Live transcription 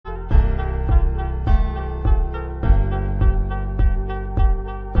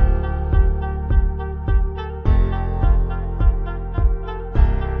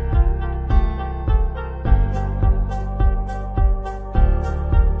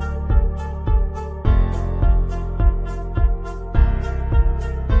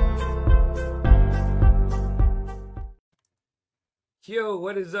Yo,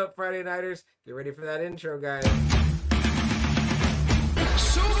 what is up, Friday Nighters? Get ready for that intro, guys.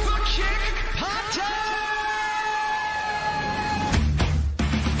 Super Kick Party!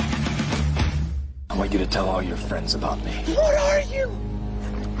 I want you to tell all your friends about me. What are you?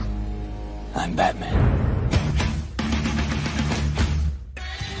 I'm Batman.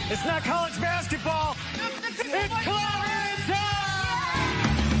 It's not college basketball. It's Clarence time!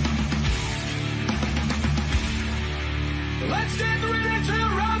 Let's get ready to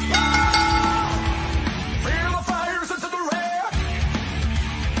rumble! Feel the fires into the red.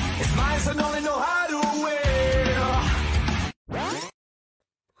 It's nice and only know how to win.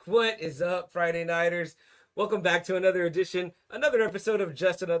 What is up, Friday Nighters? Welcome back to another episode of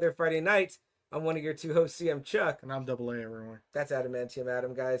Just Another Friday Night. I'm one of your two hosts, CM Chuck. And I'm Double A, everyone. That's Adamantium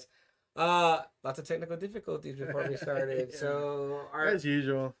Adam, guys. Lots of technical difficulties before we started. Yeah. So As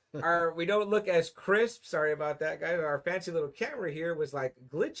usual. we don't look as crisp. Sorry about that, guys. Our fancy little camera here was like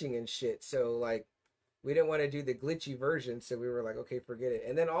glitching and shit. So like we didn't want to do the glitchy version, so we were like, okay, forget it.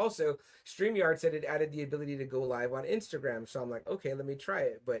 And then also StreamYard said it added the ability to go live on Instagram. So I'm like, okay, let me try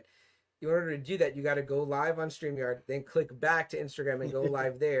it. But in order to do that, you got to go live on StreamYard, then click back to Instagram and go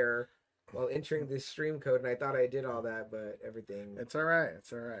live there while entering the stream code. And I thought I did all that, but everything It's all right.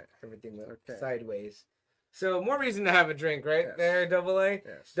 It's all right. everything went Okay. sideways. So more reason to have a drink, right? Yes. There, Double A.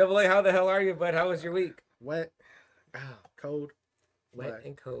 Yes. Double A, how the hell are you, bud? How was your week? Wet, Oh, cold. wet but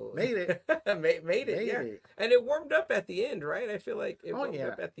and cold. made it. made it, yeah. it. And it warmed up at the end, right? I feel like it Oh, warmed yeah.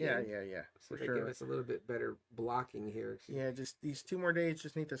 up at the end. Yeah. So For they sure. give us a little bit better blocking here. Yeah, just these 2 more days,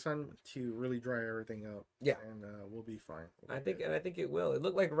 just need the sun to really dry everything up. Yeah. And we'll be fine. I think it will. It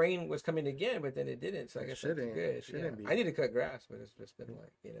looked like rain was coming again, but then it didn't. So I It guess that's shouldn't. good. It shouldn't be. I need to cut grass, but it's just been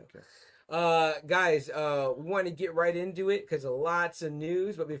like, Okay. Guys, we want to get right into it because lots of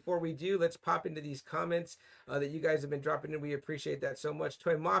news. But before we do, let's pop into these comments that you guys have been dropping in. We appreciate that so much.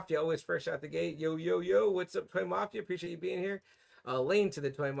 Toy Mafia, always fresh out the gate. Yo, what's up, Toy Mafia? Appreciate you being here. Lane to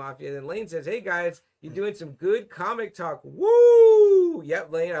the Toy Mafia. Then Lane says, hey guys, you're doing some good comic talk. Woo!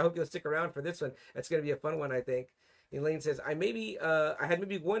 Yep, Lane, I hope you'll stick around for this one. That's going to be a fun one, I think. And Lane says, I had maybe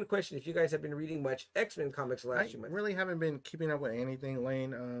one question. If you guys have been reading much X-Men comics the last I few months. really haven't been keeping up with anything,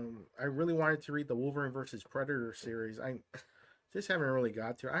 Lane. I really wanted to read the Wolverine versus Predator series. I just haven't really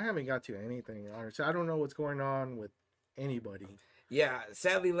got to. I haven't got to anything, honestly. I don't know what's going on with anybody. Yeah,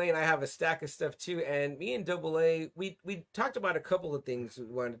 sadly, Lane, I have a stack of stuff too, and me and Double A, we talked about a couple of things we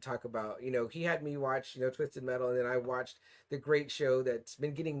wanted to talk about. You know, he had me watch, Twisted Metal, and then I watched the great show that's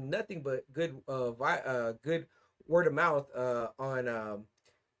been getting nothing but good good word of mouth on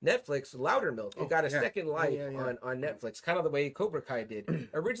Netflix, Loudermilk. It got a second life on Netflix, kind of the way Cobra Kai did.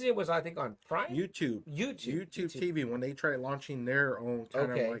 Originally, it was, I think, on Prime? YouTube TV, when they tried launching their own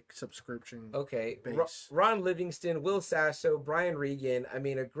kind of like subscription. Okay. Base. Ron Livingston, Will Sasso, Brian Regan. I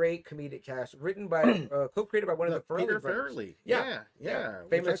mean, a great comedic cast, written by, co-created by one of the Farrelly Peter brothers. Farrelly. Yeah. Which I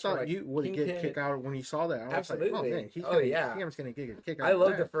Famous for, thought like, you would get Kingpin. kicked out when you saw that. I was Absolutely. like, oh man, he's gonna get a kick out. I of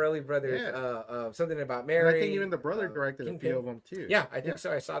love that. the Farrelly brothers. Something About Mary. And I think even the brother directed a Kingpin. few of them too. Yeah, I think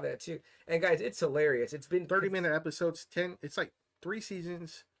so. I saw that too. And guys, it's hilarious. It's been 30-minute episodes. It's like 3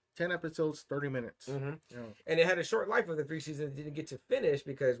 seasons, 10 episodes, 30 minutes. Mhm. You know. And it had a short life of the 3 seasons. It didn't get to finish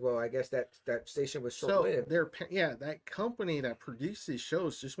because, well, I guess that station was short lived. That company that produced these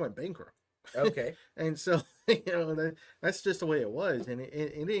shows just went bankrupt. Okay. And so that's just the way it was, and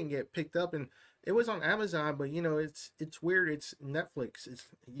it didn't get picked up, and it was on Amazon, but it's weird. It's Netflix.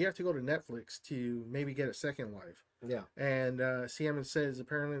 You have to go to Netflix to maybe get a second life. Yeah. And CM says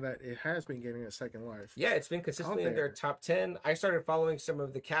apparently that it has been getting a second life. Yeah, it's been consistently in their there. top 10. I started following some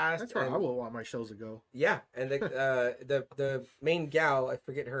of the cast. That's where I will want my shows to go. Yeah, and the main gal, I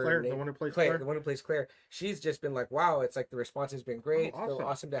forget her Claire, name. the one who plays Claire. The one who plays Claire. She's just been like, wow, it's like the response has been great. Oh, awesome. So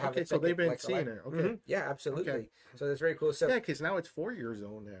awesome to have Okay, it. so they've been seeing it. Okay. Mhm. Yeah, absolutely. Okay. So that's very cool. So Yeah, because now it's 4 years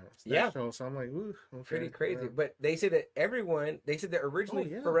old now. Yeah. Show, so I'm like, ooh, okay. pretty crazy. Yeah. But they said that originally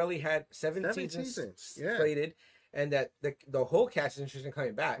Oh, yeah. Farrelly had seven 7 seasons seasons. Yeah. slated, and that the whole cast is interested in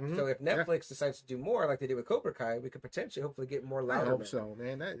coming back. Mhm. So if Netflix decides to do more like they did with Cobra Kai, we could potentially hopefully get more I louder. hope so,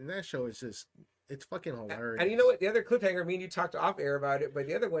 man. That show is just, it's fucking hilarious. And you know what? The other cliffhanger, me and you talked off air about it, but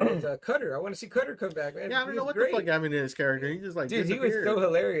the other one is Cutter. I want to see Cutter come back, man. Yeah, I don't know what the fuck happened to this character. He just like Dude, he was disappeared. so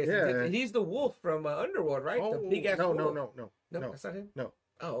hilarious. Yeah. He's the wolf from Underworld, right? Oh, the big ass wolf. no, No, that's not him? no.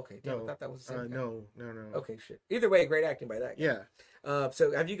 Oh, okay. Damn, No. I thought that was the same guy. No. Okay, shit. Either way, great acting by that guy. Yeah.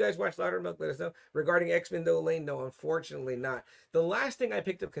 So have you guys watched Loudermilk? Let us know. Regarding X-Men though, Lane, no, unfortunately not. The last thing I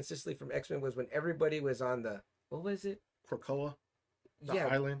picked up consistently from X-Men was when everybody was on what was it? Krakoa. The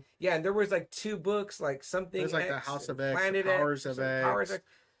island. Yeah, and there was like 2 books, like something There's like X, the House of X, Planet the Powers X, of X. Powers X.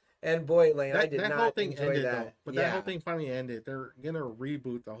 And boy, Lane, I did that not whole thing enjoy ended that. though. But Yeah. that whole thing finally ended. They're gonna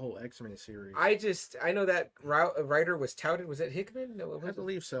reboot the whole X-Men series. I know that writer was touted. Was it Hickman? No, it I was.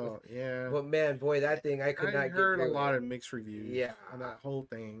 believe so. Yeah. But man, boy, that thing I could I not heard get a through. lot of mixed reviews. Yeah. On that whole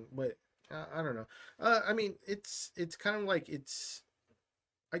thing, but I don't know. I mean, it's kind of like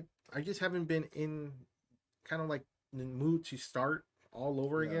I just haven't been in kind of like the mood to start all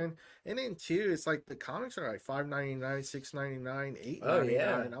over again. And then too, it's like the comics are like $5.99, $6.99, $8.99. Oh,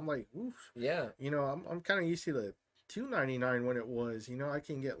 yeah. I'm like, oof. Yeah. You know, I'm kind of used to the $2.99 when it was. You know, I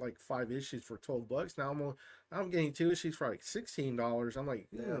can get like 5 issues for $12. Now I'm getting 2 issues for like $16. I'm like,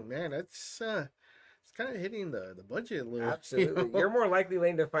 ooh, man, that's it's kind of hitting the budget a little. Absolutely. You know? You're more likely,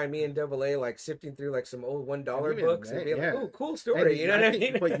 Lane, to find me in AA like sifting through like some old $1 Even books that, and be like, yeah. "Oh, cool story." You know what I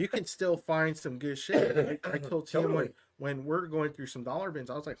mean? But you can still find some good shit. I told Tim Totally. when we're going through some dollar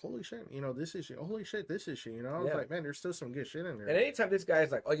bins, I was like, holy shit, you know, this issue. Holy shit, this issue. You know, I was Yeah. like, man, there's still some good shit in there. And anytime this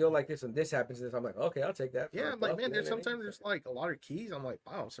guy's like, "Oh, you'll like this when this happens," this, I'm like, "Okay, I'll take that." for Yeah, a I'm like, buck," man, you there's know what I mean? sometimes there's like a lot of keys. I'm like,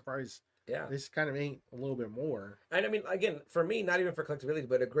 wow, I'm surprised Yeah. this kind of ain't a little bit more. And I mean, again, for me, not even for collectability,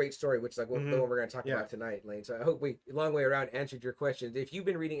 but a great story, which is like the one we're going to talk about tonight, Lane. So I hope we, long way around, answered your questions. If you've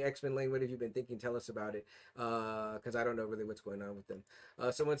been reading X-Men, Lane, what have you been thinking? Tell us about it, because I don't know really what's going on with them.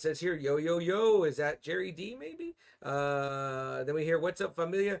 Someone says here, yo, yo, yo, is that Jerry D, maybe? Then we hear, what's up,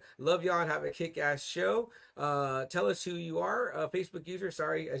 familia? Love y'all and have a kick-ass show. Tell us who you are, Facebook user.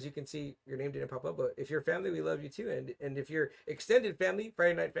 Sorry, as you can see, your name didn't pop up, but if you're family, we love you too. And if you're extended family,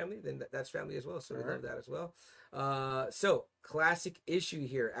 Friday Night Family, then that's family as well. So we love that as well. So classic issue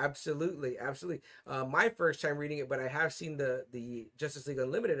here. Absolutely. My first time reading it, but I have seen the Justice League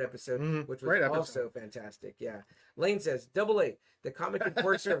Unlimited episode, which was also fantastic. Yeah. Lane says, AA, the comic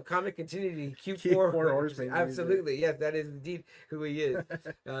enforcer of comic continuity, Q4 Horseman. Absolutely. Yes, that is indeed who he is.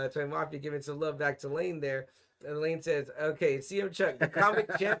 So I'm off to giving some love back to Lane there. And Lane says, okay, CM Chuck, the comic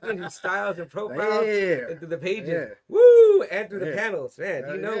champion who styles and profiles through the pages. Woo! And through the panels. Man,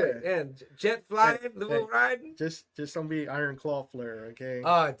 you know it. And jet flying, little riding. Just don't be Iron Claw Flare, okay?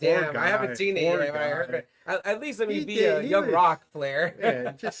 Oh, damn. I haven't seen it yet, but I heard it. At least let me be a young rock Flare.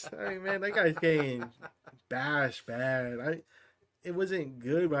 Yeah, I mean, man, that guy's getting bashed bad. It wasn't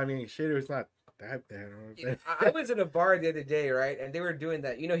good, but I mean, shit, it was not that bad. I was in a bar the other day, right? And they were doing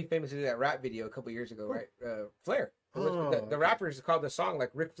that. You know, he famously did that rap video a couple years ago, right? Flair. The rappers called the song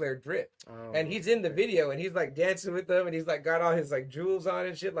like Ric Flair Drip. And he's in the video and he's like dancing with them and he's like got all his like jewels on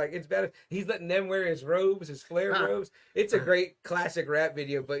and shit. Like it's better. He's letting them wear his robes, his Flair robes. It's a great classic rap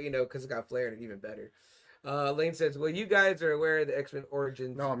video, but you know, because it's got Flair in it, even better. Lane says, well, you guys are aware of the X-Men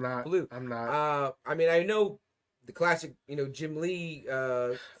Origins. No, I'm not. Blue. I'm not. I mean, I know the classic, you know, Jim Lee,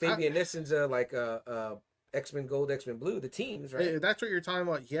 Fabian Nissenza, like X-Men Gold, X-Men Blue, the teams, right? If that's what you're talking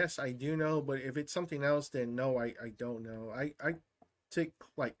about, yes, I do know. But if it's something else, then no, I don't know. I take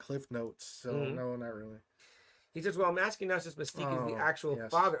like cliff notes, so no, not really. He says, well, I'm asking now since Mystique is the actual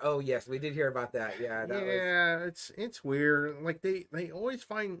father. Oh, yes, we did hear about that. Yeah, it's weird. Like they always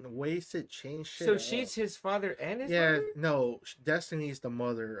find ways to change shit. So she's his father and his mother? No, Destiny's the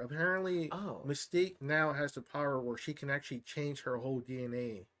mother. Apparently, Oh. Mystique now has the power where she can actually change her whole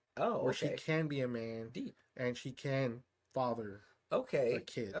DNA. Oh, where okay. she can be a man. Deep. And she can father a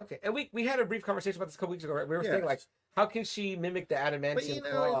kid. Okay. And we had a brief conversation about this a couple weeks ago, right? We were saying, like, how can she mimic the adamantium But you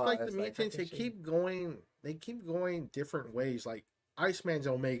know, claws? like the mutants, they keep going different ways. Like Iceman's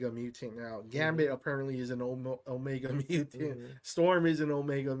Omega mutant now. Gambit apparently is an Omega mutant. Storm is an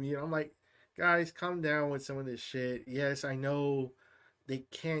Omega mutant. I'm like, guys, calm down with some of this shit. Yes, I know they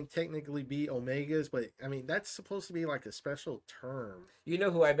can technically be Omegas, but I mean that's supposed to be like a special term. You know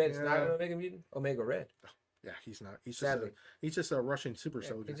who I bet is not an Omega mutant? Omega Red. Yeah, he's not. He's just a Russian super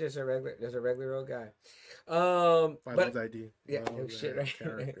soldier. He's just a regular old guy. But ID. Yeah, no shit,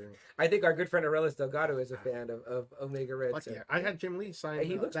 right? I think our good friend Aurelius Delgado is a fan of Omega Red. So. Yeah, I had Jim Lee sign.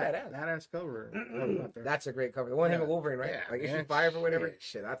 He looks badass cover. That's a great cover. The one him and Wolverine, right? Yeah, like issue 5 or whatever.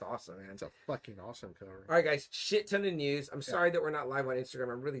 Shit, that's awesome, man. It's a fucking awesome cover. All right, guys, shit ton of news. I'm sorry that we're not live on Instagram.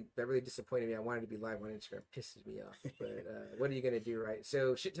 That really disappointed me. I wanted to be live on Instagram. Pisses me off. But what are you gonna do, right?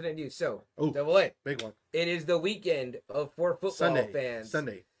 So shit ton of news. So AA, big one. It is the weekend for football fans.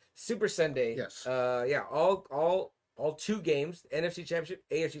 Sunday. Super Sunday. Yes. All 2 games, NFC Championship,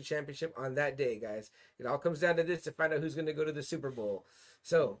 AFC Championship on that day, guys. It all comes down to this to find out who's going to go to the Super Bowl.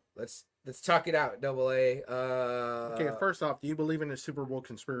 So let's talk it out, AA. Okay, first off, do you believe in the Super Bowl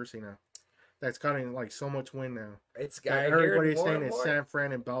conspiracy now? That's gotten like so much wind now. Everybody's saying it's San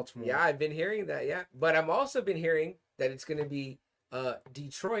Fran and Baltimore. Yeah, I've been hearing that. Yeah, but I'm also been hearing that it's going to be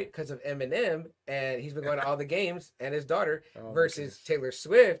Detroit because of Eminem, and he's been going to all the games, and his daughter versus Taylor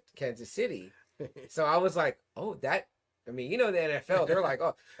Swift, Kansas City. So I was like, oh, that I mean, you know, the NFL, they're like,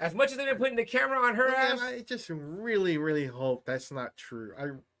 oh, as much as they've been putting the camera on her Man, ass. I just really, really hope that's not true.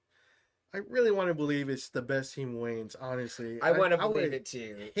 I really want to believe it's the best team wins, honestly. I want to would believe it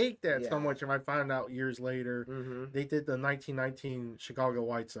too. hate that Yeah. so much if I found out years later they did the 1919 Chicago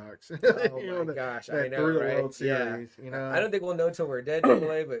White Sox. Oh You my gosh, I that know, through the right? World Yeah. Series. You know, I don't think we'll know till we're dead,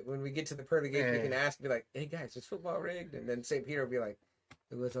 anyway. But when we get to the pearly gates, we Man. can ask, be like, "Hey guys, is football rigged?" And then St. Peter will be like,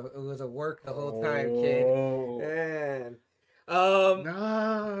 "It was a work the whole time, kid." Oh. Man.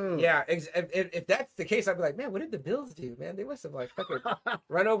 No. Yeah, if that's the case, I'd be like, man, what did the Bills do, man? They must have like fucking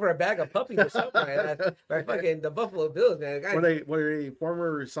run over a bag of puppies or something like that. By fucking the Buffalo Bills, man. Guys, Were they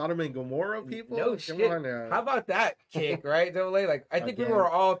former Sodom and Gomorrah people? no Come shit. on now. How about that kick, right? Double A? Like, I think we Again. were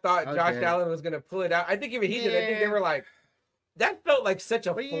all thought Josh Again. Allen was gonna pull it out. I think even he did. I think they Man. were like, that felt like such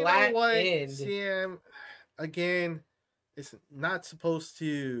a But you flat know what? end. CM, again, it's not supposed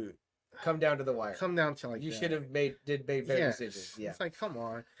to Come down to the wire. come down to like You that. should have made better Yes. decisions. Yeah. It's like, come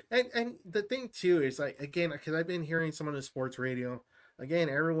on. And the thing too is like, again, because I've been hearing some of the sports radio. Again,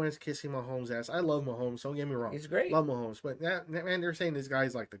 everyone is kissing Mahomes' ass. I love Mahomes. Don't get me wrong. He's great. Love Mahomes, but man, they're saying this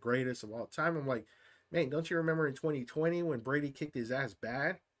guy's like the greatest of all time. I'm like, man, don't you remember in 2020 when Brady kicked his ass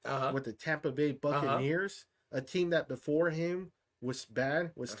bad Uh-huh. with the Tampa Bay Buccaneers, a team that before him was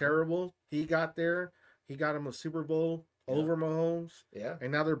bad, was terrible. He got there. He got him a Super Bowl over Mahomes. Yeah.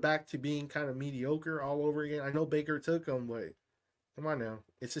 And now they're back to being kind of mediocre all over again. I know Baker took them, but come on now.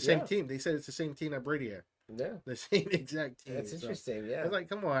 It's the same Yeah. team. They said it's the same team that Brady had. Yeah. The same exact team. That's So, interesting. Yeah. it's like,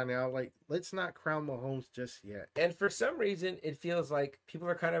 come on now. Like, let's not crown Mahomes just yet. And for some reason, it feels like people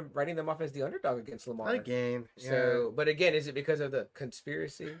are kind of writing them off as the underdog against Lamar. Again. So, but again, is it because of the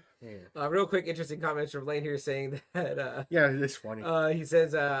conspiracy? Yeah. Real quick, interesting comments from Lane here saying that Yeah, it's funny. he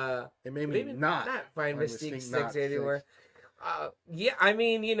says It made me maybe not find Mystique Mystique not 6 anywhere. six. Yeah, I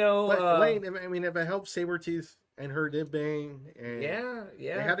mean, you know, But Lane, I mean, if it helps Sabretooth and her did bang, and yeah, they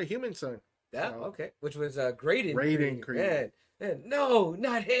yeah, had a human son. yeah, so- okay, which was great Great in in Creed. Creed. Man, no,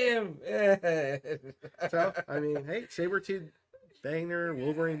 not him. So, I mean, hey, Sabretooth banged her,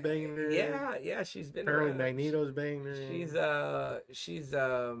 Wolverine banged her. yeah, she's been Apparently around. Magneto's banged her. She's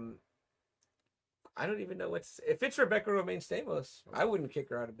I don't even know if it's Rebecca Romaine Stamos, I wouldn't kick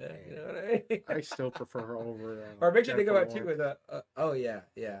her out of bed. You know what I mean? I still prefer her over. Or makes you think Jennifer about too Lawrence. with oh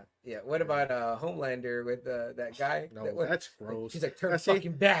yeah. What about Homelander with that guy? No, that was- that's gross. He's like, turn See?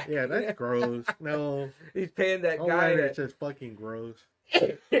 fucking back. Yeah, that's gross. No, He's paying that oh, guy that's just fucking gross.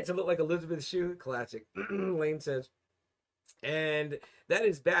 to look like Elizabeth Shue. Classic. Lane says. And that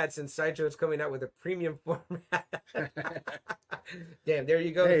is bad since Sideshow is coming out with a premium format. Damn, there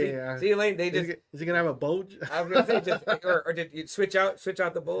you go. Hey, see, Lane, they just Is he gonna have a bulge? I was gonna say just or did you switch out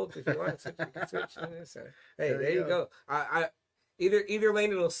the bulge if you want. You can switch. So, hey, There there you you go. I either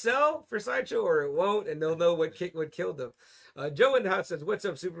Lane it'll sell for Sideshow or it won't, and they'll know what killed them. Joe in the house says, "What's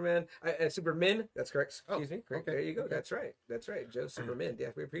up, Superman? Superman? That's correct. Excuse me. Correct. okay, There you go. okay. That's right. Joe Superman. Yeah,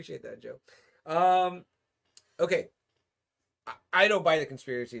 we appreciate that, Joe. Okay. I don't buy the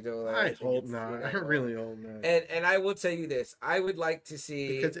conspiracy though. I think hope it's, not. you know, I really hope not. And I will tell you this: I would like to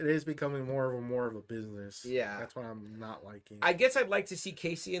see Because it is becoming more of a business. Yeah. That's what I'm not liking. I guess I'd like to see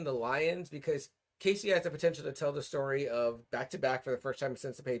Casey and the Lions because Casey has the potential to tell the story of back to back for the first time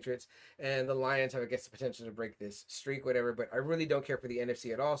since the Patriots, and the Lions have, I guess, the potential to break this streak, whatever. But I really don't care for the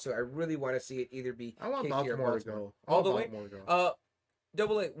NFC at all, so I really want to see it either be I want Casey or Baltimore to go. I all want the way. Baltimore to go.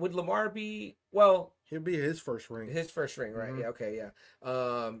 Double A. Would Lamar be He'll be his first ring. his first ring, right? Mhm. Yeah, okay,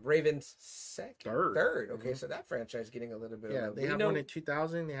 yeah. Ravens second, Third. Okay, Mhm. so that franchise getting a little bit. Yeah, of they had one in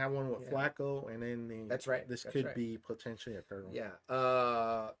 2000. They had one with Yeah. Flacco, and then That's right, This that's could right. be potentially a third one.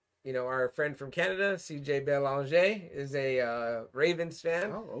 Yeah. You know, our friend from Canada, CJ Belanger, is a Ravens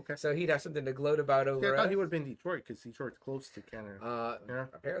fan. Oh, okay. So he'd have something to gloat about Yeah, over I thought us. he would have been Detroit because Detroit's close to Canada. Yeah.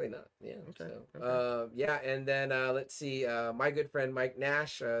 Apparently not. Yeah. Okay, So, okay. yeah, and then let's see. My good friend Mike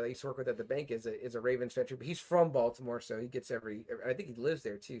Nash, I used to work with at the bank, is a Ravens fan too, but he's from Baltimore, so he gets I think he lives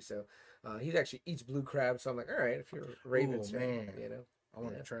there too. So he actually eats blue crab. So I'm like, all right, if you're a Ravens fan, man. you know. I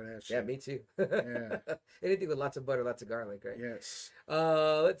want to Yeah. try that shit. Yeah, me too. Yeah. Anything with lots of butter, lots of garlic, right? Yes.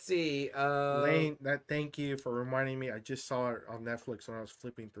 Let's see. Lane, thank you for reminding me. I just saw it on Netflix when I was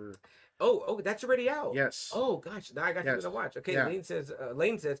flipping through. Oh, that's already out. Yes. Oh gosh, now I got you Yes. to watch. Okay, Yeah. Lane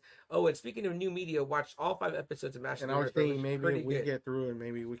says, oh, and speaking of new media, watched all 5 episodes of Master. And I was thinking maybe if we get through it,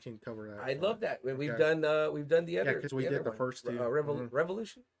 maybe we can cover that. I love that. We've Okay. done the other. because we did the one. first two.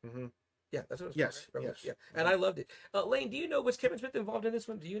 Revolution. Mm-hmm. Yeah, that's what it's Yes, called. Right? Rebels. yes. Yeah, and I loved it. Lane, do you know, was Kevin Smith involved in this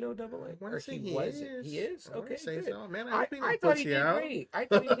one? Do you know Double A? I want Or to say he he was? is. He is. I wanna Okay, say good. so. Man, I I, hope he I don't thought he put you did out. great. I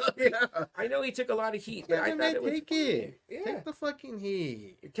thought he did great. Yeah. I know he took a lot of heat, but Yeah, I then thought it was take fine. it. Yeah. Take the fucking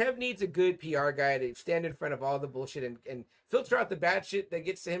heat. Kev needs a good PR guy to stand in front of all the bullshit and filter out the bad shit that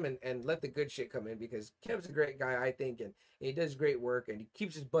gets to him and let the good shit come in, because Kev's a great guy, I think, and he does great work and he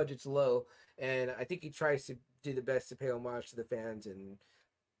keeps his budgets low, and I think he tries to do the best to pay homage to the fans,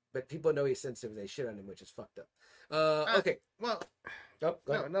 but people know he's sensitive and they shit on him, which is fucked up. Okay. Well, Oh,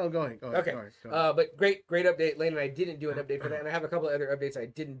 go ahead. no, go ahead. Okay. Go ahead. But great update, Lane. And I didn't do an update for that, and I have a couple of other updates I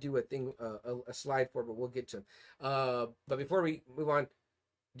didn't do a slide for, but we'll get to them. But before we move on,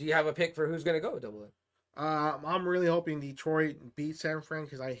 do you have a pick for who's gonna go Double A? I'm really hoping Detroit beats San Fran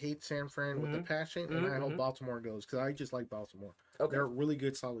because I hate San Fran with a passion, and I hope Baltimore goes because I just like Baltimore. Okay. They're a really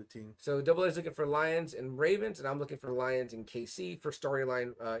good, solid team. So Double A is looking for Lions and Ravens, and I'm looking for Lions and KC for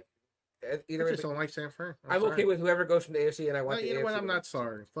storyline. Either I way, just don't like San Fran. I'm okay with whoever goes from the AFC, and I want No, the you know AFC. what? I'm not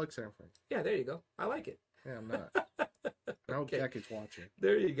sorry. Fuck San Fran. Yeah, there you go. I like it. Yeah, I'm not. I hope Okay. Jack is watching.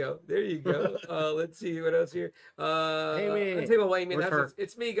 There you go. There you go. Let's see what else here. Hey, man. I'll tell you what, Wayne, What's her?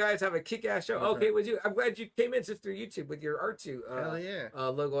 it's me, guys. Have a kick-ass show. What's Okay, her? with you. I'm glad you came in through YouTube with your R2 Hell yeah.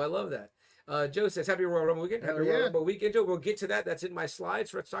 logo. I love that. Joe says, Happy Royal Rumble weekend. Happy Hell Royal yeah. Rumble weekend, Joe. We'll get to that. That's in my slides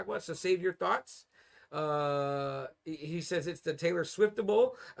for us to talk about. So save your thoughts. He says it's the Taylor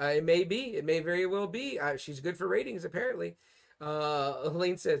Swiftable. It may be. It may very well be. She's good for ratings, apparently.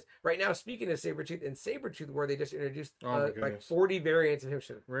 Elaine says, right now, speaking of Sabretooth, in Sabretooth War, they just introduced Oh my like goodness. 40 variants of him.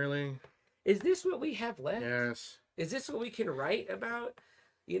 Really? Is this what we have left? Yes. Is this what we can write about?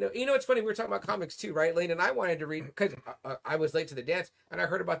 You know, it's funny. We were talking about comics too, right, Lane? And I wanted to read because I was late to the dance, and I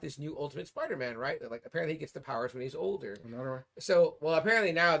heard about this new Ultimate Spider-Man, right? Like apparently he gets the powers when he's older. Another one? So, well,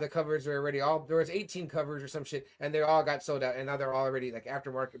 apparently now the covers are already there was 18 covers or some shit, and they all got sold out, and now they're all already like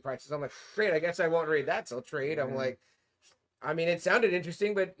aftermarket prices. I'm like, great, I guess I won't read that. So trade. I'm like, I mean, it sounded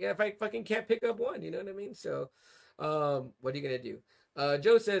interesting, but yeah, if I fucking can't pick up one, you know what I mean? So, what are you gonna do?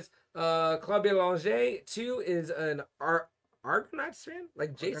 Joe says, Club Bélanger 2 is an Argonauts fan,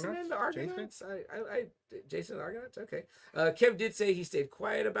 like Jason and the Argonauts. Jason and the Argonauts. Okay. Kev did say he stayed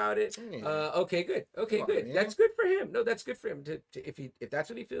quiet about it. Okay, good. Okay, Come on, good. man. That's good for him. No, that's good for him. If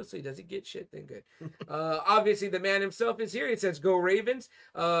that's what he feels, so he doesn't get shit, then good. Obviously, the man himself is here. He says, "Go Ravens."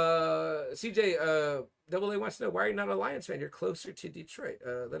 CJ, Double A wants to know, why are you not a Lions fan? You're closer to Detroit.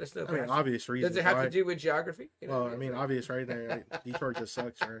 Let us know. I mean, obvious reasons. Does it have why. to do with geography? You know, Well, I mean, obvious, right? Detroit just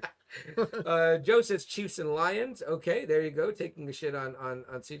sucks, right? Joe says Chiefs and Lions. Okay, there you go. Taking a shit on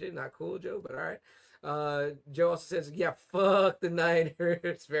CJ. Not cool, Joe, but all right. Joe also says, yeah, fuck the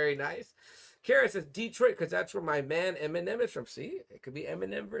Niners. Very nice. Kara says Detroit because that's where my man Eminem is from. See, it could be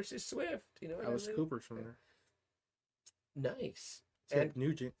Eminem versus Swift. You know what Alice I mean? Cooper's from there. Nice. And And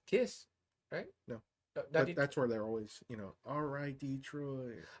Nugent. Kiss, right? No. Not But that's where they're always, all right,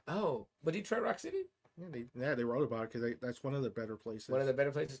 Detroit. Oh, but Detroit Rock City? Yeah, they wrote about it because that's one of the better places. One of the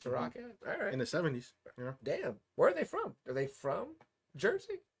better places to rock at? All right. in the 70s, Damn. Where are they from? Are they from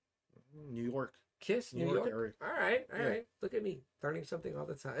Jersey? New York. Kiss, New New York. York area. All right, all Yeah. right. Look at me learning something all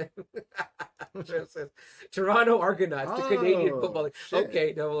the time. Joe says Toronto Argonauts, the Canadian Oh, Football League. shit.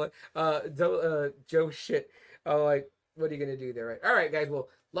 Okay, Joe, shit. Oh, like, what are you gonna do there? Right. All right, guys. Well,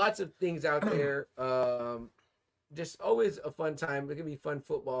 lots of things out there. Just always a fun time. It can be fun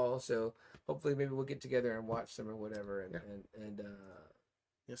football. So hopefully, maybe we'll get together and watch some or whatever, and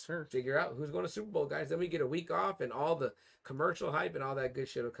Yes, sir. figure out who's going to Super Bowl, guys. Then we get a week off, and all the commercial hype and all that good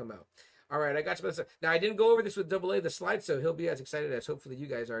shit will come out. All right, I got some other stuff. Now, I didn't go over this with Double A, the slide, so he'll be as excited as hopefully you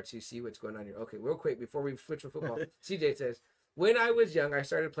guys are to see what's going on here. Okay, real quick, before we switch to football, CJ says, when I was young, I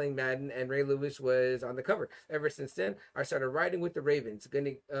started playing Madden, and Ray Lewis was on the cover. Ever since then, I started riding with the Ravens. Going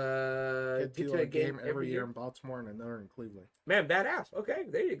to Get to a game every year in Baltimore and another in Cleveland. Man, badass. Okay,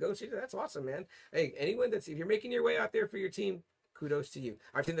 there you go. CJ, that's awesome, man. Hey, anyone if you're making your way out there for your team, kudos to you.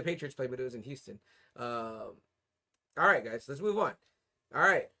 I've seen the Patriots play, but it was in Houston. All right, guys, let's move on. All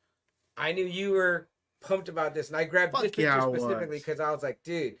right. I knew you were pumped about this, and I grabbed this picture specifically because I was like,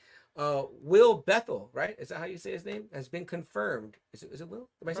 dude, Will Bethel, right? Is that how you say his name? Has been confirmed. Is it Will?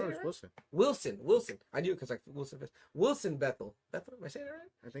 Am I saying it right? Wilson. I knew it because like Wilson Bethel. Am I saying it right?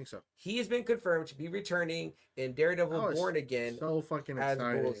 I think so. He has been confirmed to be returning in Daredevil Born Again so fucking as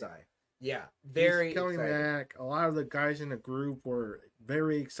excited. Bullseye. Yeah, very He's coming excited. back. A lot of the guys in the group were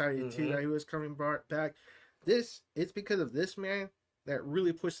very excited too that he was coming back. It's because of this man that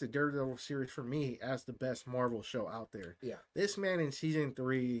really pushed the Daredevil series for me as the best Marvel show out there. Yeah. This man in season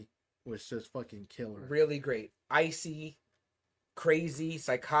 3 was just fucking killer. Really great. Icy, crazy,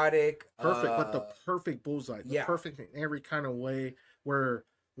 psychotic. Perfect, but the perfect Bullseye. Yeah. Perfect in every kind of way where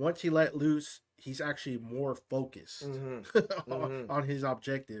once he let loose, he's actually more focused on his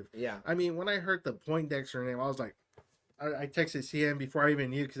objective. Yeah. I mean, when I heard the Poindexter name, I was like, I texted CM before I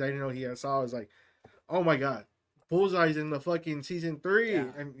even knew because I didn't know he had saw. I was like, oh my god, Bullseye's in the fucking season 3,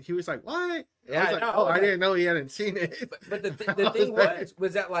 and he was like, what? Yeah, I was like, no, oh, I didn't know he hadn't seen it. But the thing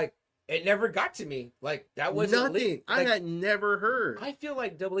was that like it never got to me. Like that wasn't nothing. leaked. Like, I had never heard. I feel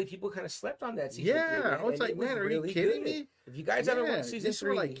like Double A people kind of slept on that season. Yeah, 3, man, I was and like, it man, are really you kidding good. me? If you guys haven't watched season this 3,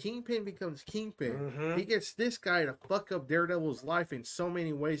 where like Kingpin becomes Kingpin. Mhm. He gets this guy to fuck up Daredevil's life in so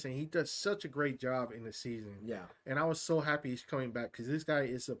many ways, and he does such a great job in the season. yeah. And I was so happy he's coming back because this guy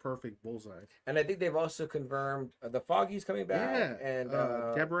is the perfect Bullseye. And I think they've also confirmed the Foggy's coming back, and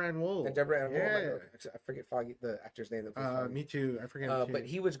Deborah Ann Wool. and Deborah Ann Wool. Yeah. I forget Foggy, the actor's name. That plays Foggy. Me too. I forget. Him too. But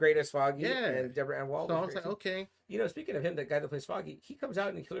he was great as Foggy, Yeah. and Deborah Ann Wool. So I was was great like, too. okay, You know, speaking of him, that guy that plays Foggy, he comes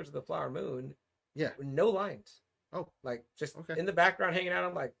out in Killers of the Flower Moon. yeah. With no lines. Oh. Like just Okay. in the background hanging out.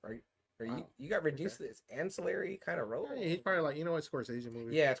 I'm like, are Wow. you got reduced to this ancillary kind of role? Yeah, he's probably like, you know what, Scorsese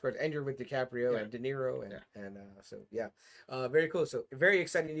movie. Yeah, of course. And you're with DiCaprio Yeah. and De Niro, and Yeah. so yeah, very cool. So very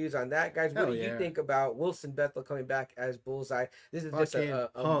exciting news on that, guys. What Hell do you yeah. think about Wilson Bethel coming back as Bullseye? This is just Fucking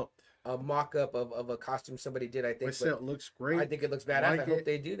pumped. a mock-up of a costume somebody did, I think. But still, it looks great. I think it looks badass. Like I hope it.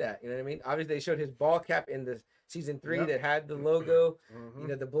 they do that. You know what I mean? Obviously, they showed his ball cap in the season 3 Yep. that had the logo. Mhm. You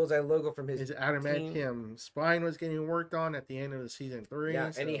know, the Bullseye logo from His his adamantium spine was getting worked on at the end of the season 3.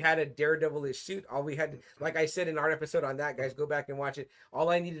 Yeah, and he so- had a Daredevil-ish suit. All we had, like I said in our episode on that, guys, go back and watch it. All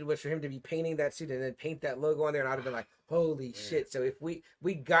I needed was for him to be painting that suit and then paint that logo on there, and I'd have been like, holy shit. So if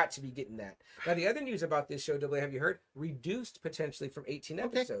we got to be getting that. Now, the other news about this show, Double A, have you heard? Reduced potentially from 18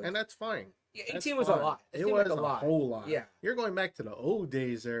 Okay, episodes. and that's fine. Yeah, That's 18 was fine. a lot. It seemed was like a lot. whole lot. Yeah. You're going back to the old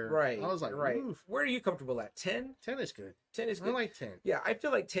days there. Right. I was like, right. oof. Where are you comfortable at? 10? 10 is good. 10 is I good. like 10. Yeah, I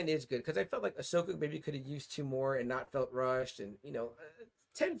feel like 10 is good because I felt like Ahsoka maybe could have used 2 more and not felt rushed, and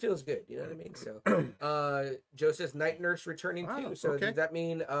 10 feels good. You know what I mean? So, Joe says Night Nurse returning Wow, too. So okay. does that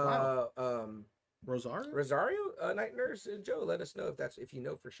mean Rosario? Rosario, Night Nurse? Joe, let us know if you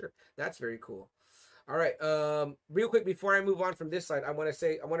know for sure. That's very cool. All right. Real quick before I move on from this slide, I want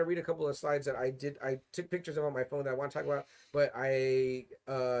to read a couple of slides that I took pictures of on my phone that I want to talk about, but I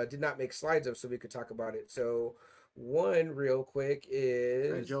did not make slides of so we could talk about it. So one real quick And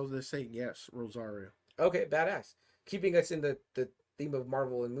is Joe's just saying yes, Rosario. okay, badass. Keeping us in the theme of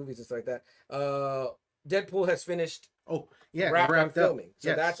Marvel and movies and stuff like that. Deadpool has finished Oh, yeah, wrapped wrapped up up. filming. So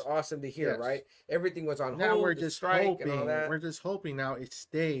Yes. that's awesome to hear, Yes. right? Everything was on Now hold, we're the just strike hoping. and all that. We're just hoping now it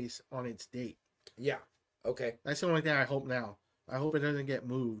stays on its date. Yeah. Okay. That's the only thing I hope now. I hope it doesn't get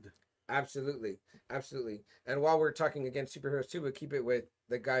moved. Absolutely. Absolutely. And while we're talking again superheroes too, we'll keep it with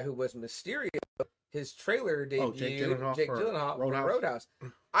the guy who was Mysterio. His trailer debut, Jake Gyllenhaal for from Roadhouse. Roadhouse.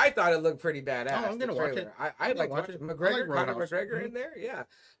 I thought it looked pretty badass. Oh, I'm gonna the watch trailer. it. I'd like to watch watch it. it. I McGregor, like Conor Roadhouse. McGregor in there, yeah.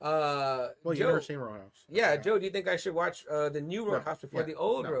 Well, you've Joe, never seen Roadhouse. yeah, Joe, do you think I should watch the new No, Roadhouse before yeah, the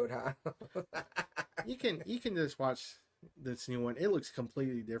old no. Roadhouse? You can just watch this new one. It looks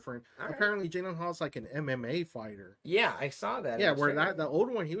completely different. All right. Apparently, Gyllenhaal's like an MMA fighter. Yeah, I saw that. Yeah, in the where trailer. the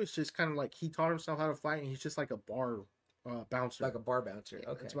old one, he was just kind of like he taught himself how to fight, and he's just like a bar bouncer. like a bar bouncer. Yeah,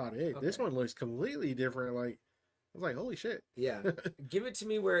 Okay, that's about it. This Okay. one looks completely different. Like I was like, holy shit. yeah. Give it to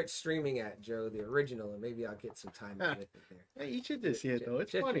me where it's streaming at, Joe, the original, and maybe I'll get some time with it there. Hey, you should just see it though.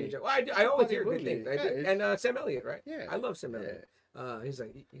 It's Just funny. Joe. Well, I always funny hear good movie. things. I Yeah, do. it's- And Sam Elliott, right? Yeah. I love Sam Elliott. He's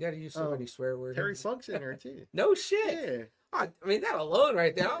like, you got to use so many swear words. Terry Funk's in there too. No shit. Yeah, Oh, I mean, that alone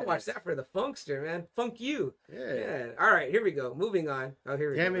right there. I'll Yeah. watch that for the funkster, man. Funk you. yeah. Yeah. All right, here we go. Moving on. Oh,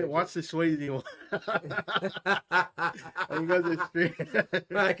 here we Damn go. it! Watch the Swayze one. You guys are straight.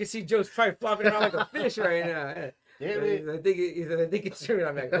 Well, I can see Joe's probably flopping around like a fish right now. Damn it. I think it's true.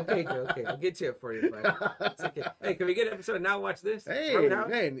 I'm like, okay, Joe, okay, I'll get to it for you, bud. It's okay. Hey, can we get an episode of Now Watch This? Hey, Roadhouse?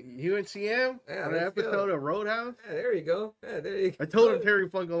 man, you and CM Yeah, on an let's go. episode of Roadhouse. Yeah, there you go. Yeah, there you go. I told him Terry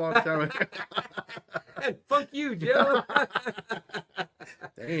Funk a long time ago. And fuck you, Joe.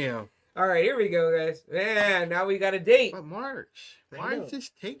 Damn. All right, here we go, guys. Man, now we got a date. But March, I why know. is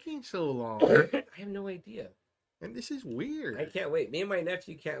this taking so long? I have no idea. And this is weird. I can't wait. Me and my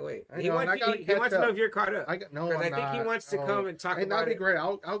nephew can't wait. I He know, wants, and I gotta he catch wants to know up. if you're caught up. I got no. Because I'm I think he not. wants to Oh. come and talk And about that'd be it. great.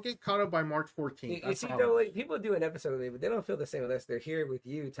 I'll get caught up by March 14th. You see, though, like, people do an episode with me, but they don't feel the same unless they're here with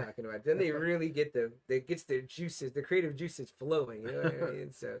you talking about it. Then they really get they gets their juices, the creative juices flowing. You know what I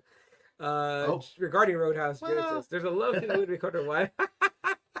mean? So, regarding Roadhouse, Joe Well. says, there's a love to the movie Carter White.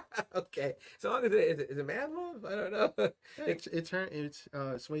 Okay, so long as is it man love? I don't know. Yeah, it's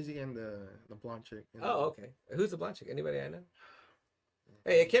Swayze and the blonde chick. you know. Oh, okay. Who's the blonde chick? Anybody I know?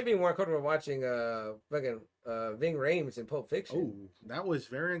 Hey, it can't be more comfortable watching fucking Ving Rhames in Pulp Fiction. Oh, that was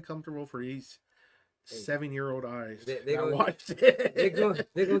very uncomfortable for these 7-year-old eyes. They that gonna- watched it. They gonna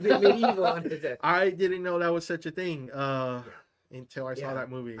get medieval on his. I didn't know that was such a thing until I saw Yeah. that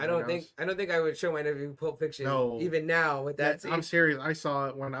movie. I don't think I would show my nephew Pulp Fiction. No. Even now with that. I'm serious. I saw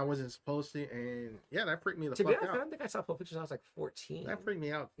it when I wasn't supposed to, and yeah, that freaked me the To be fuck honest, I out. don't think I saw Pulp Fiction. When I was like 14. That freaked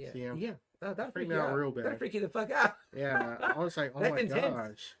me out. Yeah, TM. yeah. That freaked me out real bad. That freak you the fuck out. Yeah, I was like, oh That's my intense.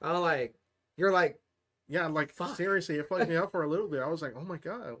 gosh. I'm like, you're like, Yeah, like Fuck. seriously, it fucked me up for a little bit. I was like, oh my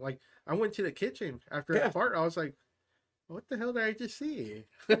god. Like I went to the kitchen after Yeah. that part. I was like, what the hell did I just see?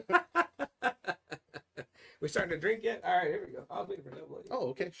 we're starting to drink yet? All right, here we go. I was waiting for double. Oh,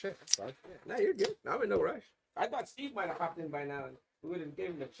 okay, shit. Sorry. No, you're good. I'm in no rush. I thought Steve might have hopped in by now and we would have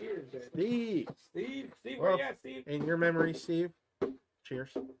given him a cheers. There. Steve, Steve, Well, where you at, Steve? in your memory, Steve. Cheers.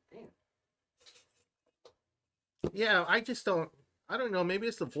 Yeah, I just don't. I don't know. Maybe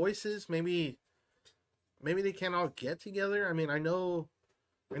it's the voices. Maybe they can't all get together. I mean, I know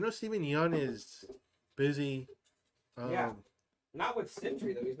Steven Yeun is busy. Yeah. Not with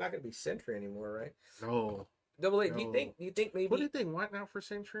Sentry though. He's not going to be Sentry anymore, right? No. Double A. No. Do you think maybe? What did they want now for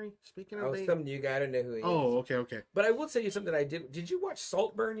Century? Speaking of, some new guy. I don't know who he is. oh, okay. But I will tell you something. I did. Did you watch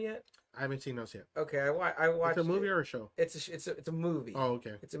Saltburn yet? I haven't seen those yet. Okay, I watched. It's a movie it. or a show? It's a movie. Oh,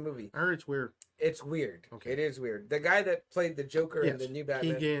 okay. It's a movie. I heard it's weird. It's weird. Okay. It is weird. The guy that played the Joker in Yes, the new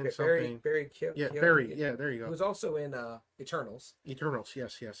Batman, Keegan Barry something. Yeah, Keoghan, Barry. Yeah, there you He go. was also in Eternals. Eternals.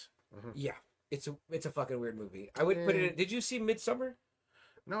 Yes. Uh-huh. Yeah, it's a fucking weird movie. I would put it. Did you see Midsummer?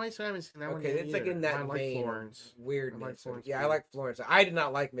 No, I still haven't seen that one. Okay, yet it's like either. in that I like vein. Florence. Weird. I like Midsummer. Florence Yeah, I Pugh. like Florence. I did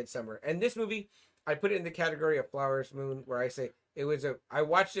not like Midsummer, and this movie, I put it in the category of Flowers Moon, where I say it was a. I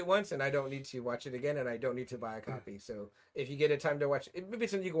watched it once, and I don't need to watch it again, and I don't need to buy a copy. So if you get a time to watch it, maybe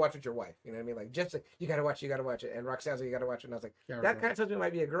it's something you can watch with your wife. You know what I mean? Like just like you gotta watch it, and Roxanne's like you gotta watch it, and I was like Yeah, that kind of something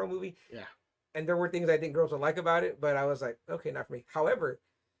might be a girl movie. Yeah. And there were things I think girls would like about it, but I was like, okay, not for me. However,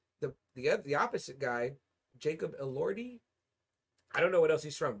 the opposite guy, Jacob Elordi, I don't know what else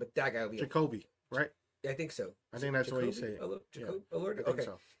he's from, but that guy will be. Jacoby, right? I think so. I think that's what you Jacoby? say. Jacob I Elordi? think Okay.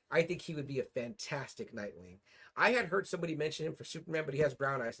 so. I think he would be a fantastic Nightwing. I had heard somebody mention him for Superman, but he has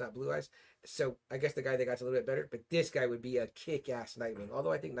brown eyes, not blue eyes. So I guess the guy they got's a little bit better. But this guy would be a kick-ass Nightwing.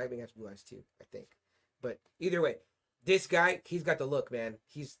 Although I think Nightwing has blue eyes too, I think. But either way, this guy, he's got the look, man.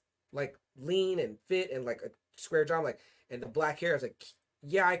 He's like lean and fit and like a square jaw, like, and the black hair. I was like,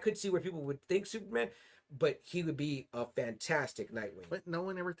 yeah, I could see where people would think Superman, but he would be a fantastic Nightwing. But no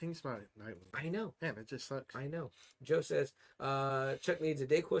one ever thinks about it. Nightwing. I know. Man, it just sucks. I know. Joe says, Chuck needs a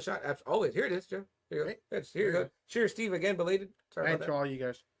Dayquil shot. Always. Here it is, Joe. Here you go. Right. Here you There go. Cheers, Steve, again, belated. Sorry And about to that. all you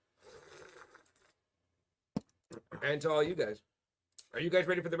guys. And to all you guys. Are you guys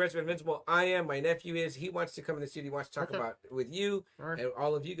ready for the rest of Invincible? I am. My nephew is. He wants to come in the studio. He wants to talk Okay. about it with you All right. and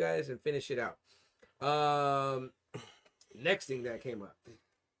all of you guys and finish it out. Next thing that came up.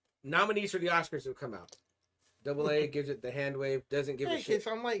 Nominees for the Oscars have come out. Double A gives it the hand wave, doesn't give Hey, a shit. kids,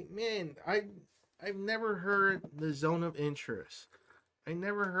 I'm like, man, I've never heard the zone of interest. I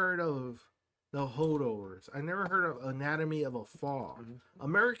never heard of the holdovers. I never heard of Anatomy of a Fall. Mm-hmm.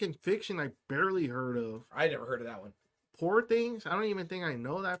 American Fiction, I barely heard of. I never heard of that one. Poor Things, I don't even think I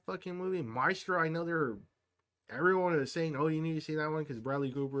know that fucking movie. Maestro, I know everyone is saying, oh, you need to see that one because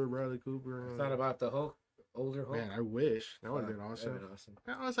Bradley Cooper. It's not about the Hulk, older Hulk. Man, I wish. That would have been That'd awesome. been awesome.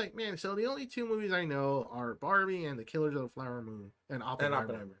 I was like, man, so the only two movies I know are Barbie and The Killers of the Flower Moon and And Oppenheimer.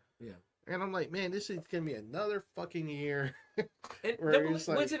 Oppenheimer. Yeah. And I'm like, man, this is going to be another fucking year. And Where Double A, it's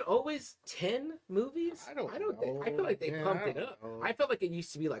like- was it always 10 movies? I don't think. I know. feel like they Yeah, pumped I it don't up. know. I felt like it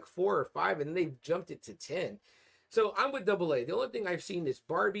used to be like 4 or 5, and then they jumped it to 10. So I'm with Double A. The only thing I've seen is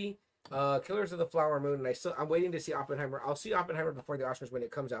Barbie, Killers of the Flower Moon, and I'm waiting to see Oppenheimer. I'll see Oppenheimer before the Oscars when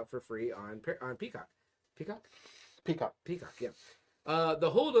it comes out for free on Peacock. Peacock? Peacock. Peacock, yeah.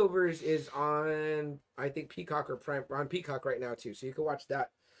 The Holdovers is on, I think, Peacock or Prime. On Peacock right now too, so you can watch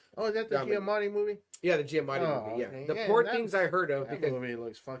that. Oh, is that the Yeah, but- Giamatti movie? Yeah, the Giamatti Oh, movie. Yeah, okay. the Yeah, poor that- things I heard of That because movie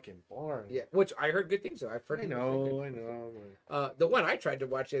looks fucking boring. yeah, which I heard good things. So I've heard. I people say good. know. The one I tried to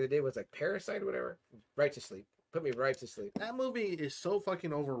watch the other day was like Parasite or whatever. Right to sleep. Put me right to sleep. That movie is so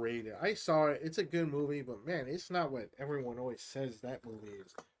fucking overrated. I saw it. It's a good movie, but man, it's not what everyone always says that movie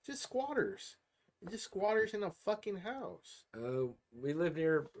is. Just squatters. Just squatters in a fucking house. We live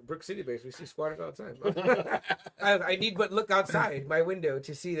near Brook City Base. We see squatters all the time. I need but look outside my window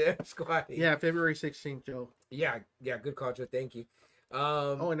to see them squatting. Yeah, February 16th, Joe. Yeah. Good call, Joe. Thank you.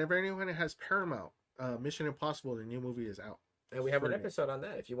 Oh, and if anyone has Paramount, Mission Impossible, the new movie is out. And we have an Brilliant. episode on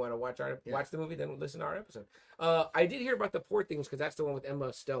that. If you want to watch Yeah. watch the movie, then listen to our episode. I did hear about the Poor Things because that's the one with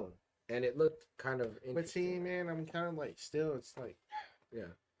Emma Stone, and it looked kind of interesting. But see, man, I'm kind of like, still, it's like, Yeah.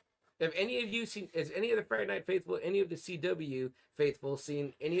 Have any of you seen? Has any of the Friday Night Faithful, any of the CW faithful,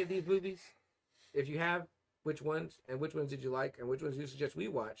 seen any of these movies? if you have, which ones, and which ones did you like, and which ones do you suggest we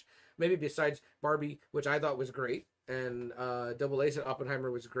watch? Maybe besides Barbie, which I thought was great, and Double A said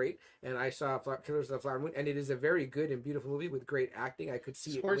Oppenheimer was great, and I saw Killers of the Flower Moon, and it is a very good and beautiful movie with great acting. I could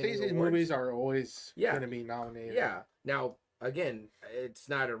see Scorsese's movies are always Yeah. going to be nominated. Yeah. Now, again, it's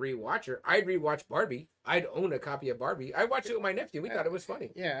not a rewatcher. I'd rewatch Barbie. I'd own a copy of Barbie. I watched it with my nephew. We thought it was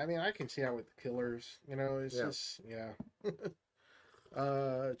funny. Yeah, I mean, I can see that with the Killers. You know, it's just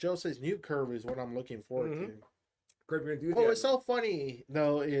Joe says New Curve is what I'm looking forward to. Curb Your Oh, Enthusiasm. what's so funny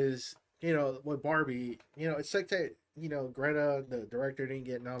though is, you know, with Barbie, you know, it's like that, you know, Greta, the director, didn't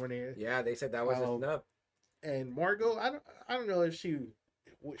get nominated. Yeah, they said that was a snub. And Margot, I don't know if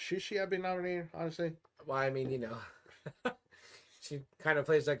should she have been nominated, honestly. Well, I mean, you know, she kind of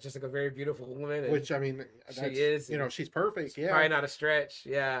plays like just like a very beautiful woman. And Which, I mean, she is. you know, she's perfect. Yeah. Probably not a stretch.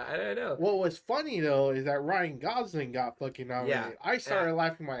 Yeah, I don't know. What was funny though is that Ryan Gosling got fucking nominated. I started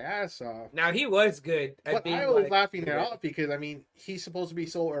laughing my ass off. Now he was good. But I was laughing it off because I mean he's supposed to be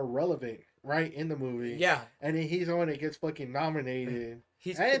so irrelevant, right, in the movie. Yeah. And then he's the one that gets fucking nominated.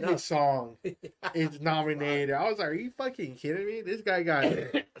 He's and his song is nominated. I was like, are you fucking kidding me? This guy got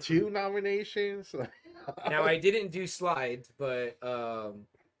 2 nominations. Now I didn't do slides, but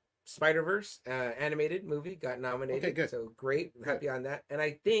Spider-Verse animated movie got nominated. Okay, good. So great. I'm happy on that. And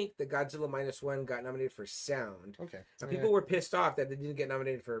I think the Godzilla -1 got nominated for sound. Okay. Now, people were pissed off that they didn't get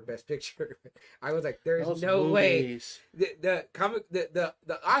nominated for Best Picture. I was like, there's Those no way. movies. The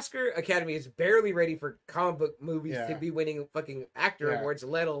Oscar Academy is barely ready for comic book movies Yeah. to be winning fucking actor Yeah. awards,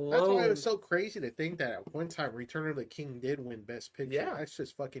 let alone. That's why it was so crazy to think that at one time Return of the King did win Best Picture. Yeah. That's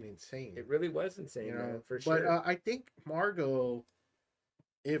just fucking insane. It really was insane, You know, man, for sure. But I think Margot,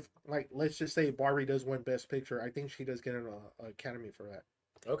 if like let's just say Barbie does win Best Picture, I think she does get an Academy for that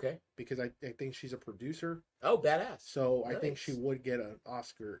okay. because I think she's a producer. Oh, badass. So I think she Nice. would get an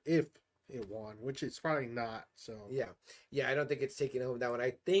Oscar if it won, which it's probably not. So Yeah, I don't think it's taking home that one. I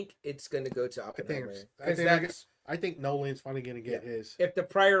think it's going to go to Oppenheimer. I 'Cause think I think Nolan's finally gonna get his. if the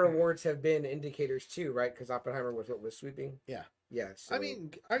prior awards have been indicators too, right? Because Oppenheimer was what was sweeping. Yeah. Yeah. So, I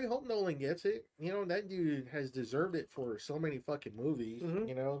mean, I hope Nolan gets it. You know, that dude has deserved it for so many fucking movies. Mhm.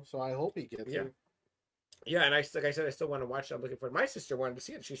 You know, so I hope he gets it. yeah, and like I said, I still want to watch it. I'm looking for it. My sister wanted to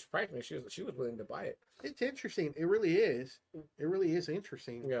see it. She surprised me. She was willing to buy it. It's interesting. It really is. It really is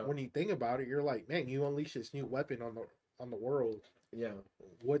interesting. Yeah. When you think about it, you're like, man, you unleash this new weapon on the world. Yeah.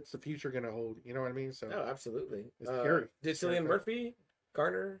 What's the future gonna hold? You know what I mean? So No, absolutely. It's scary. Did Scary Cillian thing. Murphy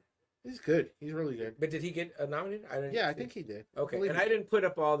garner? he's good. He's really good. But did he get nominated? I didn't. Yeah, I see. think he did. Okay, believe and it. I didn't put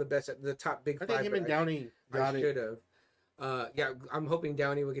up all the top big I five. think him but and Downey got I it. should have. Yeah, I'm hoping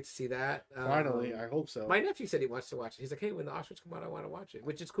Downey will get to see that. Finally, I hope so. My nephew said he wants to watch it. He's like, hey, when the Oscars come out, I want to watch it,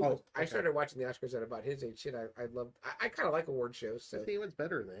 which is cool. Oh, I okay. started watching the Oscars at about his age. Shit, I love. I kind of like award shows. I So think it's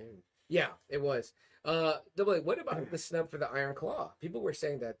better than him. yeah, it was. Double A, what about the snub for the Iron Claw? People were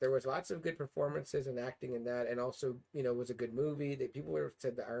saying that there was lots of good performances and acting in that, and also, you know, it was a good movie. That people were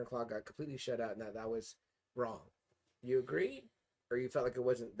said the Iron Claw got completely shut out, and that was wrong. You agree, or you felt like it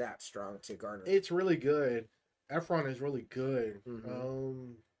wasn't that strong to garner? It's really good. Efron is really good.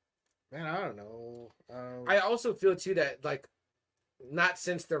 Mhm. Man, I don't know. I also feel too that like, not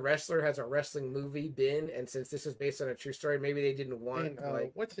since The Wrestler has a wrestling movie been, and since this is based on a true story, maybe they didn't want and,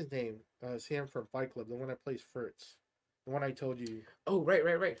 like. what's his name? Sam from Fight Club, the one that plays Fritz, the one I told you. Oh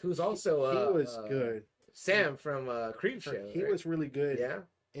right. Who's also he was good. Sam from Creep Show. He right? was really good. Yeah.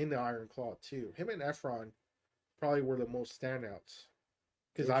 In the Iron Claw too. Him and Efron probably were the most standouts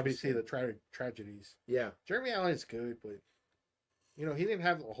because obviously the tragedies. Yeah. Jeremy Allen is good, but you know he didn't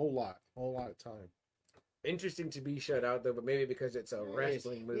have a whole lot of time. Interesting to be shut out though, but maybe because it's a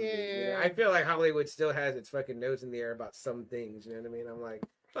wrestling movie. Yeah. I feel like Hollywood still has its fucking nose in the air about some things. You know what I mean? I'm like,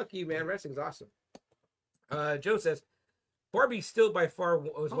 fuck you, man. Wrestling's awesome. Joe says, Barbie still by far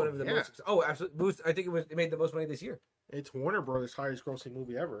was one of the most. Oh, absolutely. I think it made the most money this year. It's Warner Brothers' highest grossing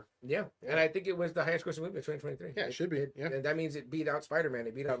movie ever. Yeah, and I think it was the highest grossing movie of 2023. Yeah, it should be. Yeah. And that means it beat out Spider-Man.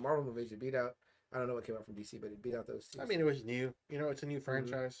 It beat out Marvel movies. It beat out. I don't know what came out from DC, but it beat out those two. I mean, it was new. You know, it's a new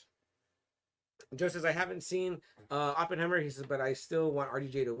franchise. Joe says, I haven't seen Oppenheimer. He says, but I still want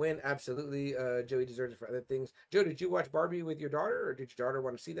RDJ to win. Absolutely. Joey deserves it for other things. Joe, did you watch Barbie with your daughter, or did your daughter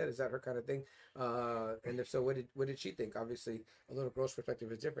want to see that? Is that her kind of thing? And if so, what did she think? Obviously, a little girl's perspective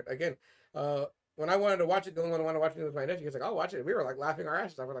is different. Again, when I wanted to watch it, the only one I wanted to watch it was my nephew. He was like, I'll watch it. We were like laughing our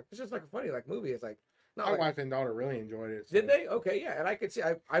asses off. We're like, it's just like a funny like movie. It's like, not My like, wife and daughter really enjoyed it. So. did they? Okay, yeah. And I could see,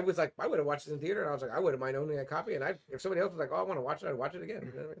 I was like, I would have watched it in theater, and I was like, I wouldn't mind owning a copy. And if somebody else was like, oh, I want to watch it, I'd watch it again.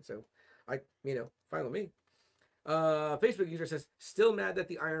 You know what I mean? So, fine with me. Facebook user says, still mad that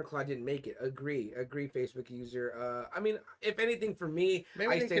the Iron Claw didn't make it. Agree, Facebook user. I mean, if anything for me,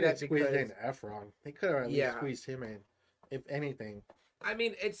 Maybe I they say could have that squeezed because in Efron. They could have at least yeah, squeezed him in, if anything. I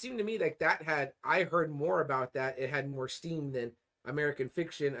mean, it seemed to me like that had I heard more about that. It had more steam than American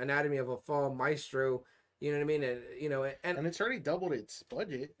Fiction, Anatomy of a Fall, Maestro. You know what I mean? And And it's already doubled its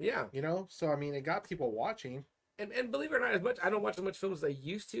budget. yeah. So I mean, it got people watching. And believe it or not, as much I don't watch as much films as I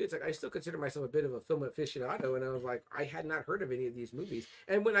used to. It's like I still consider myself a bit of a film aficionado, and I was like, I had not heard of any of these movies.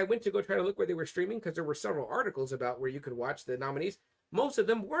 And when I went to go try to look where they were streaming, because there were several articles about where you could watch the nominees, most of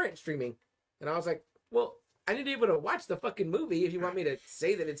them weren't streaming, and I was like, well, I need to be able to watch the fucking movie if you want me to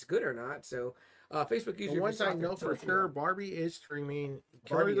say that it's good or not. So, Facebook user. The ones I know for sure, Barbie is streaming.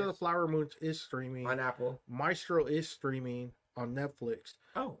 Killers of the Flower Moon is streaming on Apple. Maestro is streaming on Netflix.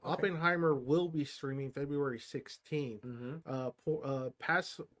 Oh, okay. Oppenheimer will be streaming February 16th. Mm-hmm.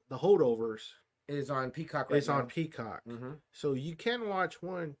 Past the Holdovers is on Peacock right is now. on Peacock. Mm-hmm. So you can watch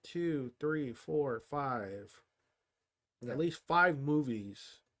 1, 2, 3, 4, 5, yeah. at least 5 movies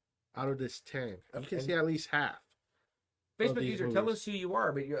out of this 10. You can see at least half. Facebook user, tell us who you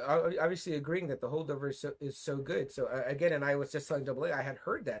are, but you're obviously agreeing that the holdover is so good. So again, and I was just telling AA, I had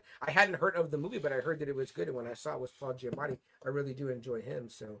heard that. I hadn't heard of the movie, but I heard that it was good. And when I saw it was Paul Giamatti, I really do enjoy him.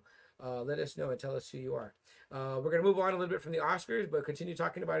 So let us know and tell us who you are. We're going to move on a little bit from the Oscars, but continue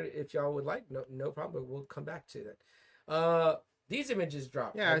talking about it if y'all would like. No problem. We'll come back to that. These images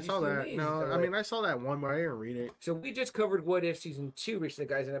dropped. Yeah, I saw that. No, I mean, I saw that one, but I didn't read it. So we just covered What If Season 2 recently,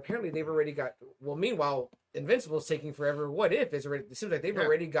 guys, and apparently they've already got, well, meanwhile, Invincible's taking forever. What If is already, it seems like they've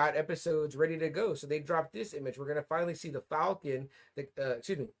already got episodes ready to go. So they dropped this image. We're going to finally see the Falcon,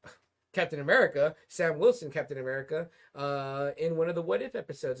 Captain America, Sam Wilson, Captain America, in one of the What If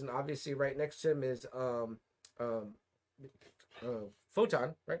episodes. And obviously right next to him is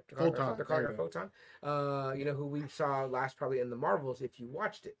Photon, right? They're calling her Photon. Who we saw last probably in the Marvels if you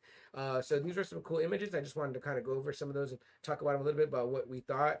watched it. So these are some cool images. I just wanted to kind of go over some of those and talk about them a little bit about what we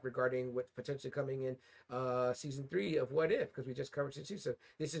thought regarding what's potentially coming in season 3 of What If, because we just covered season 2. So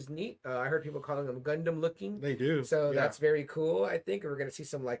this is neat. I heard people calling them Gundam looking. They do. So that's very cool, I think. We're going to see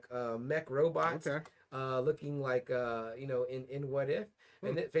some like mech robots looking like, in What If.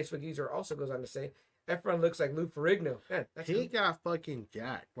 And then Facebook user also goes on to say, Efron looks like Lou Ferrigno. Man, he got fucking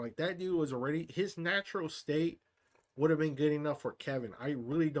jacked. Like, that dude was already, his natural state would have been good enough for Kevin. I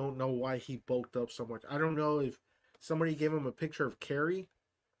really don't know why he bulked up so much. I don't know if somebody gave him a picture of Carrie,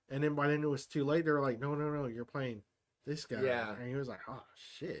 and then by then it was too late. They were like, no, you're playing this guy. Yeah. And he was like, oh,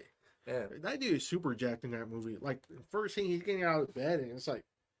 shit. Yeah. That dude is super jacked in that movie. Like, first thing, he's getting out of bed, and it's like,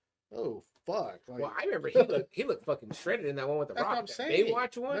 oh, fuck. Like, well, I remember he looked fucking shredded in that one with the Rock. What I'm saying.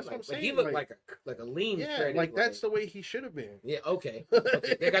 Baywatch one. That's what I'm saying. He looked like a lean. Yeah, shredded, like that's the way he should have been. Yeah, okay.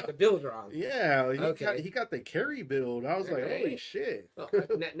 They got the build wrong. Yeah, he got the Carrie build. I was like, holy shit. Well,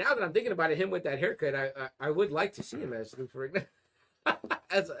 now that I'm thinking about it, him with that haircut, I would like to see him as Lou Ferrigno.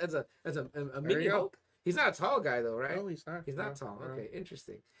 as a mini Hulk. He's not a tall guy though, right? No, he's not. He's not tall. Okay,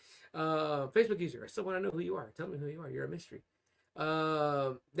 interesting. Facebook user, I still want to know who you are. Tell me who you are. You're a mystery.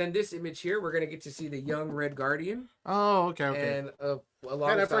 Then this image here, we're gonna get to see the young Red Guardian. Oh, okay. And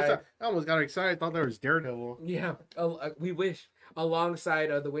alongside, I almost got excited. I thought that was Daredevil. Yeah, we wish. Alongside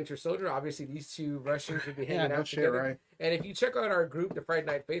the Winter Soldier, obviously these two Russians would be hanging out together. Right. And if you check out our group, the Friday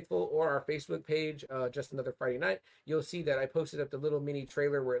Night Faithful, or our Facebook page, Just Another Friday Night, you'll see that I posted up the little mini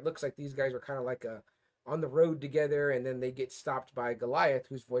trailer where it looks like these guys are kind of like on the road together, and then they get stopped by Goliath,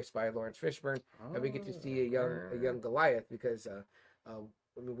 who's voiced by Lawrence Fishburne, and we get to see a young Goliath because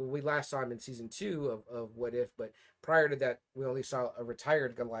when we last saw him in season 2 of What If, but prior to that, we only saw a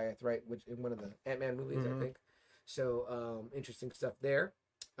retired Goliath, right, which in one of the Ant-Man movies, I think. So interesting stuff there.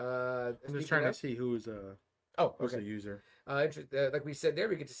 I'm just trying to see who's the user. Like we said there,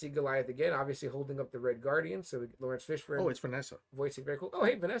 we get to see Goliath again, obviously holding up the Red Guardian. So Lawrence Fishburne. Oh, it's Vanessa. Voicing very cool. Oh,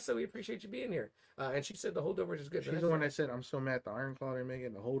 hey, Vanessa, we appreciate you being here. And she said the holdovers is good. She's the one that said, I'm so mad the Iron Claw didn't make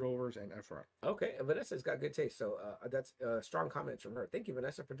it, the holdovers, and Efron. Okay, Vanessa's got good taste. So that's strong comments from her. Thank you,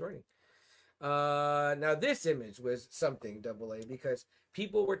 Vanessa, for joining. Now, this image was something, AA, because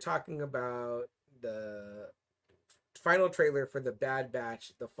people were talking about the final trailer for the Bad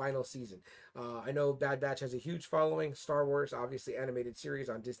Batch, the final season. I know Bad Batch has a huge following. Star Wars, obviously, animated series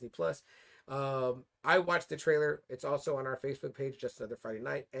on Disney Plus. I watched the trailer. It's also on our Facebook page, Just Another Friday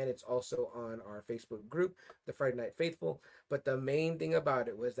Night, and it's also on our Facebook group, the Friday Night Faithful. But the main thing about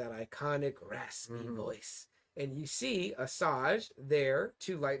it was that iconic raspy voice. and you see Asajj there,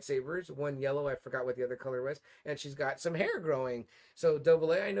 two lightsabers, one yellow, I forgot what the other color was, and she's got some hair growing. So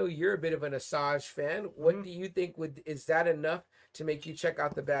Double A, I know you're a bit of an Asajj fan. What do you think is that enough to make you check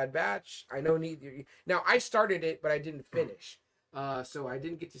out the Bad Batch? I know now I started it, but I didn't finish. So I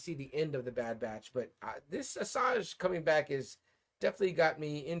didn't get to see the end of the Bad Batch, but this Asajj coming back is definitely got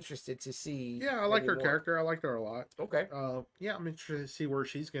me interested to see. Yeah, I like her character. I liked her a lot. Okay. Yeah, I'm interested to see where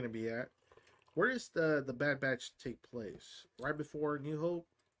she's going to be at. Where does the Bad Batch take place? Right before New Hope?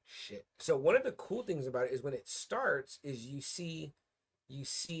 Shit. So one of the cool things about it is when it starts is you see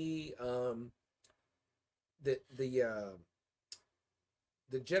the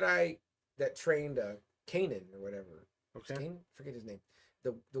Jedi that trained Kanan or whatever. Okay. Kanan? Forget his name.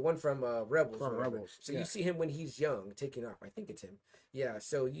 The one from Rebels. From Rebels. So you see him when he's young, taking off. I think it's him. Yeah.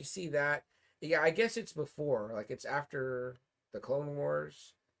 So you see that. Yeah, I guess it's before. Like it's after the Clone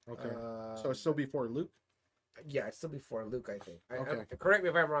Wars. Okay. So it's still before Luke? Yeah, it's still before Luke, I think. Okay. Correct me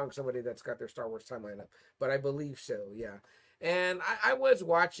if I'm wrong, somebody that's got their Star Wars timeline up, but I believe so. Yeah, and I was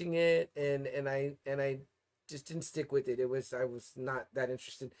watching it, and I just didn't stick with it. I was not that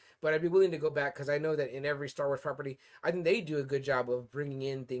interested, but I'd be willing to go back because I know that in every Star Wars property, I think they do a good job of bringing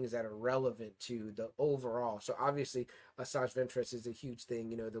in things that are relevant to the overall. So obviously, Asajj Ventress is a huge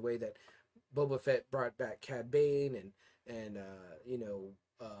thing. You know, the way that Boba Fett brought back Cad Bane and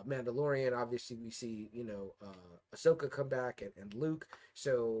Mandalorian. Obviously, we see Ahsoka come back and Luke.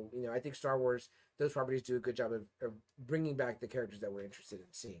 So I think Star Wars, those properties do a good job of bringing back the characters that we're interested in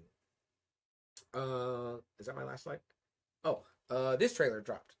seeing. Is that my last slide? Oh, this trailer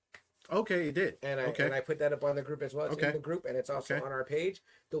dropped. Okay, it did. And I put that up on the group as well. It's in the group, and it's also on our page.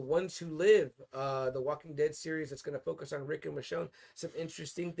 The Ones Who Live, the Walking Dead series that's going to focus on Rick and Michonne. Some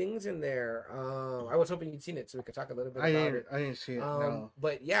interesting things in there. I was hoping you'd seen it so we could talk a little bit about it. I didn't see it, no.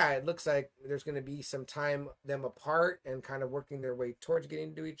 But yeah, it looks like there's going to be some time them apart and kind of working their way towards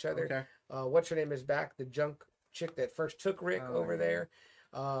getting to each other. Okay. What's her name is back, the junk chick that first took Rick over there.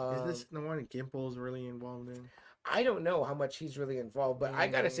 Is this the one Gimple's really involved in? I don't know how much he's really involved, but I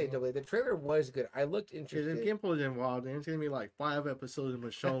gotta say, the trailer was good. I looked interested. If Gimple's involved, then it's gonna be like 5 episodes of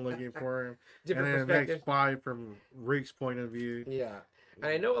Michonne looking for him, Different and then the next 5 from Rick's point of view. Yeah, and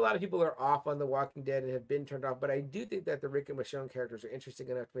I know a lot of people are off on The Walking Dead and have been turned off, but I do think that the Rick and Michonne characters are interesting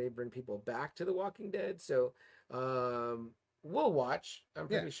enough to maybe bring people back to The Walking Dead. So we'll watch. I'm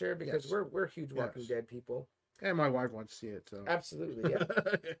pretty sure because we're huge Walking Dead people. And my wife wants to see it, so. Absolutely, yeah.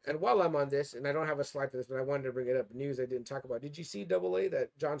 And while I'm on this, and I don't have a slide for this, but I wanted to bring it up. News I didn't talk about. Did you see Double A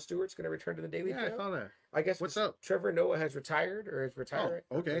that Jon Stewart's going to return to the Daily Show? Yeah, I saw that. I guess what's up? Trevor Noah has retired or is retiring.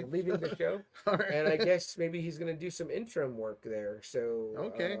 Oh, okay. Leaving the show. And I guess maybe he's going to do some interim work there. So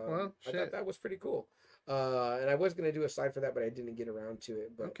okay, well, I thought that was pretty cool. And I was going to do a slide for that, but I didn't get around to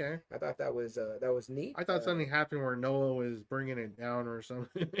it. But okay. I thought that was neat. I thought something happened where Noah was bringing it down or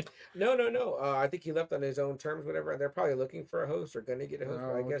something. No. I think he left on his own terms, whatever. They're probably looking for a host or going to get a host. Oh,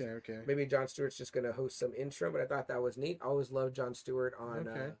 but I guess okay. Maybe Jon Stewart's just going to host some interim. But I thought that was neat. I always loved Jon Stewart on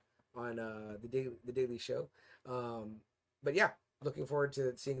the Daily Show. But yeah, looking forward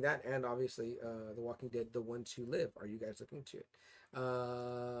to seeing that, and obviously The Walking Dead, The Ones Who Live. Are you guys looking to it?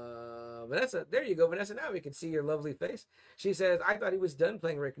 Vanessa, there you go, Vanessa. Now we can see your lovely face. She says, "I thought he was done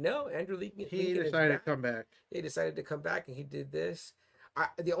playing Rick." No, Andrew Lincoln. He decided to come back. He decided to come back, and he did this.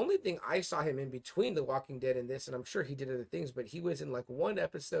 The only thing I saw him in between The Walking Dead and this, and I'm sure he did other things, but he was in like one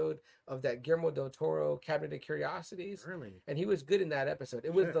episode of that Guillermo del Toro Cabinet of Curiosities. Really? And he was good in that episode.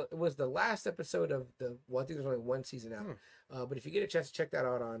 It was the last episode of I think there's only one season out. But if you get a chance to check that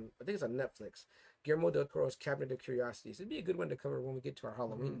out I think it's on Netflix. Guillermo del Toro's Cabinet of Curiosities. It'd be a good one to cover when we get to our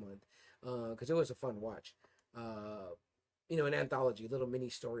Halloween month, because it was a fun watch. An anthology, little mini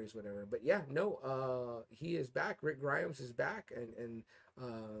stories, whatever. But yeah, no, he is back. Rick Grimes is back, and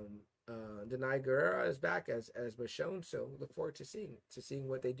Denai Guerrera is back as Michonne. So look forward to seeing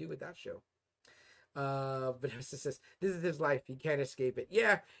what they do with that show. But this is his life. He can't escape it.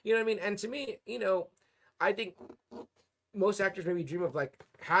 Yeah, you know what I mean. And to me, I think most actors maybe dream of like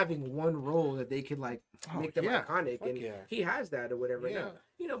having one role that they could like make them iconic, and he has that or whatever. Now,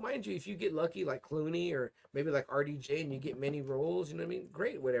 mind you, if you get lucky like Clooney or maybe like RDJ and you get many roles, you know what I mean?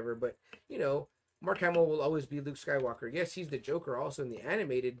 Great, whatever. But Mark Hamill will always be Luke Skywalker. Yes, he's the Joker also in the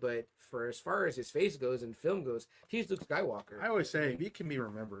animated, but for as far as his face goes and film goes, he's Luke Skywalker. I always say he can be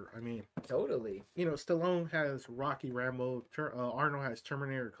remembered. I mean, totally. Stallone has Rocky Rambo. Arnold has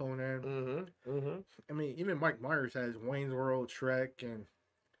Terminator, Conan. I mean, even Mike Myers has Wayne's World, Shrek,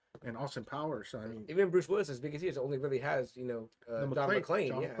 and Austin Powers. So I mean, even Bruce Willis, as big as he is, only really has John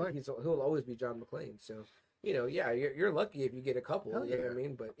McClane. He'll always be John McClane. So you know, yeah, you're lucky if you get a couple. Hell You know what I yeah.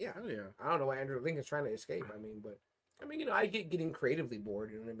 mean? But yeah, Oh yeah. I don't know why Andrew Lincoln's trying to escape. I mean, but I mean, you know, I get getting creatively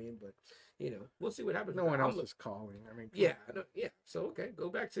bored. You know what I mean? But you know, we'll see what happens. No with one that. else is calling. I mean, Yeah, yeah. So okay, go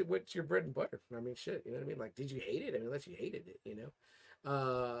back to what's your bread and butter. I mean, shit. You know what I mean? Like, did you hate it? I mean, unless you hated it, you know.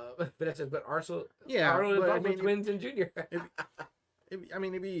 But that's but Arsenal, yeah. Arnold and But I Bubba mean, twins and Junior. I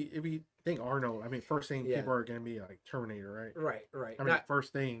mean, if you think Arnold, I mean, first thing Yeah. people are gonna be like Terminator, right? right. I mean,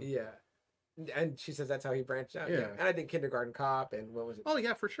 first thing. Yeah. And she says that's how he branched out. Yeah. And I think Kindergarten Cop and what was it? Oh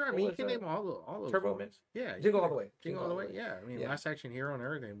yeah, for sure. I What mean, you was can that? name all those Turbo ones. Man? Yeah, you Jingle can- All the Way. Jingle all the way. Yeah, I mean, Yeah. Last Action Hero and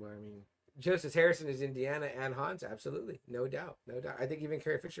everything. But I mean, Justice Harrison is Indiana and Hans, absolutely, no doubt, no doubt. I think even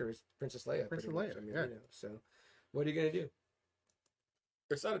Carrie Fisher is Princess Leia. Princess pretty much. Leia, I mean, yeah. you know, so what are you gonna do?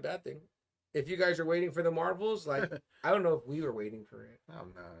 It's not a bad thing. If you guys are waiting for the Marvels, like I don't know if we were waiting for it.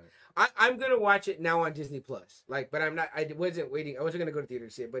 I'm not. I'm gonna watch it now on Disney Plus. Like, but I'm not. I wasn't waiting. I wasn't gonna go to theater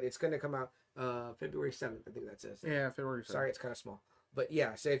to see it, but it's gonna come out February 7th. I think that says. Yeah, February. Sorry, it's kind of small. But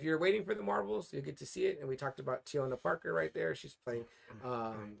yeah, so if you're waiting for the Marvels, you get to see it. And we talked about Tiona Parker right there. She's playing.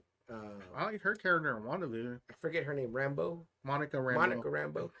 I like her character in WandaVision. I forget her name. Rambo. Monica Rambeau. Monica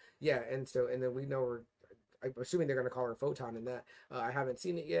Rambo. Yeah, and then we know her. I'm assuming they're gonna call her Photon in that. I haven't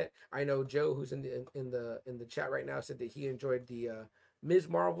seen it yet. I know Joe, who's in the chat right now, said that he enjoyed the Ms.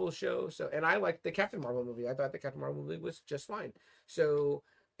 Marvel show. So, and I liked the Captain Marvel movie. I thought the Captain Marvel movie was just fine. So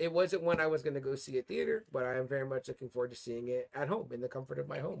it wasn't one I was gonna go see at theater, but I am very much looking forward to seeing it at home in the comfort of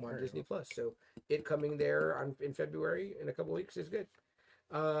my home on Disney Plus. So it coming there in February in a couple weeks is good.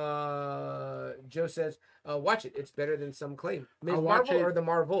 Joe says, watch it. It's better than some claim. Ms. I'll watch Marvel it. or the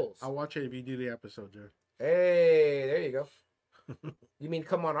Marvels? I'll watch it if you do the episode, Joe. Hey, there you go. You mean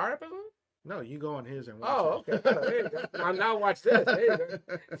come on our episode? No, you go on his and watch Oh, it. okay. Oh, there you go. I'll now watch this. There you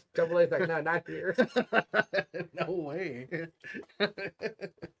go. Double A's like, no, not here. No way.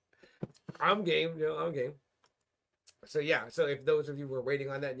 I'm game. You know, I'm game. So yeah. So if those of you were waiting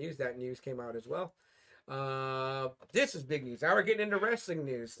on that news came out as well. This is big news. Now we're getting into wrestling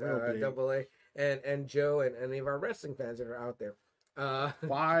news. Real big. Double A and Joe and any of our wrestling fans that are out there.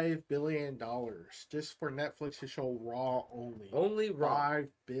 $5 billion just for Netflix to show Raw only. Only Raw. $5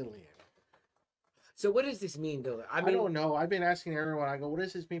 billion. So what does this mean, though? I don't know. I've been asking everyone. I go, what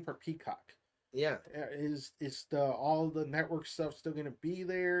does this mean for Peacock? Yeah. Is all the network stuff still going to be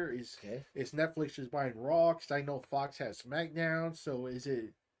there? Is Okay. Netflix just buying Raw? Because I know Fox has SmackDown. So is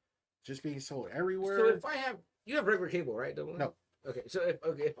it just being sold everywhere? So if I have, you have regular cable, right? Double A? No. Okay. So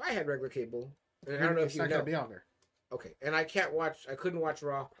if I had regular cable, and I don't know if it's you not know. going to be on there. Okay, and I couldn't watch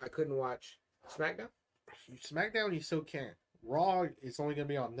Raw. I couldn't watch SmackDown. SmackDown, you still can. Raw is only going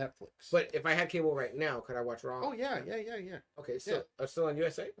to be on Netflix. But if I had cable right now, could I watch Raw? oh yeah. Okay, so still on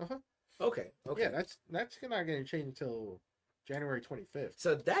USA. Uh-huh. Okay. Yeah, that's not going to change until January 25th.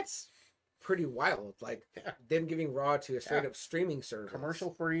 So that's pretty wild. Like Yeah. them giving Raw to a straight up streaming service. Commercial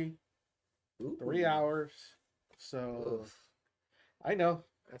free, Ooh. 3 hours. So Oof. I know.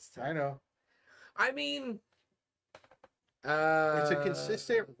 That's tough. I know. I mean, It's a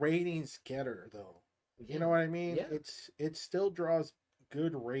consistent ratings getter, though. You know what I mean? Yeah. It still draws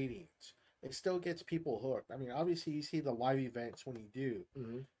good ratings. It still gets people hooked. I mean, obviously, you see the live events when you do.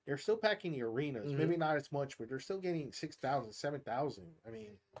 Mm-hmm. They're still packing the arenas. Mhm. Maybe not as much, but they're still getting 6,000, 7,000.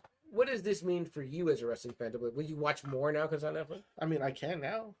 What does this mean for you as a wrestling fan? Will you watch more now because on Netflix? I mean, I can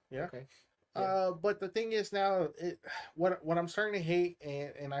now. Yeah. Okay. Yeah. But the thing is now, what I'm starting to hate,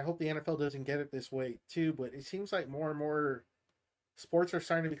 and I hope the NFL doesn't get it this way too, but it seems like more and more sports are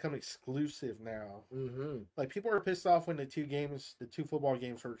starting to become exclusive now. Mm-hmm. Like people are pissed off when the two football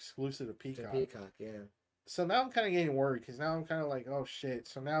games were exclusive to To Peacock. Peacock, yeah. So now I'm kind of getting worried because now I'm kind of like, oh shit.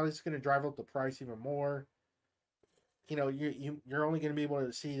 So now it's going to drive up the price even more. You know, you're only going to be able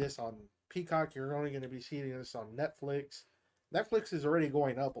to see this on Peacock. You're only going to be seeing this on Netflix. Netflix is already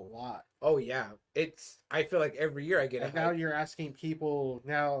going up a lot. Oh yeah, I feel like every year I get And a now hype. you're asking people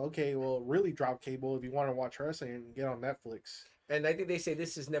now, okay, well, really drop cable if you want to watch wrestling and get on Netflix. And I think they say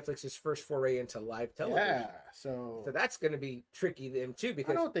this is Netflix's first foray into live television. Yeah, so So that's going to be tricky then too I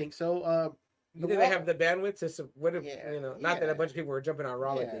because don't think so. you think they have the bandwidth to what if, Yeah, not that yeah. a bunch of people were jumping on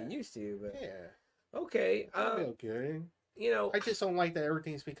Raw like Yeah. they used to, but Yeah, okay. I feel good. I just don't like that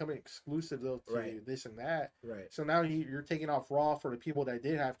everything's becoming exclusive though to Right. this and that. right. So now you're taking off Raw for the people that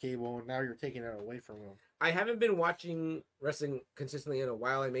did have cable, and now you're taking it away from them. I haven't been watching wrestling consistently in a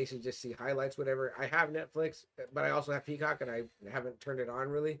while. I basically just see highlights, whatever. I have Netflix, but I also have Peacock, and I haven't turned it on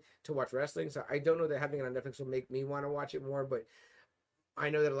really to watch wrestling. So I don't know that having it on Netflix will make me want to watch it more. But I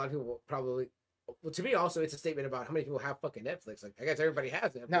know that a lot of people will probably well, to me also it's a statement about how many people have fucking Netflix. Like I guess everybody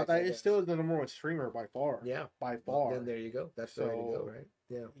has Netflix. Now I that is guess. still the number one streamer by far. Yeah, by well, far. then there you go. That's the way to go, So right?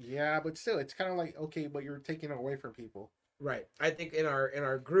 Yeah. yeah, but still, it's kind of like okay, but you're taking away from people. Right. I think in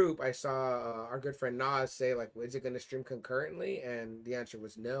our group, I saw our good friend Nas say like, "Is it going to stream concurrently?" And the answer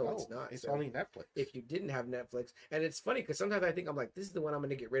was no, it's No, not. it's So only Netflix. if you didn't have Netflix, and it's funny because sometimes I think I'm like, this is the one I'm going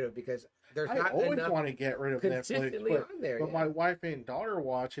to get rid of because there's I not always enough want to get rid of Netflix, consistently but, on there. but Yeah. my wife and daughter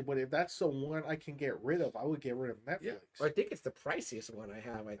watch it. But if that's the one I can get rid of, I would get rid of Netflix. Yeah. Or I think it's the priciest one I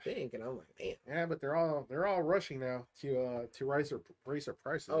have. I think, and I'm like, man. Yeah, but they're all rushing now to raise their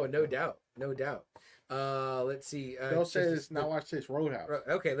prices. Oh, no doubt, no doubt. Let's see. Joe says, "Now watch this Roadhouse."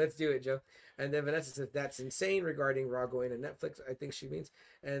 Okay, let's do it, Joe. And then Vanessa says that's insane regarding Raw going to Netflix. I think she means.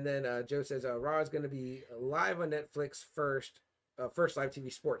 And then Joe says Raw is going to be live on Netflix first. First live TV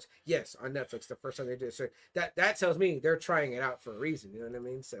sports. Yes, on Netflix. The first time they do it. So that tells me they're trying it out for a reason. You know what I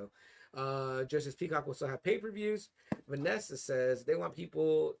mean? So Joe says Peacock will still have pay-per-views. Vanessa says they want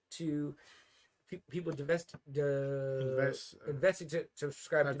people to investing to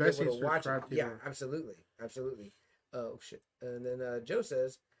subscribe to be able to watch it. Yeah, absolutely. Oh shit. And then Joe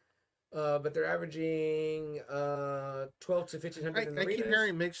says but they're averaging 12 to 1,500 in I arenas. keep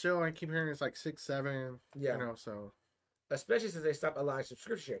hearing mixed show. I keep hearing it's like 6, 7. Yeah. You know, so especially since they stopped allowing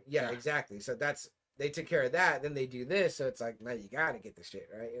subscription. Yeah, exactly. So they took care of that. Then they do this, so it's like now you gotta get the shit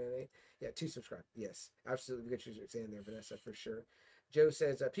right. You know what I mean? Yeah, to subscribe. Yes, absolutely. Good what you're saying there, Vanessa, for sure. Joe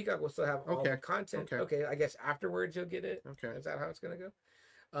says Peacock will still have all the content. Okay, I guess afterwards you'll get it. Okay, is that how it's gonna go?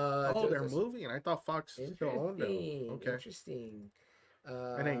 they're moving. I thought Fox still owned them. Okay, interesting.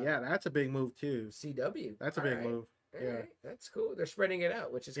 And then that's a big move too. CW. That's a big move. Yeah, right. That's cool. They're spreading it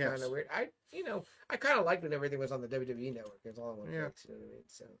out, which is kind of weird. I kind of liked when everything was on the WWE network. It's all in one place. You know what I mean?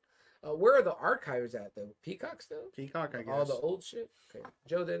 So, where are the archives at though? Peacock still? Peacock, I guess. All the old shit. Okay.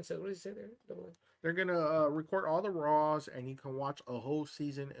 Joe then said, what did he say there? They're gonna record all the Raws, and you can watch a whole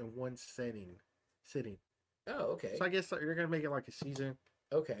season in one sitting. Oh, okay. So I guess you're gonna make it like a season.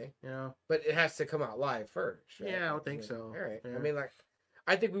 Okay. Yeah. But it has to come out live first. Right? Yeah, I would think so. All right. Yeah. I mean, like,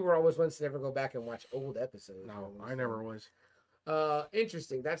 I think we were always ones to never go back and watch old episodes. No, I never was.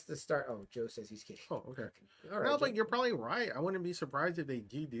 Interesting. That's the start. Oh, Joe says he's kidding. Oh, okay. All right, no, but Joe. you're probably right. I wouldn't be surprised if they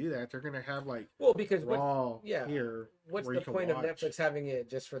do that. They're gonna have like because Raw here. What's the point of Netflix having it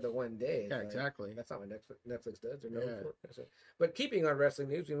just for the one day? Yeah, like, exactly. That's not what Netflix does. Or no. But keeping on wrestling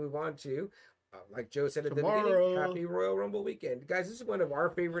news, we move on to. Like Joe said at the beginning, happy Royal Rumble weekend. Guys, this is one of our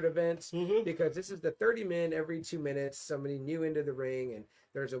favorite events because this is the 30 men every 2 minutes, somebody new into the ring. And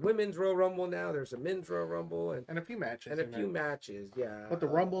there's a women's Royal Rumble now. There's a men's Royal Rumble. And a few matches. Yeah. But the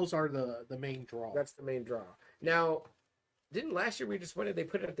Rumbles are the main draw. That's the main draw. Now, didn't last year we just wanted they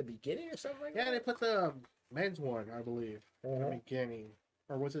put it at the beginning or something like that? Yeah, they put the men's one, I believe, at the beginning.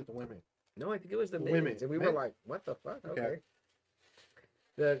 Or was it the women? No, I think it was the men's. And we were like, what the fuck? Okay.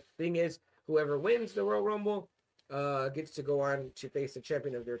 The thing is, whoever wins the Royal Rumble gets to go on to face the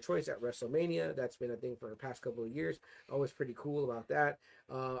champion of their choice at WrestleMania. That's been a thing for the past couple of years. Always pretty cool about that.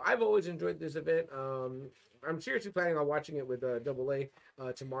 I've always enjoyed this event. I'm seriously planning on watching it with Double A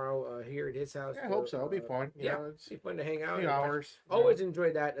tomorrow here at his house. Yeah, I hope so. It'll be fun. Yeah, it's be fun to hang out. 3 hours. Always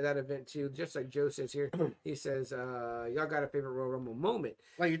enjoyed that event too. Just like Joe says here, he says, "Y'all got a favorite Royal Rumble moment?"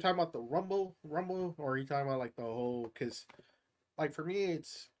 Like you're talking about the Rumble, or are you talking about like the whole? Because, like for me,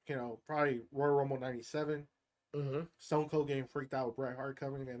 it's probably Royal Rumble '97. Stone Cold getting freaked out with Bret Hart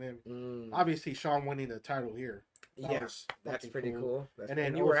coming, and then obviously Shawn winning the title here. That's pretty cool. And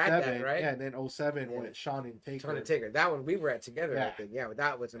then you were at that, right? Yeah, and then 07 with Shawn and Taker. Shawn and Taker. That one we were at together. I think. Yeah,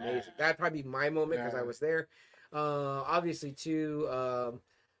 that was amazing. That'd probably be my moment because I was there. Obviously, too.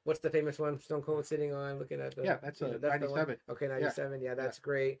 What's the famous one? Stone Cold sitting on, looking at the. Yeah, that's 97. Okay, 97. Yeah, that's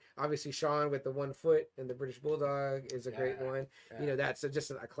great. Obviously, Shawn with the 1 foot and the British Bulldog is a great one. Yeah. That's just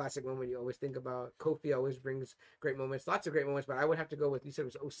a classic moment you always think about. Kofi always brings great moments, lots of great moments. But I would have to go with, you said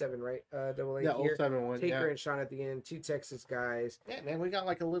it was 07, right? Double A. Yeah, 07 one. Taker and Shawn at the end, 2 Texas guys. Yeah, man, we got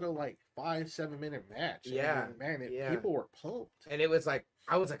like a little 5-7 minute match. Yeah, people were pumped, and it was like.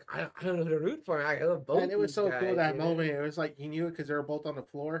 I was like, I don't know who to root for. I love both. And it was so cool that moment. It was like you knew it because they were both on the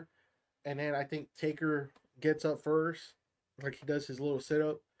floor, and then I think Taker gets up first, like he does his little sit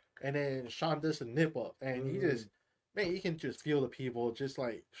up, and then Shawn does a nip up, and you can just feel the people just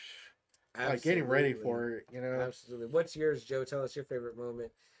like getting ready for it. Absolutely. What's yours, Joe? Tell us your favorite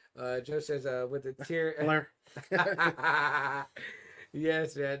moment. Joe says, with the tear.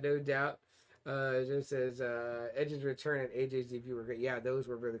 Yes, man, no doubt. Joe says Edge's return and AJ's debut were great. Yeah, those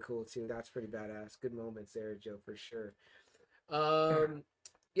were really cool too. That's pretty badass. Good moments there, Joe, for sure.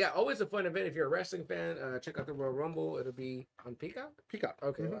 yeah, always a fun event. If you're a wrestling fan, check out the Royal Rumble. It'll be on Peacock. Peacock.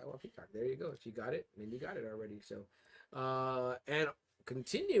 Okay, Mhm. well, Peacock. There you go. If you got it, then you got it already. So, and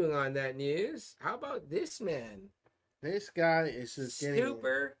continuing on that news, how about this man? This guy is just getting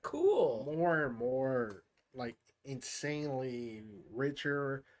Super cool. more and more like insanely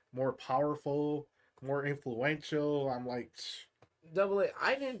richer, more powerful, more influential. I'm like, Double A.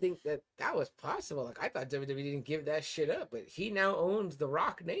 I didn't think that was possible. Like I thought WWE didn't give that shit up, but he now owns the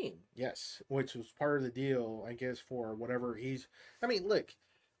Rock name. yes, which was part of the deal, I guess, for whatever he's. I mean, look,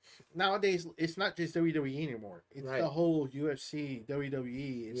 nowadays it's not just WWE anymore. It's Right. the whole UFC,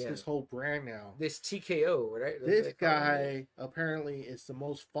 WWE. It's Yeah. this whole brand now. This TKO, right? That's what This they call it. guy apparently is the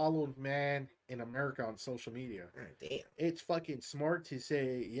most followed man in America on social media. Ah, damn. It's fucking smart to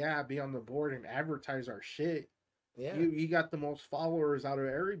say, yeah, be on the board and advertise our shit. Yeah. You got the most followers out of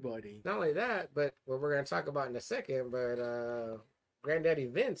everybody. Not only that, but what we're gonna talk about in a second, but Granddaddy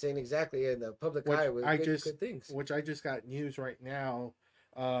Vince ain't exactly in the public Which eye with I good, just- good things. Which I just got news right now.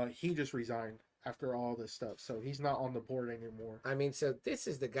 He just resigned after all this stuff, so he's not on the board anymore. I mean, so this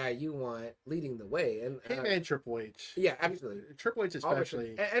is the guy you want leading the way, and Him and Triple H. yeah, absolutely. Triple H All the-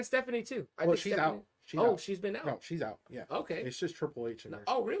 especially. and Stephanie too. I Well, think she's Stephanie- out. She's oh, out. she's been out. No, she's out. Yeah. Okay. It's just Triple H in No- there.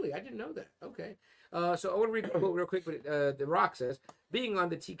 oh, really? I didn't know that. Okay. So I want to read the quote real quick. But The Rock says, "Being on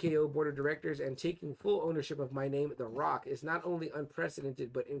the TKO board of directors and taking full ownership of my name, The Rock, is not only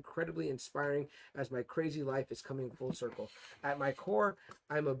unprecedented but incredibly inspiring as my crazy life is coming full circle. At my core,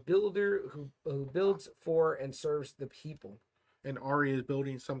 I'm a builder who builds for and serves the people." And Ari is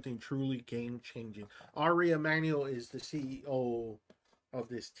building something truly game changing. Ari Emanuel is the CEO of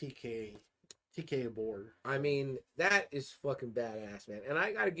this TK board. I mean, that is fucking badass, man. And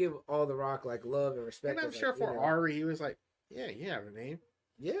I gotta give all The Rock like love and respect. And I'm as, sure like, for Ari, he was like, yeah, you have a name.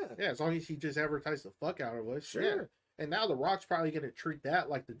 yeah, Yeah, as long as he just advertised the fuck out of us. Sure. Yeah. And now The Rock's probably going to treat that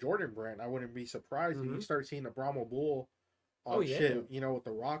like the Jordan brand. I wouldn't be surprised if you Mhm. start seeing the Brahma Bull on Oh, yeah. shit, with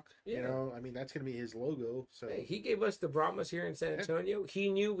The Rock. Yeah. You know, I mean, that's going to be his logo. So hey, he gave us the Brahmas here in San Yeah. Antonio. He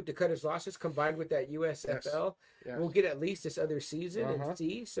knew to cut his losses combined with that USFL. yeah. We'll get at least this other season Uh-huh. and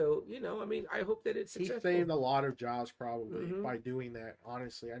see. So, I mean, I hope that it's he successful. saved a lot of jobs probably Mhm. by doing that,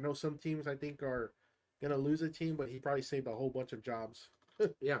 honestly. I know some teams I think are going to lose a team, but he probably saved a whole bunch of jobs.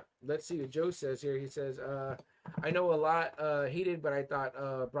 Yeah, let's see what Joe says here. He says, I know a lot he did, but I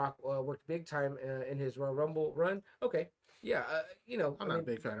thought Brock worked big time in his Royal Rumble run. Okay. Yeah, I'm not a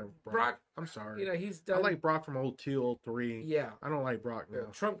big fan of Brock. Brock, I'm sorry. he's I done. like Brock from 02, 03. Yeah. I don't like Brock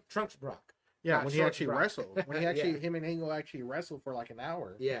now. Trunk's Brock. Yeah, not when he Shorts actually Brock. wrestled. When he actually, Yeah. him and Angle actually wrestled for like an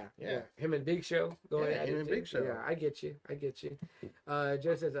hour. Yeah, Yeah. Him and Big Show going Yeah, at him it and too. Big Show. Yeah, I get you.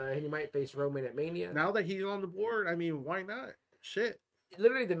 Joe says he might face Roman at Mania. Now that he's on the board, I mean, why not? Shit.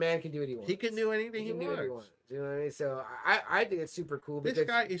 Literally, the man can do what he wants. He can do anything he can do what he wants. wants. You know what I mean? So I think it's super cool This because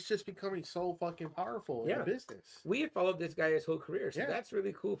guy is just becoming so fucking powerful in Yeah. the business. we have followed this guy his whole career. So Yeah. that's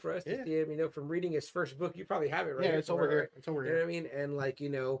really cool for us to Yeah. see him, from reading his first book. You probably have it right Yeah, here it's over somewhere, here. It's over right? You know here. what I mean? And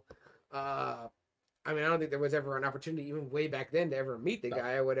I mean, I don't think there was ever an opportunity, even way back then, to ever meet the No.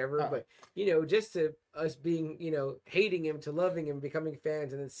 guy or whatever. No. But just to us being, hating him to loving him, becoming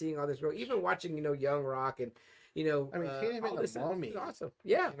fans, and then seeing all this growth, even watching, Young Rock and, I mean, seeing him all in the this stuff is Mummy. awesome.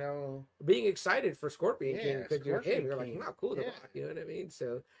 Yeah, You know, being excited for Scorpion King Yeah, because you're him. Scorpion You're like, King. how cool the Yeah. Rock. You know what I mean?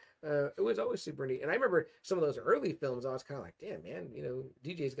 So it was always super neat. And I remember some of those early films. I was kind of like, damn, man,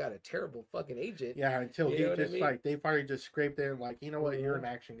 DJ's got a terrible fucking agent. yeah, until You he know what I just mean? like, they probably just scraped in, like, you know what, you're an Mhm.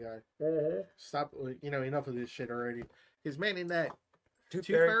 action guy. Uh-huh. Stop, enough of this shit already. Because, man, in that Tooth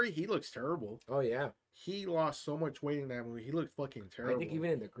Tooth Fairy. Fairy, he looks terrible. Oh yeah. He lost so much weight in that movie. He looked fucking terrible. I think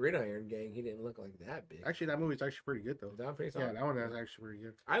even in the Gridiron Gang, he didn't look like that big. Actually, that movie's actually pretty good, though. That pretty Yeah, solid. that one is actually pretty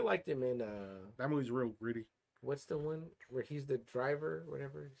good. I liked him in That movie's real gritty. what's the one where he's the driver,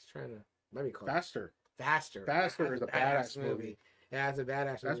 whatever he's trying to. Let me call it Faster. Faster. Faster That's is a badass movie. Yeah, it's a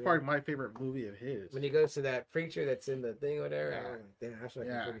badass. That's movie. probably my favorite movie of his. when he goes to that preacher that's in the thing or whatever. Yeah. I'm like, damn, that's fucking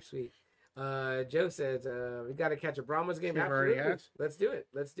Yeah. pretty sweet. Joe says we got to catch a Brahmas game. He already Absolutely. has.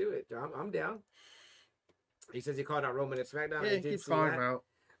 Let's do it. I'm down. He says he called out Roman at SmackDown. Yeah, I he did keeps see calling that. him out.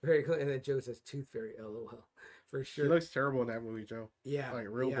 Very cool. And then Joe says Tooth Fairy. LOL. For sure. He looks terrible in that movie, Joe. yeah, Like,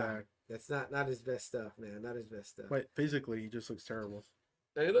 real yeah. bad. That's not his best stuff, man. Not his best stuff. But physically, he just looks terrible.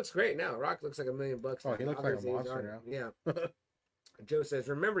 And he looks great now. Rock looks like $1 million. Oh, he looks like a Obviously, he's monster on it. Yeah. Joe says,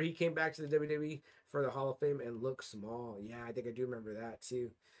 remember he came back to the WWE for the Hall of Fame and looked small. Yeah, I think I do remember that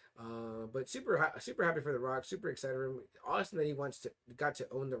too. But super happy for the Rock. Super excited for him. Awesome that he got to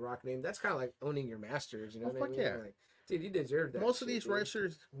own the Rock name. That's kind of like owning your masters. You know Oh, what I fuck mean? yeah. Like, dude, you deserve that. Most of shit, these dude.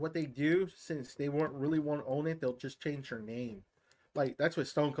 wrestlers, what they do, since they won't really want to own it, they'll just change their name. Like, that's what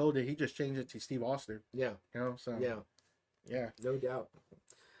Stone Cold did. He just changed it to Steve Austin. Yeah. You know, so Yeah. yeah. No doubt.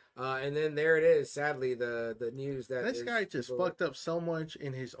 And then there it is. Sadly, the news that This is guy just people- fucked up so much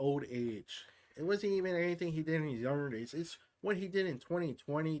in his old age. It wasn't even anything he did in his younger days. It's what he did in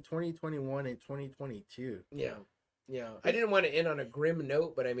 2020, 2021, and 2022. Yeah, yeah. I didn't want to end on a grim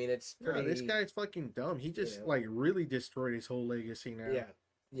note, but I mean, it's No, pretty. this guy's fucking dumb. He just Yeah. like really destroyed his whole legacy now. Yeah,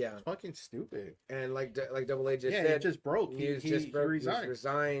 yeah. It's fucking stupid. And like Double A just Yeah, said, it just broke. He just broke. He's resigned.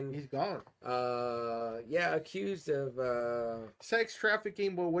 resigned. He's gone. Yeah, accused of. Sex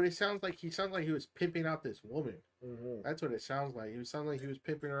trafficking, but what it sounds like, he sounds like he was pimping out this woman. Mhm. That's what it sounds like. It sounds like he was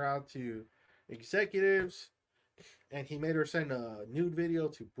pimping her out to executives, and he made her send a nude video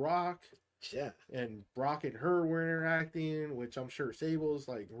to Brock, Yeah, and Brock and her were interacting, which I'm sure Sable's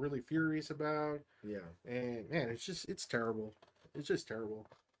like really furious about. yeah. And man, it's terrible. It's just terrible.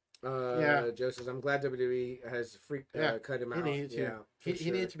 Yeah, Joe says, I'm glad WWE has cut him He out. needs to. Yeah, He for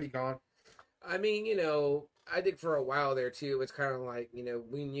sure. needs to be gone. I mean, I think for a while there too, it's kind of like,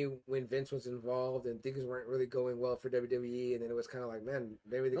 we knew when Vince was involved and things weren't really going well for WWE, and then it was kind of like, man,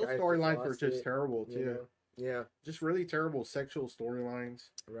 maybe the Those guys storylines were lost just it, terrible too. you know? Yeah, Just really terrible sexual storylines.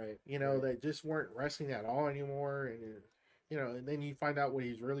 right. That just weren't wrestling at all anymore. And and then you find out what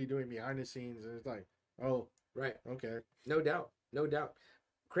he's really doing behind the scenes, and it's like, oh, Right. okay. No doubt. No doubt.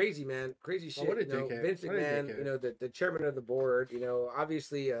 Crazy, man. Crazy shit. what a dickhead. Vince What a McMahon, dickhead. the chairman of the board,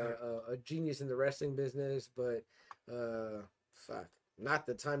 obviously a genius in the wrestling business, but fuck, not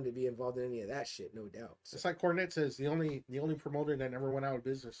the time to be involved in any of that shit, no doubt. So, It's like Cornette says, the only promoter that never went out of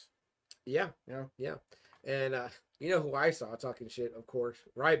business. yeah. Yeah. Yeah. And who I saw talking shit, of course,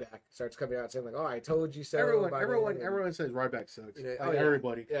 Ryback starts coming out saying like, "Oh, I told you so." about it, and- Everyone says Ryback sucks. You know, Like,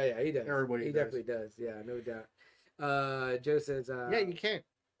 everybody. Yeah, he does. Everybody he does. definitely does. Yeah, no doubt. Joe says, Yeah, you can't.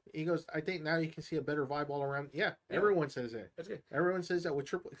 He goes, I think now you can see a better vibe all around. Yeah, Yeah. everyone says that. That's good. Everyone says that with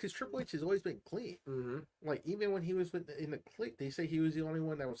because Triple H has always been clean. Mm-hmm. Like even when he was in the clique, they say he was the only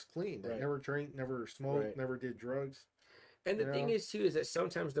one that was clean. That Right. never drank, never smoked, Right. never did drugs. And the You thing know? is, too, is that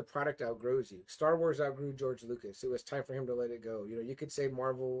sometimes the product outgrows you. Star Wars outgrew George Lucas. It was time for him to let it go. You could say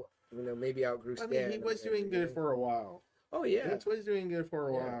Marvel, maybe outgrew I Stan. mean, he was doing good for a while. Oh, yeah. He was doing good for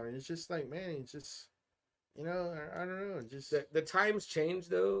a Yeah. while. And it's just like, man, it's just, I don't know. Just The times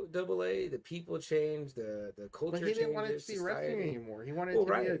changed, though, Double A. The people changed. The culture but he didn't want it changes, to be wrestling society. anymore. He wanted Well, it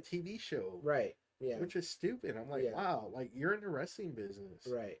to right. be a TV show, Right. Yeah. which is stupid. I'm like, Yeah. wow, like you're in the wrestling business.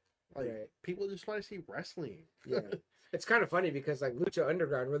 Right. Like right. people just want to see wrestling. Yeah. It's kind of funny because like Lucha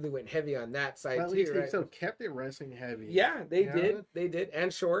Underground really went heavy on that side But at too, least they right? still kept it wrestling heavy. Yeah, they You did. know? They did,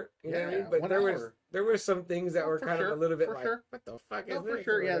 and short. You know what I mean? Yeah, But 1 there hour. were some things that Oh, were for kind sure, of a little bit for like, sure. what the fuck No, is for this?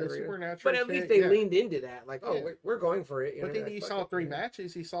 sure. or Yeah, the whatever, you know? supernatural. But at least shit, they yeah. leaned into that. Like, oh, Yeah. we're going for it. But then like, you fuck saw it, 3 you know?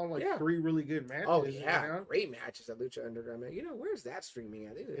 matches. He saw like Yeah. 3 really good matches. Oh you yeah, know? great matches at Lucha Underground. Man. Where's that streaming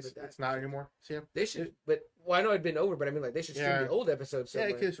at? They didn't put that. It's not anymore. See him? They should, but I know it'd been over, but I mean, like they should stream Yeah. the old episodes. Yeah,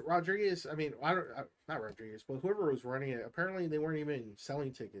 Somewhere. because Rodriguez. I mean, not Rodriguez, but whoever was running it. Apparently, they weren't even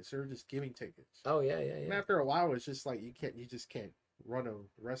selling tickets. They were just giving tickets. Oh yeah, And after a while, it's just like you just can't run a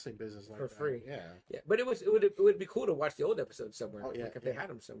wrestling business like For that. free. Yeah. Yeah, but it would be cool to watch the old episodes somewhere. Oh, yeah, like if they yeah. had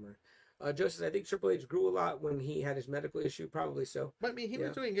them somewhere. Joseph, I think Triple H grew a lot when he had his medical issue. Probably so. But I mean, he Yeah.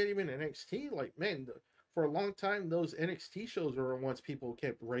 was doing good even in NXT. Like, man, for a long time, those NXT shows were ones people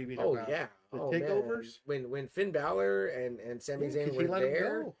kept raving Oh about. yeah, The oh, takeovers? Man. When Finn Balor and Sami Yeah, Zayn 'cause were he let him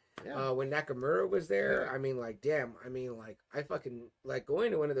there. go. Yeah. When Nakamura was there, Yeah. I mean, like, damn. I mean, like, I fucking like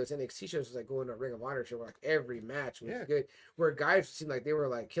going to one of those NXT shows was like going to a Ring of Honor show where like every match was Yeah. good. Where guys seemed like they were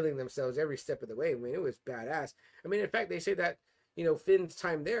like killing themselves every step of the way. I mean, it was badass. I mean, in fact, they say that Finn's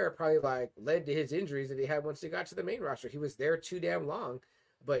time there probably like led to his injuries that he had once he got to the main roster. He was there too damn long,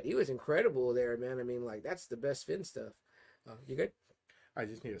 but he was incredible there, man. I mean, like that's the best Finn stuff. You good? I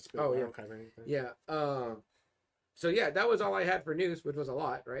just need a spill. Oh, I yeah. don't have anything. Yeah. So yeah, that was all I had for news, which was a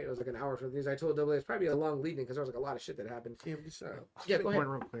lot, right? It was like an hour for the news. I told Double A it's probably a long lead in because there was like a lot of shit that happened. Yeah, just, Yeah, go ahead. one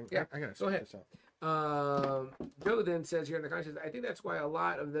real quick. Yeah, I gotta go ahead. this out. Joe then says here in the comments, I think that's why a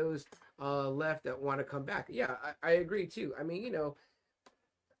lot of those left that want to come back. Yeah, I agree too. I mean,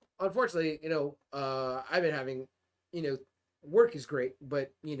 unfortunately, I've been having, work is great,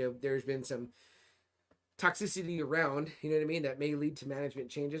 but there's been some toxicity around, you know what I mean, that may lead to management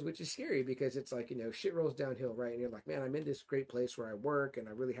changes, which is scary because it's like, shit rolls downhill, right? And you're like, man, I'm in this great place where I work and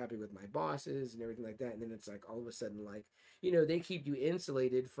I'm really happy with my bosses and everything like that. And then it's like all of a sudden, like, they keep you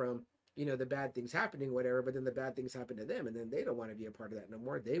insulated from, the bad things happening, whatever, but then the bad things happen to them and then they don't want to be a part of that no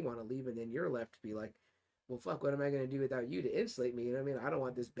more. They want to leave and then you're left to be like, well, fuck, what am I going to do without you to insulate me? You know what I mean? I don't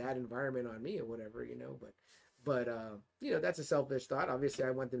want this bad environment on me or whatever, but But you know, that's a selfish thought. Obviously,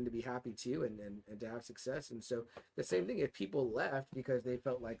 I want them to be happy too, and to have success. And so the same thing. If people left because they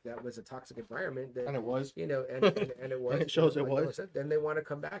felt like that was a toxic environment, that And it was. you know, and it was, And it shows you know, it like Noah was. said, then they want to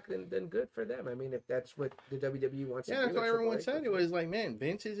come back. Then good for them. I mean, if that's what the WWE wants to Yeah, do, that's what at everyone AAA, said. It was like, man,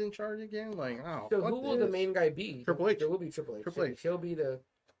 Vince is in charge again. Like, oh, So fuck who will the this. main guy be? Triple H. There will be Triple H. Triple H. He'll be the.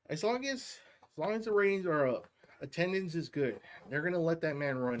 As long as the ratings are up, attendance is good. They're gonna let that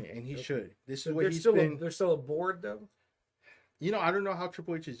man run it, and he should. This is what There's he's still been. there's still a board though. You know, I don't know how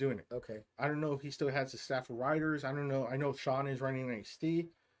Triple H is doing it. Okay. I don't know if he still has a staff of writers. I don't know. I know Sean is running NXT.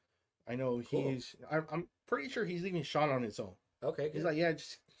 I know Cool. he's. I'm pretty sure he's leaving Sean on his own. Okay. He's good. like, yeah,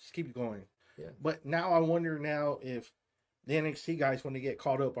 just keep it going. Yeah. But now I wonder now if the NXT guys, when they get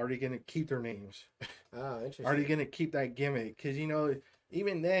called up, are they going to keep their names? Interesting. Are they going to keep that gimmick? Because you know,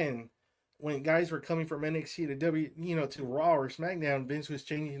 even then, when guys were coming from NXT to to Raw or SmackDown, Vince was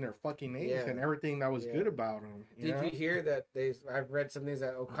changing their fucking names Yeah. and everything that was Yeah. good about them. Did you hear that I've read some things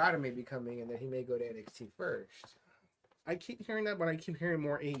that Okada may be coming and that he may go to NXT first. I keep hearing that, but I keep hearing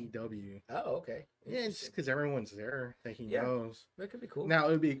more AEW. Oh, okay. Yeah, it's because everyone's there that he Yeah. knows. That could be cool. Now,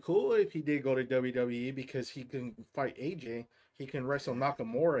 it would be cool if he did go to WWE because he can fight AJ. He can wrestle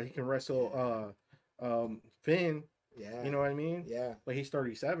Nakamura. He can wrestle Finn. Yeah. You know what I mean? Yeah. But he's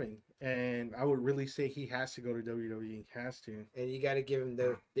 37. And I would really say he has to go to WWE. He has to. And you got to give him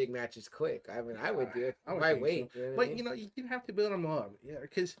the big matches quick. I mean, I would do it. I would Why think wait? so. You know what I But, mean? you know, you have to build them up. Yeah,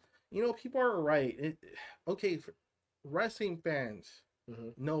 because, you know, people are right. Okay, wrestling fans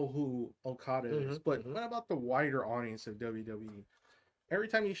Mhm. know who Okada is. Mhm, But mhm. what about the wider audience of WWE? Every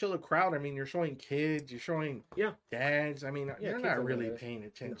time you show the crowd, I mean, you're showing kids, you're showing Yeah. dads. I mean, Yeah, you're kids not don't really know this. paying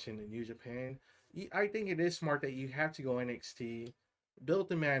attention to New Japan. I think it is smart that you have to go NXT, build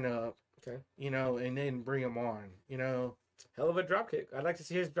the man up, Okay. you know, and then bring him on. You know, Hell of a dropkick. I'd like to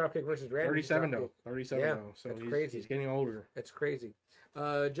see his dropkick versus Randy's 37 dropkick. though, 37 Yeah, though. So that's he's, crazy. he's getting older. That's crazy.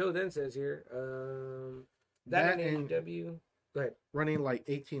 Joe then says here, That in and- AEW. Go ahead. Running like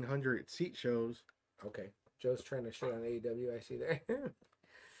 1,800 seat shows. Okay. Joe's trying to shit on AEW. I see there.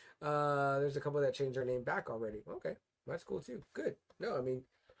 There's a couple that changed their name back already. Okay. That's cool too. Good. No, I mean,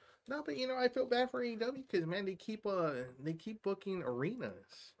 No, but you know, I feel bad for AEW because man, they keep booking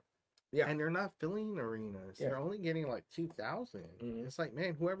arenas. Yeah. And they're not filling arenas. Yeah. They're only getting like 2,000. Mhm. It's like,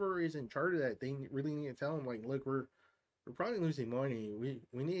 man, whoever is in charge of that, they really need to tell them, like, look, we're probably losing money. We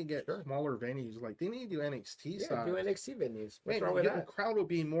need to get Sure. smaller venues. Like, they need to do NXT yeah, size. do NXT venues. What's Man, wrong with the that? crowd will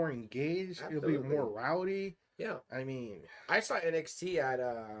be more engaged. It'll be more Absolutely. rowdy. Yeah. I mean, I saw NXT at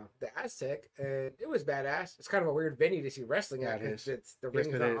the Aztec, and it was badass. It's kind of a weird venue to see wrestling Yeah, at. it 'Cause is. It's the Yes,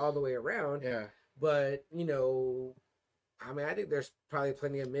 ring's it not is. all the way around. yeah. But you know, I mean, I think there's probably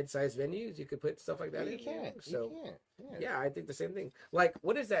plenty of mid-sized venues you could put stuff like that You in. can't. So You can't. Yeah. yeah, I think the same thing. Like,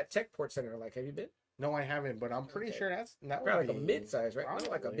 what is that Techport Center like? Have you been? No, I haven't, but I'm pretty Okay. sure that Probably would like a be mid-size, right? Not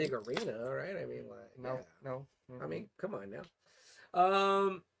like a probably. big arena, right? I mean, like No, yeah. no. I mean, come on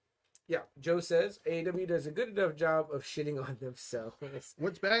now. Yeah, Joe says AEW does a good enough job of shitting on themselves.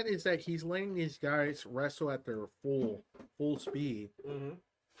 What's bad is that he's letting these guys wrestle at their full speed, Mm-hmm.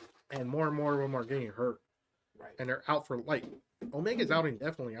 and more of them are getting hurt, Right. and they're out for like Omega's out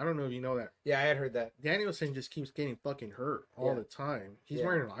indefinitely. I don't know if you know that. Yeah, I had heard that. Danielson just keeps getting fucking hurt all Yeah. the time. He's Yeah.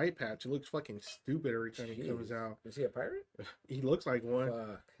 wearing an eye patch. It looks fucking stupid every time he comes Jeez. out. Is he a pirate? He looks like one.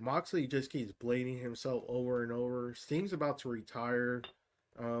 Fuck. Moxley just keeps blading himself over and over. Sting's about to retire.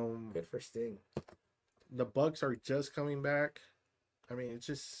 Good for Sting. The Bucks are just coming back. I mean, it's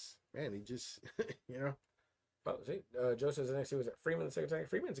just, man, he just, you know. Oh, see, Joe says NXT was at Freeman the second time.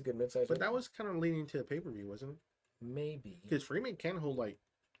 Freeman's a good mid-size. But that was kind of leading to a pay-per-view, wasn't it? maybe. Because Freeman can hold like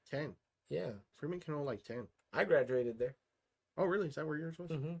 10. Yeah, Freeman can hold like 10. I graduated there. Oh, really? Is that where yours was?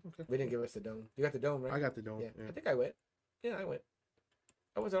 Mm-hmm. Okay. We didn't give us the dome. You got the dome, right? I got the dome. Yeah. Yeah. I think I went. Yeah, I went.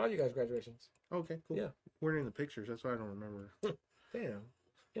 I was at all you guys' graduations. Okay, cool. Yeah. We're in the pictures. That's why I don't remember. Damn.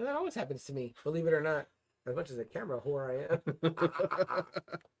 You know, that always happens to me, believe it or not. As much as a camera whore I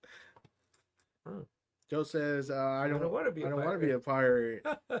am. Joe says, I don't want to be. I don't want to be a pirate.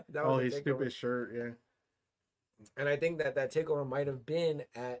 That Oh, was a his takeover. stupid shirt. Yeah. And I think that takeover might have been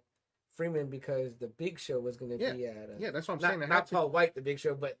at Freeman because the Big Show was going to Yeah. be at. Yeah, that's what I'm not, saying. It not had to, Paul White, the Big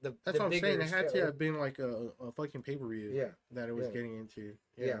Show, but the. that's the what I'm saying. bigger It had show. to have been like a fucking pay-per-view Yeah. that it was Yeah. getting into.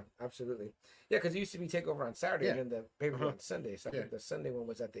 Yeah, absolutely. Yeah, because it used to be takeover on Saturday Yeah. and then the pay per view Uh-huh. on Sunday. So I think the Sunday one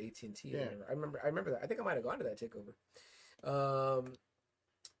was at the AT&T. Yeah. I remember that. I think I might have gone to that takeover.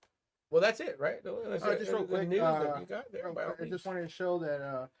 Well, that's it, right? Just real quick, news that you got there. real by all quick, I means. just wanted to show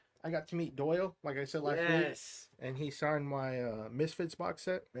that I got to meet Doyle, like I said last week, Yes, and he signed my Misfits box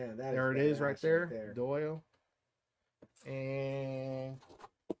set. man, that There it is, right badass there, Doyle. And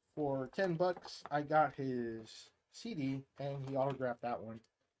for $10, I got his CD, and he autographed that one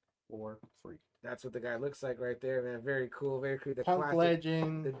for free. That's what the guy looks like right there, man. Very cool, very cool. The Punk classic,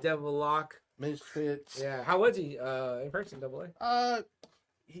 Legend, the Devil Lock. Misfits. Yeah. How was he in person, Double A?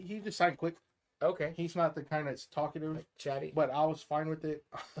 He just signed quick. Okay. He's not the kind that's talkative, Like chatty. but I was fine with it.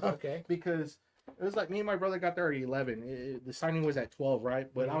 Okay. Because it was like me and my brother got there at 11. The signing was at 12, right?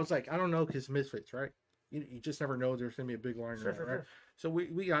 But I was like, I don't know, because Misfits, right? You just never know there's going to be a big line, Sure, right? sure. So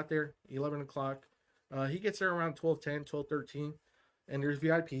we got there 11 o'clock. He gets there around 12:10, 12:13, and there's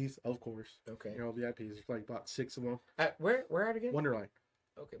VIPs, of course. Okay. You know, VIPs. There's like about 6 of them. Where at again? Wonderland.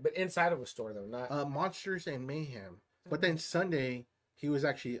 Okay, but inside of a store though, not Monsters and Mayhem. But then Sunday he was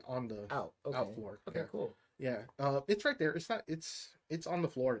actually on the out. Okay. out floor. Okay, Yeah. cool. Yeah. It's right there. It's not. It's on the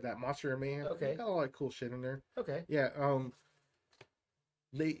floor. That Monster and Mayhem. Okay. They got a lot of cool shit in there. Okay. Yeah.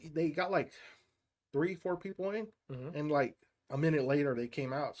 They got like 3-4 people in, and like a minute later they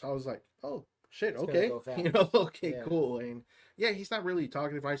came out. So I was like, oh shit, It's okay, gonna go fast. you know, okay, Yeah. cool. And yeah, he's not really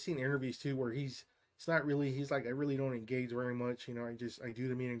talkative. I've seen interviews too where he's not really. He's like, I really don't engage very much. You know, I do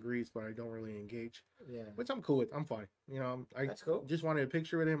the meet and greets, but I don't really engage. Yeah. Which I'm cool with. I'm fine. You know, I That's cool. just wanted a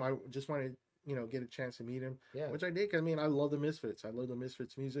picture with him. I just wanted, you know, get a chance to meet him, Yeah. which I did. 'Cause, I mean, I love the Misfits. I love the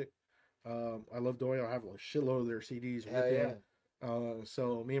Misfits music. I love Doyle. I have a shitload of their CDs with Hell him. yeah.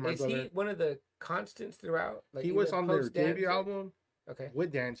 So me and my Is brother, he one of the constants throughout? Like he was even on their post-Danzig? debut album Okay.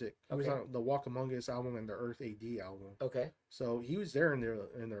 with Danzig. He was Okay. on the Walk Among Us album and the Earth AD album. Okay. So he was there in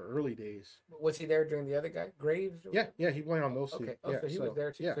their early days. Was he there during the other guy, Graves? or Yeah, he played on those two. Okay. Oh, Yeah, so he was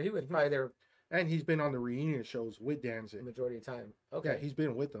there too. Yeah, So he was mhm. probably there And he's been on the reunion shows with the Danzig. majority of the time. Yeah, Okay. he's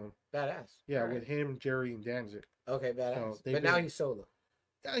been with them. Badass. Yeah, All right. with him, Jerry, and Danzig. Okay, badass. So they've But now been- he's solo.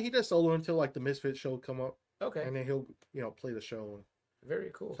 Yeah, he does solo until like the Misfits show come up, Okay. and then he'll play the show Very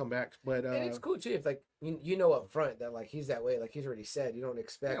and cool. come back. But And it's cool too if like you know up front that like he's that way, like he's already said. You don't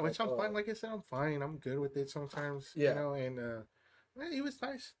expect. yeah, which like, I'm oh, fine. Like I said, I'm fine. I'm good with it sometimes. Yeah. You know, and yeah, he was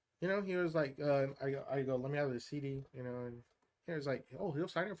nice. You know, he was like, I go, let me have the CD. You know, and he was like, oh, he'll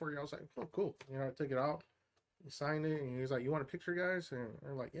sign it for you. I was like, oh, cool. You know, I took it out. He signed it, and he was like, you want a picture, guys? And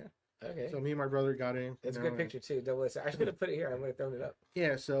I'm like, yeah. Okay. So me and my brother got in. It's a you know, good picture too. Double S. I should have put it here. I would have thrown it up.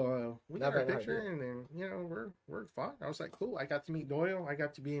 Yeah, so we Not got a right now, picture, yeah. and then we're fine. I was like, cool. I got to meet Doyle. I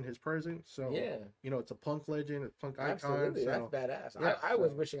got to be in his presence. So Yeah. you know, it's a punk legend, it's a punk icon. Absolutely. So, That's badass. yeah, I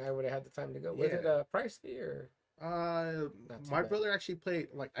was so- wishing I would have had the time to go. Was Yeah. it pricey or? Not too my bad. brother actually paid,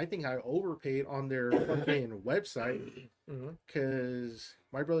 like, I think I overpaid on their fucking website Mm-hmm. because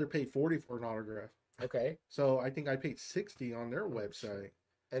my brother paid 40 for an autograph. Okay. So I think I paid 60 on their website.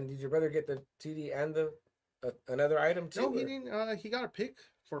 And did your brother get the CD and the another item too? No, he or- didn't. He got a pick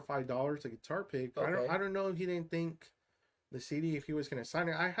for $5, a guitar pick. Okay. I don't know if he didn't think the CD, if he was going to sign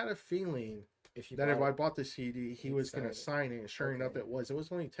it. I had a feeling If you that if bought I it. bought the CD, he He'd was going to sign sign it. And sure enough, Okay. it was. It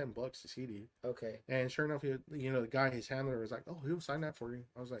was only $10 the CD. Okay. And sure enough, the guy, his handler, was like, "Oh, he'll sign that for you."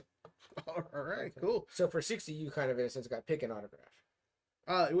 I was like, "All right, Okay. cool." So for 60, you kind of in a sense got pick an autograph.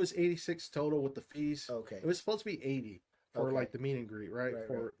 It was 86 total with the fees. Okay. It was supposed to be 80 for Okay. like the meet and greet, right? Right,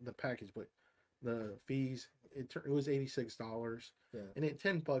 For right. the package, but the fees it was $86, Yeah. and then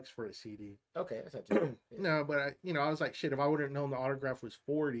 $10 for a CD. Okay. That's not too bad. Yeah. No, but I was like, shit. If I would have known the autograph was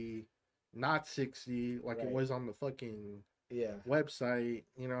 40, not 60, like it Right. was on the fucking Yeah. website,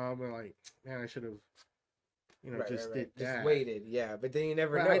 I'm like, man, I should have, Right, just right, did right. that. Just waited. Yeah. But then you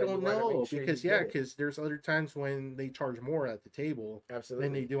never But know. I You don't wanna know make sure you because get it. because there's other times when they charge more at the table Absolutely.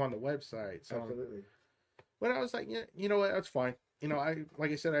 than they do on the website. So, Absolutely. but I was like, yeah, you know what, that's fine.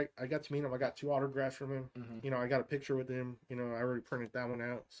 Like I said, I got to meet him. I got 2 autographs from him. Mhm. I got a picture with him. I already printed that one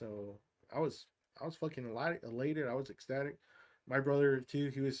out. So I was fucking elated. I was ecstatic. My brother too.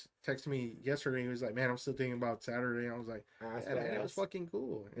 He was texting me yesterday. He was like, "Man, I'm still thinking about Saturday." I was like, That's "Yeah, man, it was badass. fucking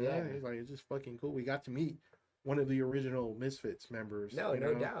cool." Yeah. He's like, "It's just fucking cool." We got to meet one of the original Misfits members. No,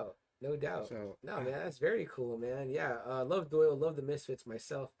 no doubt. No doubt. So No, man, that's very cool, man. Yeah, love Doyle, love the Misfits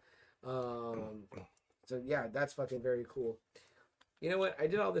myself. So yeah, that's fucking very cool. You know what? I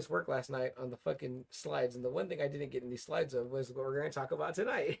did all this work last night on the fucking slides, and the one thing I didn't get any slides of was what we're going to talk about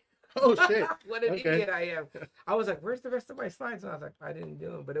tonight. Oh shit! What an Okay. idiot I am! I was like, "Where's the rest of my slides?" And I was like, "I didn't do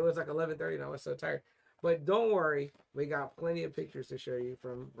them," but it was like 11:30, and I was so tired. But don't worry, we got plenty of pictures to show you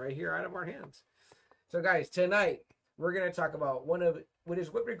from right here out of our hands. So, guys, tonight we're going to talk about what is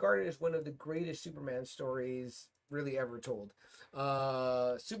regarded as one of the greatest Superman stories really ever told.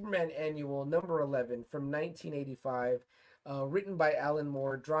 Superman Annual number 11 from 1985, written by Alan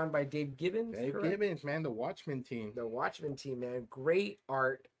Moore, drawn by Dave Gibbons. Dave correct? Gibbons, man, the Watchmen team. The Watchmen team, man. Great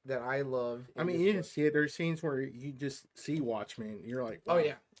art that I love. I mean, you didn't see it. There's scenes where you just see Watchmen. You're like, Oh, wow.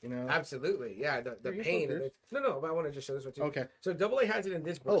 yeah. You know. Absolutely, yeah. The Here, pain. you Of go, it. No, but I want to just show this one too. Okay. So Double A has it in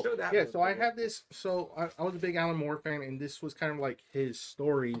this book. Oh, Show that. yeah. one. So I have this. So I was a big Alan Moore fan, and this was kind of like his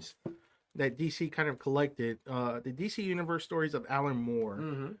stories that DC kind of collected. The DC Universe stories of Alan Moore,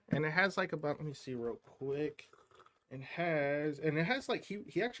 and it has like about. Let me see real quick. It has like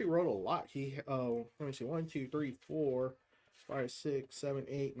he actually wrote a lot. Let me see, 1, 2, 3, 4, 5, 6, 7,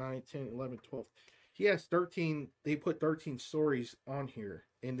 8, 9, 10, 11, 12. He has 13. They put 13 stories on here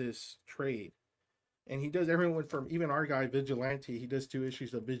in this trade. And he does everyone from even our guy Vigilante. He does 2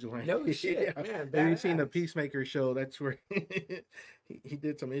 issues of Vigilante. No shit, yeah. man. Have you seen the badass. Peacemaker show? That's where he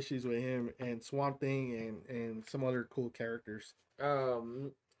did some issues with him and Swamp Thing and some other cool characters.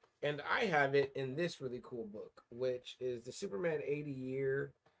 And I have it in this really cool book, which is the Superman 80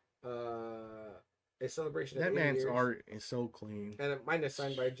 year, a celebration of That 80 man's years. art is so clean. And mine is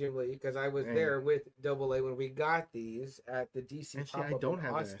signed by Jim Lee because I was Man. there with Double A when we got these at the DC And see, pop I up don't in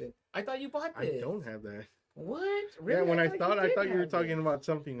have that. Austin. I thought you bought I this. don't have that. What? Yeah, Really? when I did thought you were have talking this. about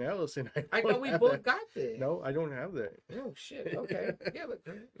something else, and I don't thought we have both that. got this. No, I don't have that. Oh shit. Okay. Yeah, look,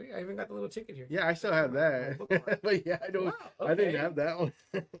 I even got the little ticket here. Yeah, I still have that, but yeah, I don't. Wow, I didn't okay. have that one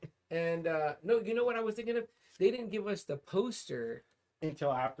And no, you know what I was thinking of? They didn't give us the poster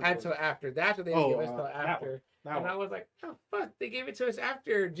until after. until after. That's what they didn't give us until that after. one. That And one. I was like, oh fuck, they gave it to us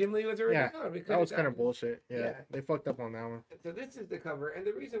after Jim Lee was already Yeah, out. Because That was it's kind of after. bullshit. Yeah, Yeah. they fucked up on that one. So this is the cover, and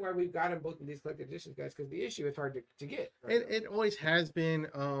the reason why we've got them both in these collected editions, guys, because the issue is hard to get. It always has been.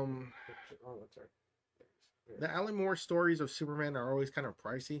 Oh, sorry. The Alan Moore stories of Superman are always kind of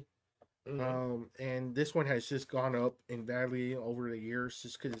pricey. And this one has just gone up in value over the years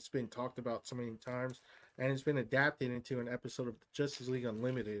just because it's been talked about so many times, and it's been adapted into an episode of Justice League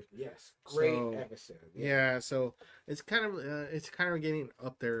Unlimited. Yes, great So, episode. Yeah, so it's kind of getting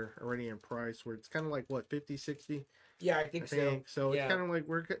up there already in price, where it's kind of like what 50, 60. Yeah, I think so. So Yeah. it's kind of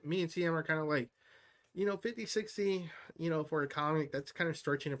like me and CM are kind of like, 50, 60, for a comic, that's kind of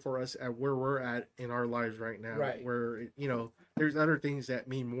stretching it for us at where we're at in our lives right now. Right. Where, there's other things that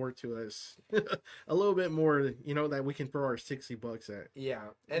mean more to us, a little bit more, that we can throw our $60 at. Yeah,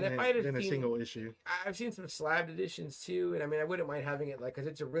 and if than, I had than a seen, single issue. I've seen some slabbed editions too, and I mean, I wouldn't mind having it because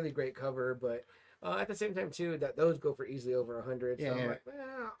it's a really great cover, but at the same time too, that those go for easily over 100. So Yeah. I'm like,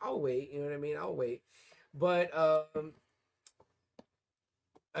 I'll wait. You know what I mean? I'll wait. But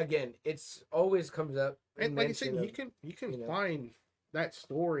again, it's always comes up. And like I said, mention you can you know. find that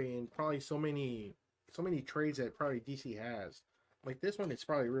story in probably so many trades that probably DC has. Like this one, it's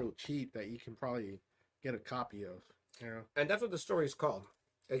probably real cheap that you can probably get a copy of. And that's what the story is called.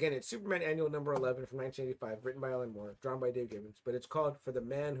 Again, it's Superman Annual Number 11 from 1985, written by Alan Moore, drawn by Dave Gibbons. But it's called For the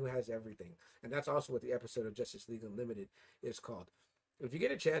Man Who Has Everything, and that's also what the episode of Justice League Unlimited is called. If you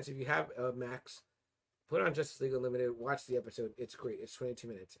get a chance, if you have Max, put on Justice League Unlimited, watch the episode. It's great. It's 22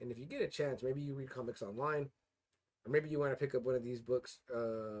 minutes. And if you get a chance, maybe you read comics online, or maybe you want to pick up one of these books,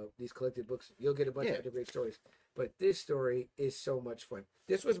 these collected books. You'll get a bunch of other great stories. But this story is so much fun.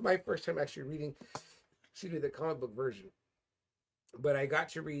 This was my first time actually reading, the comic book version. But I got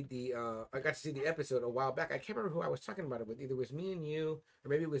to read I got to see the episode a while back. I can't remember who I was talking about it with. Either it was me and you, or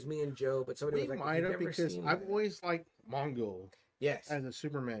maybe it was me and Joe. But somebody We was like, might have, "You've never because seen I've that?" always liked Mongo Yes. as a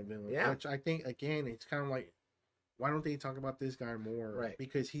Superman villain. Yeah. Which I think, again, it's kind of like, why don't they talk about this guy more? Right.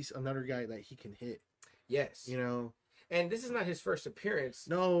 Because he's another guy that he can hit. Yes. And this is not his first appearance.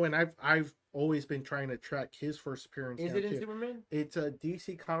 No, and I've always been trying to track his first appearance. Is down, it in too. Superman? It's a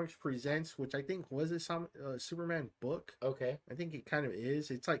DC Comics Presents, which I think was a Superman book. Okay. I think it kind of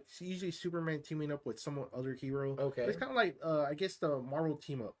is. It's like usually Superman teaming up with some other hero. Okay. It's kind of like I guess the Marvel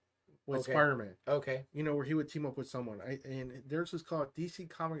team up with Okay. Spider-Man. Okay. Where he would team up with someone. And theirs was called DC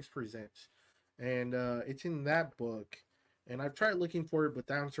Comics Presents, and it's in that book. And I've tried looking for it, but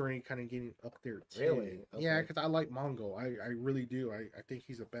that one's already kind of getting up there too. Really? Yeah, Okay. because I like Mongo. I really do. I think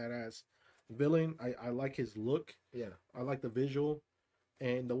he's a badass villain. I like his look. Yeah. I like the visual.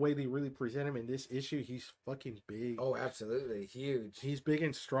 And the way they really present him in this issue, he's fucking big. Oh, absolutely. Huge. He's big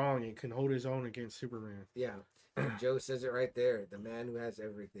and strong and can hold his own against Superman. Yeah. And Joe says it right there. The man who has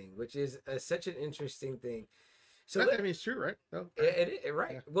everything, which is such an interesting thing. So I mean, it's true, right? No?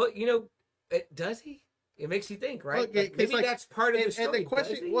 right. Yeah. Well, does he? It makes you think, right? Okay, Like, maybe that's part of the story. And the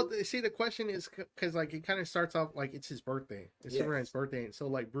question, does he? well, see, the question is because like it kind of starts off like it's his birthday, it's Yes. Superman's birthday, and so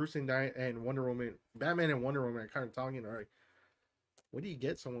like Bruce and Wonder Woman, Batman and Wonder Woman are kind of talking, like, what do you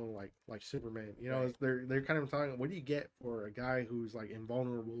get someone like Superman? Right. They're kind of talking, what do you get for a guy who's like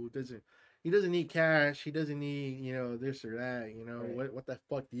invulnerable, who doesn't need cash, he doesn't need this or that, Right. what the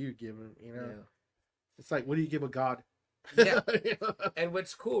fuck do you give him? Yeah. It's like, what do you give a god? Yeah. And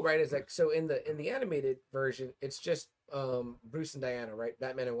what's cool, right, is like, so in the animated version, it's just Bruce and Diana, right?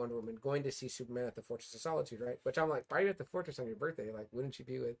 Batman and Wonder Woman going to see Superman at the Fortress of Solitude, right? Which I'm like, why are you at the fortress on your birthday? Like, wouldn't you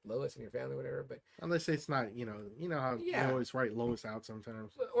be with Lois and your family, whatever? But Unless it's not, you know how Yeah. you always write Lois out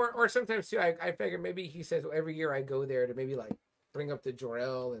sometimes. or sometimes too, I figure maybe he says, well, every year I go there to maybe like bring up the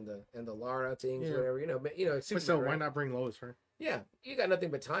Jor-El and the Lara things, Yeah. whatever, it's But Superman, so why right? not bring Lois, right? Yeah, you got nothing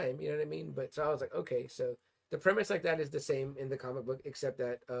but time, you know what I mean? But so I was like, okay, so the premise like that is the same in the comic book, except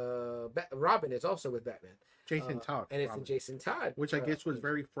that Robin is also with Batman. Jason Todd. And it's Robin, in Jason Todd. which I guess was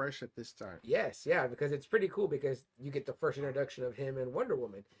very fresh at this time. Yes, yeah, because it's pretty cool because you get the first introduction of him and Wonder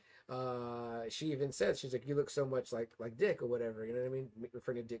Woman. She even says, she's like, you look so much like Dick or whatever, you know what I mean?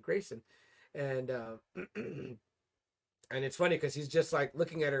 Referring to Dick Grayson. And and it's funny because he's just like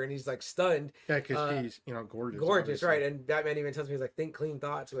looking at her and he's like stunned. Yeah, because she's gorgeous. Gorgeous, obviously. right? And Batman even tells me, he's like, think clean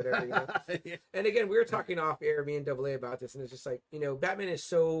thoughts, whatever. Yeah. And again, we were talking off air, me and Double A, about this, and it's just like, Batman is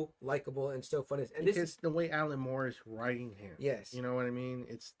so likable and so funny. And this Because is the way Alan Moore is writing him. Yes. You know what I mean?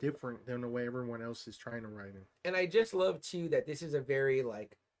 It's different than the way everyone else is trying to write him. and I just love too that this is a very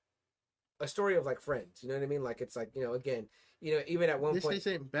like a story of like friends. You know what I mean? Like it's like, again, even at one This point,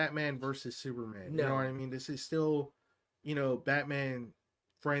 isn't Batman versus Superman. You No. know what I mean? This is still, Batman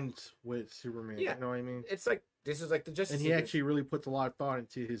friends with Superman. Yeah. You know what I mean? it's like this is like the Justice And he League. actually really puts a lot of thought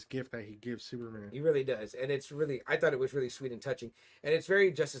into his gift that he gives Superman. He really does, and it's really, I thought it was really sweet and touching, and it's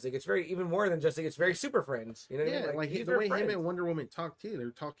very Justice League. It's very, even more than Justice League. It's very Super Friends. You know what I Yeah, mean? like these the are way friends. him and Wonder Woman talk too,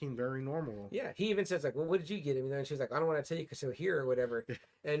 they're talking very normal. Yeah, he even says like, "Well, what did you get him?" And she's like, "I don't want to tell you because he'll hear or whatever."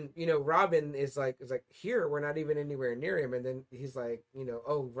 And Robin is like, "Here, we're not even anywhere near him." And then he's like,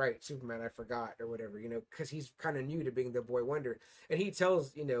 "Oh right, Superman, I forgot or whatever," because he's kind of new to being the Boy Wonder. And he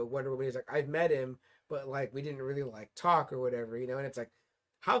tells Wonder Woman, he's like, "I've met him, but like we didn't really like talk or whatever," And it's like,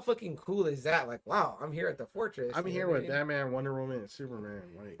 how fucking cool is that? Like, wow, I'm here at the fortress. I'm you know here what I with mean? Batman, Wonder Woman, and Superman.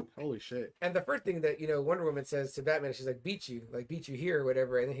 Like, holy shit. And the first thing that Wonder Woman says to Batman, she's like, beat you here or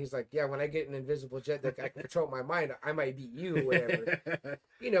whatever. And then he's like, yeah, when I get an invisible jet that I can control my mind, I might beat you or whatever.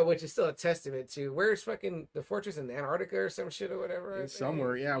 Which is still a testament to, where's fucking the fortress in Antarctica or some shit or whatever. It's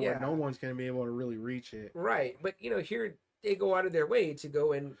somewhere, where no one's gonna be able to really reach it. Right, but here they go out of their way to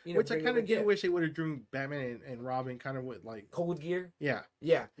go and Which I bring kind him of a do gift. wish they would have drew Batman and Robin kind of with like Cold Gear. yeah.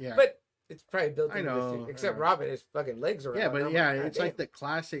 Yeah, Yeah. but it's probably built. I into this know, too, except I know. Robin, his fucking legs are Yeah, out. but I'm yeah, like, it's "God like damn." the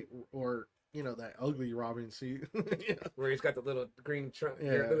classic or that ugly Robin suit. Where he's got the little green trunk,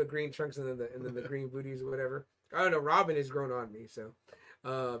 Yeah. little green trunks, and then the green booties or whatever. I don't know. Robin has grown on me, so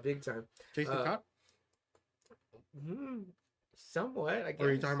big time. Jason Todd? Somewhat, I guess. Or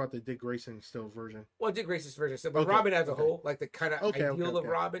are you talking about the Dick Grayson still version? Well, Dick Grayson's version, so, but Okay, Robin as a okay. whole, like the kind of Okay, ideal of okay.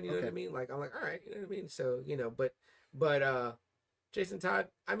 Robin, you know what I Okay. mean? Like I'm like, all right, you know what I mean? So but Jason Todd,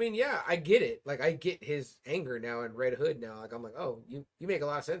 I mean, yeah, I get it. Like I get his anger now in Red Hood now. Like I'm like, oh, you make a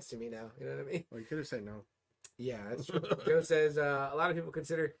lot of sense to me now. You know what I mean? Well, you could have said no. Yeah, that's true. Joe says a lot of people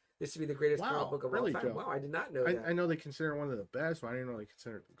consider this to be the greatest Wow, comic book of really, all time. Joe? Wow, I did not know that. I know they consider it one of the best, but I didn't know they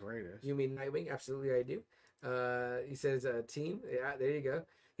consider it the greatest. You mean Nightwing? Absolutely, I do. He says team. Yeah, there you go.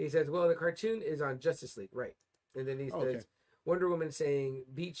 He says, well, the cartoon is on Justice League, right? And then he says, Okay. Wonder Woman saying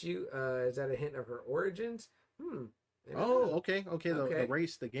beat you. Is that a hint of her origins? I don't Oh, know. okay. The Okay.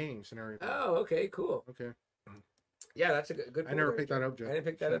 race, the games, and everything. Oh, okay, cool. Okay. Yeah, that's a good. I never point picked there, that up, Joe. I didn't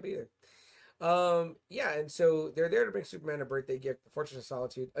pick that Shit. up either. Yeah, and so they're there to bring Superman a birthday gift, the Fortress of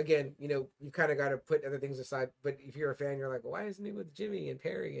Solitude. Again, you kind of got to put other things aside. But if you're a fan, you're like, well, why isn't he with Jimmy and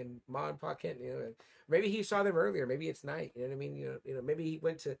Perry and Ma and Pa Kent? And maybe he saw them earlier. Maybe it's night. You know what I mean? Maybe he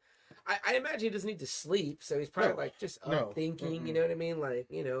went to. I imagine he doesn't need to sleep, so he's probably No. like just up No. thinking. You Mm-mm. know what I mean? Like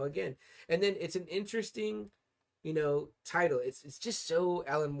again, and then it's an interesting. Title. It's just so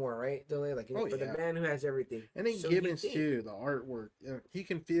Alan Moore, right? Like Oh, for yeah. the man who has everything. And then So you Gibbons think- too, the artwork. He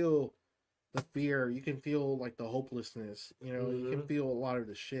can feel the fear. You can feel like the hopelessness. You can Mhm. feel a lot of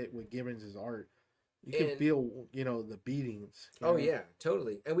the shit with Gibbons' art. You can And- feel, the beatings. you Oh know? yeah,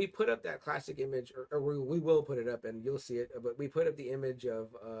 totally. And we put up that classic image, or we will put it up, and you'll see it. But we put up the image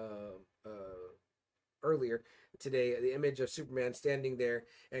of earlier today, the image of Superman standing there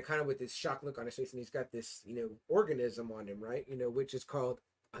and kind of with this shocked look on his face, and he's got this organism on him, right? Which is called,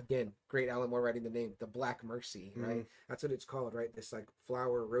 again, great Alan Moore writing the name, the Black Mercy, right? That's what it's called, right? This like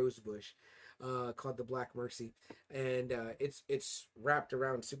flower rose bush. Called the Black Mercy, and it's wrapped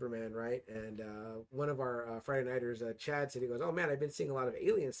around Superman, right? And one of our Friday Nighters, Chad, said, he goes, "Oh man, I've been seeing a lot of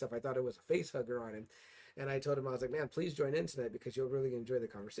alien stuff. I thought it was a face hugger on him," and I told him, I was like, "Man, please join in tonight because you'll really enjoy the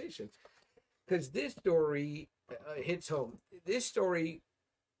conversation." Because this story hits home. This story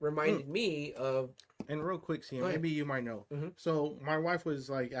reminded me of. And real quick, Sam, Go ahead. maybe you might know. Mhm. So my wife was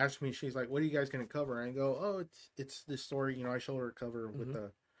like asking me, she's like, "What are you guys gonna cover?" And I go, "Oh, it's this story." You know, I showed her a cover with Mhm.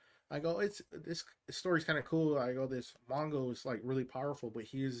 the. I go, "It's this story's kind of cool." I go, "This Mongo is like really powerful, but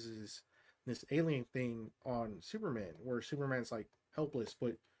he uses this alien thing on Superman, where Superman's like helpless,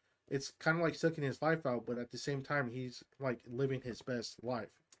 but it's kind of like sucking his life out, but at the same time, he's like living his best life.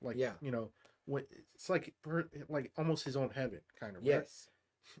 Like, Yeah. you know, what it's like almost his own heaven, kind of." Right? Yes.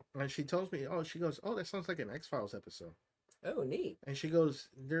 And she tells me, "Oh, she goes, oh, that sounds like an X-Files episode." Oh, neat. And she goes,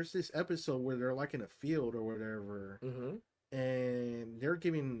 "There's this episode where they're like in a field or whatever, Mm-hmm. and they're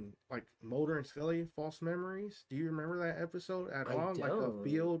giving like Mulder and Scully false memories. Do you remember that episode at I all? Like a don't.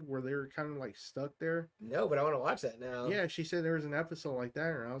 field where they're kind of like stuck there." No, but I want to watch that now. Yeah, she said there was an episode like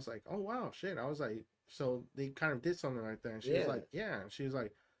that, and I was like, "Oh wow, shit!" I was like, "So they kind of did something like that." And she was Yeah. like, "Yeah." And she was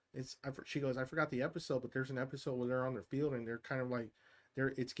like, She goes, "I forgot the episode, but there's an episode where they're on their field and they're kind of like,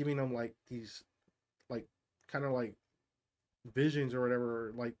 it's giving them like these, like kind of like visions or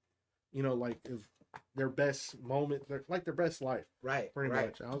whatever, like, you know, like if their best moment, like their best life, Right. pretty right.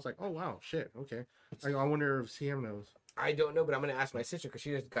 much." I was like, "Oh wow, shit, okay." I wonder if CM knows. I don't know, but I'm going to ask my sister because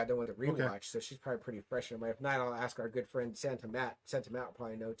she just got done with a rewatch, Okay. so she's probably pretty fresh in her mind. If not, I'll ask our good friend Santa Matt. Santa Matt will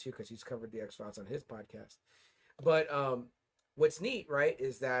probably know too because he's covered the X-Files on his podcast. But what's neat, right,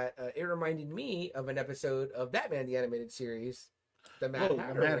 is that it reminded me of an episode of Batman the Animated Series, the Mad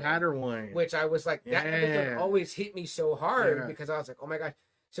Hatter. the Mad one, Hatter one. which I was like, that episode Yeah. always hit me so hard Yeah. because I was like, oh my gosh.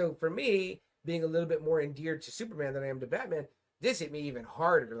 So for me, being a little bit more endeared to Superman than I am to Batman, this hit me even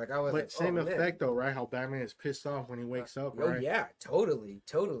harder. Like I was But like, same oh, man. effect though, right? How Batman is pissed off when he wakes up, Oh right? yeah, totally.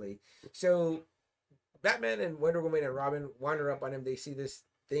 So Batman and Wonder Woman and Robin wander up on him. They see this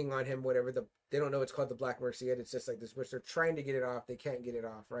thing on him, whatever they don't know it's called the Black Mercy yet. It's just like this, which they're trying to get it off. They can't get it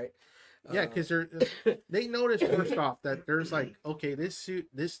off, right? Yeah, because they notice first off that there's like, okay, this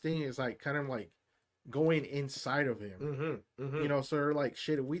thing is like kind of like going inside of him. You know, so they're like,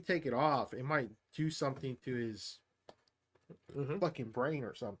 shit, if we take it off, it might do something to his fucking brain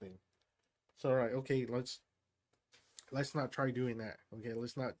or something. So they're like, okay, let's not try doing that. Okay,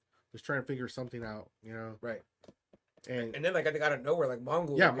 let's try to figure something out, you know? Right. And And then like I think out of nowhere, like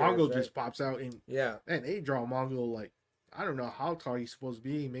Mongol. yeah, appears, Mongo right? just pops out and yeah. they draw Mongo like, I don't know how tall he's supposed to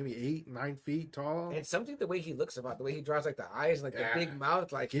be, maybe 8-9 feet tall. And something the way he looks about the way he draws like the eyes, like Yeah. the big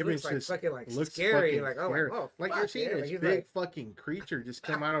mouth, like he Gibbons looks like just fucking like looks scary. fucking Like oh, scary. like, oh Like fuck, you're seeing yeah. this Like, he's big like, fucking creature just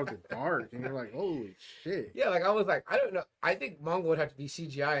come out of the dark, and you're like, holy shit. yeah, like I was like, I don't know. I think Mongo would have to be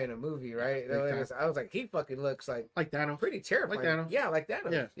CGI in a movie, right? Big time. I was like, he fucking looks like Like Thanos. pretty terrifying. Thanos. Yeah, like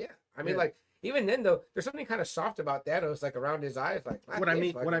Thanos. Yeah. Yeah. I mean, Yeah. like even then though, there's something kind of soft about Thanos, like around his eyes. Like What I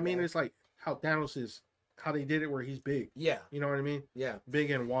mean is like how Thanos is, how they did it where he's big. yeah, You know what I mean? yeah.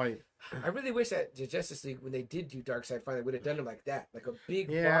 Big and wide. I really wish that the Justice League when they did do Darkseid finally would have done him like that, like a big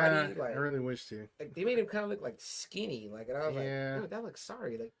Yeah, body. Like, I really wish to. like they made him kind of look like skinny. Like and I was Yeah. like, oh, that looks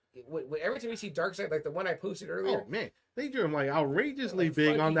sorry. Like every time you see Darkseid, like the one I posted earlier. Oh man, they drew him like outrageously like,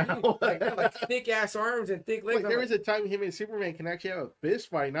 big on that fucking one. huge. like thick ass arms and thick legs. Like, there was a time him and Superman can actually have a fist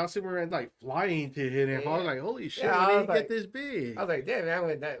fight. Now Superman's like flying to hit him. I was like, holy shit, Yeah, how I did was he like- get this big? I was like, damn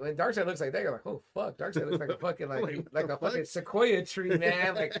man, when Darkseid looks like that, you're like, oh fuck, Darkseid looks like a fucking like Like, a what the fucking fuck? sequoia tree,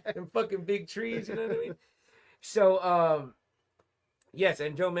 man, like them fucking big trees, you know what I mean? So yes,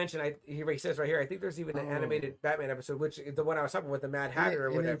 and Joe mentioned he says right here, I think there's even an Oh. animated Batman episode, which is the one I was talking about, the Mad Hatter or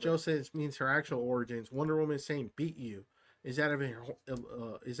And whatever. then Joe says means her actual origins. Wonder Woman is saying beat you. Is that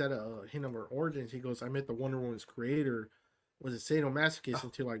a hint of her origins? He goes, I meant the Wonder Woman's creator was a sadomasochist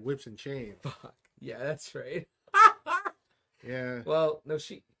into like whips and chains. Fuck. Yeah, that's right. Yeah. Well, no,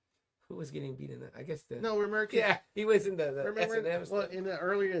 who was getting beat in that? I guess No, remember? Yeah, he was in the Remember, S&M well, stuff. in the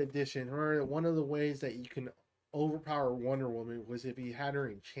earlier edition, remember one of the ways that you can overpower Wonder Woman was if he had her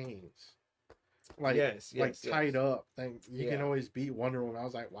in chains, like Yes, like yes, tied yes. up. Then you can Yeah. always beat Wonder Woman. I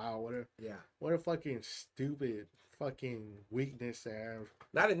was like, wow, Yeah. what a fucking stupid fucking weakness to have.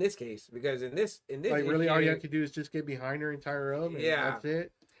 Not in this case, because in this Like really, all you issue- have to do is just get behind her and tie her up. And Yeah. that's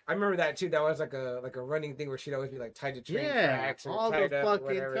it. I remember that too. That was like a running thing where she'd always be like tied to train Yeah, tracks or all the tied up or fucking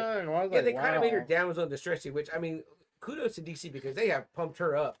whatever. time. I was Yeah, like, they kind of made her wow. damsel in distress, which I mean, kudos to DC because they have pumped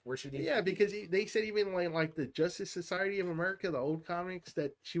her up where she needs. Yeah, to be. because they said even like the Justice Society of America, the old comics,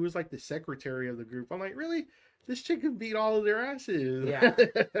 that she was like the secretary of the group. I'm like, really? This chick can beat all of their asses. Yeah,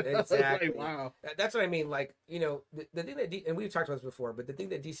 I was exactly. like, wow. That's what I mean. Like, you know, the thing that and we've talked about this before, but the thing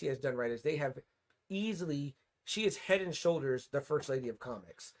that DC has done right is they have she is head and shoulders the first lady of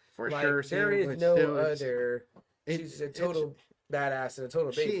comics. For Like, sure. there Sam, is but no still, it's- other. it's- She's a total badass and a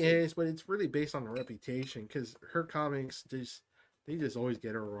total babe. She too. is, but it's really based on her reputation because her comics they just always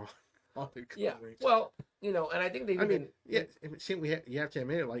get her wrong. all the Yeah. comics. Well, you know, and I think they I even mean, yeah, see, you have to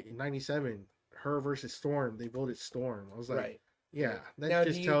admit it. Like in '97, her versus Storm, they voted Storm. I was like, right. yeah, that Now,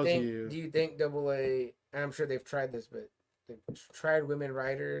 just tells do you. you think Double A? I'm sure they've tried this, but they've tried women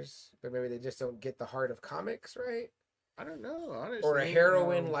writers, but maybe they just don't get the heart of comics, right? I don't know, honestly. Or a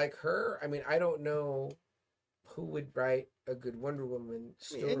heroine like her. I mean, I don't know who would write a good Wonder Woman I mean,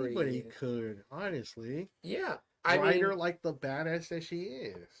 story. anybody could, honestly. Yeah, Write her like the badass that she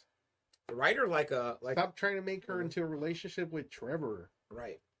is. write her like Stop trying to make her into a relationship with Trevor.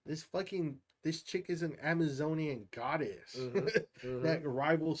 right. This chick is an Amazonian goddess Mhm. that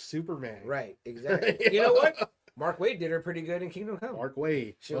rivals Superman. Right, exactly. You know what? Mark Waid did her pretty good in Kingdom Come. Mark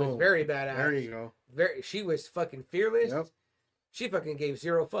Waid. She was very badass. There you go. She was fucking fearless. Yep. She fucking gave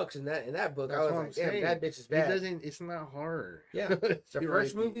zero fucks in that book. That's I was what like, I'm damn, saying. that bitch is bad. It's not hard. Yeah. The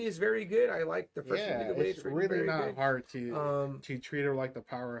first movie is very good. I like the first Yeah, movie. The way it's written, really very not good. hard to treat her like the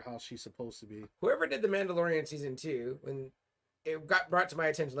powerhouse she's supposed to be. Whoever did The Mandalorian season 2, when it got brought to my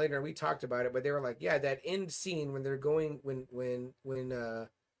attention later, and we talked about it, but they were like, yeah, that end scene when they're going when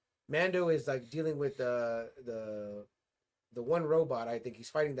Mando is like dealing with the one robot. I think he's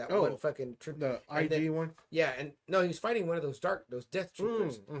fighting that one fucking troop. The IG one. Yeah, and no, he's fighting one of those death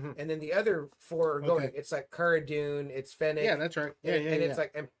troopers. Mm-hmm. And then the other four are going. Okay. It's like Cara Dune, it's Fennec. Yeah, that's right. Yeah, and, yeah, and yeah. it's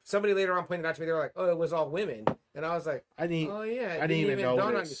like, and somebody later on pointed out to me, they were like, "Oh, it was all women," and I was like, I didn't. "Oh yeah, I didn't even dawn on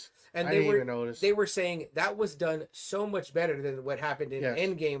me." notice. And I didn't even notice. they were saying that was done so much better than what happened in Yes.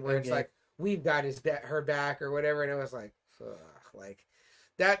 Endgame, where it's Endgame. like we've got her back or whatever, and it was like, ugh, like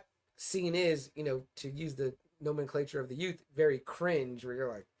that scene is, you know, to use the nomenclature of the youth, very cringe, where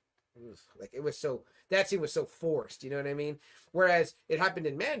you're like, ugh, like it was so, that scene was so forced, you know what I mean? Whereas it happened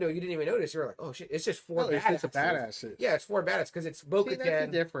in Mando, you didn't even notice. You were like, oh shit, it's just four It's badasses. just a badasses. Yeah, it's four badasses because it's See, that's the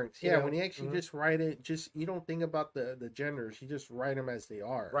Bo-Katan. difference. you Yeah, know, when you actually just write it, you don't think about the genders. You just write them as they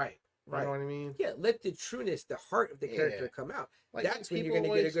are. Right, You right. know what I mean? Yeah, let the trueness, the heart of the character Yeah. come out. Like, That's when you're people going to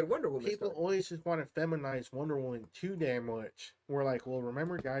get a always- good Wonder Woman People story. always just want to feminize Wonder Woman too damn much. We're like, well,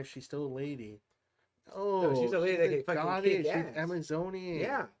 remember, guys, she's still a lady. Oh, she's a lady that can fucking goddess. kick She's ass. Amazonian.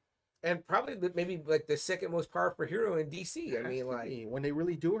 Yeah, and probably maybe like the second most powerful hero in DC. I Has mean, to like, be. When they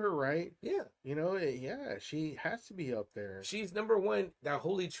really do her right, yeah, you know, yeah, she has to be up there. she's number one. The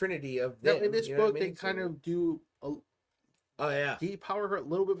holy trinity of Now, them. in this you know what book, I they mean? kind So- of do oh yeah, depower her a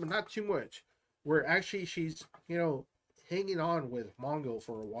little bit, but not too much. Where actually she's, you know, hanging on with Mongo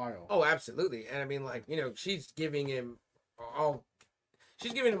for a while. oh absolutely. And I mean, like, you know, she's giving him all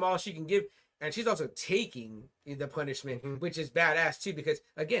she can give. And she's also taking the punishment, Mhm. which is badass too. Because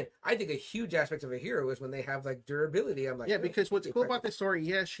again, I think a huge aspect of a hero is when they have like durability. I'm like, Yeah, oh, because what's shit, cool fuck about this story,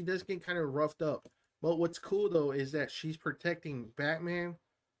 yes, she does get kind of roughed up. But what's cool though is that she's protecting Batman,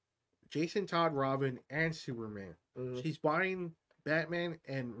 Jason Todd, Robin, and Superman. Mhm. She's buying Batman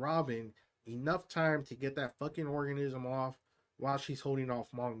and Robin enough time to get that fucking organism off while she's holding off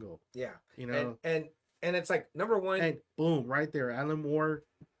Mongo. yeah, You know? and it's like number one. And boom, right there. Alan Moore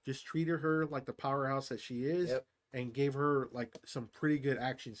just treated her like the powerhouse that she is. Yep. And gave her like some pretty good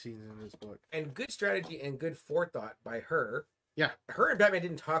action scenes in this book. And good strategy and good forethought by her. Yeah. Her and Batman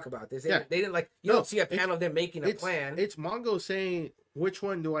didn't talk about this. They, Yeah. they didn't like, you No, don't see a panel of them making a It's plan. It's Mongo saying, which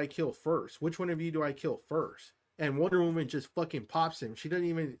one do I kill first? Which one of you do I kill first? And Wonder Woman just fucking pops him. She doesn't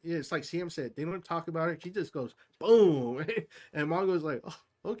even, it's like CM said, they don't talk about it. She just goes, boom. And Mongo's like, oh,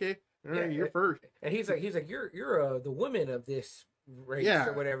 okay. All right, Yeah, you're first. And he's like, you're the woman of this race Yeah.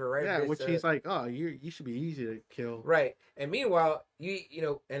 or whatever, right? Yeah, This, which he's like, oh, you should be easy to kill. right. And meanwhile, you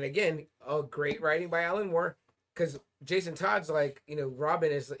know, and again, great writing by Alan Moore, because Jason Todd's like, you know,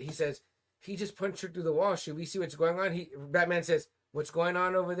 Robin is, he says, he just punched her through the wall. Should we see what's going on? Batman says, what's going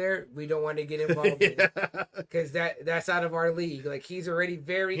on over there? We don't want to get involved because that's out of our league. Like, he's already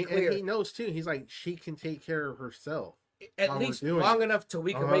very clear. And he knows too. He's like, she can take care of herself. At while we're least doing long it. enough till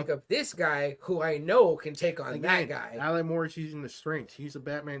we can Uh-huh. wake up this guy who I know can take on that Again, guy. Alan Moore's using the strength. He's a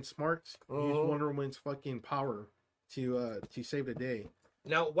Batman smarts. Use Mhm. Wonder Woman's fucking power to save the day.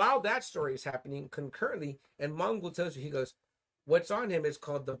 Now, while that story is happening concurrently, and Mongol tells you, he goes, what's on him is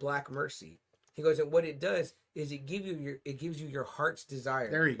called the Black Mercy. He goes, and what it does is it gives you your heart's desire.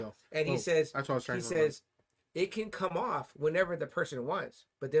 There you go. And he Oh, says, that's what I was trying he to remember. says, it can come off whenever the person wants,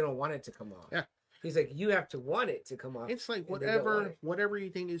 but they don't want it to come off. Yeah. He's like, you have to want it to come off. It's like and they don't want whatever you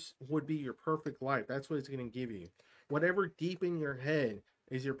think would be your perfect life. That's what it's going to give you. Whatever deep in your head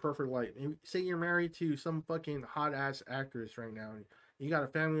is your perfect life. Say you're married to some fucking hot ass actress right now. You got a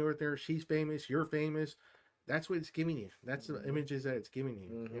family over there. She's famous. You're famous. That's what it's giving you. That's the images that it's giving you.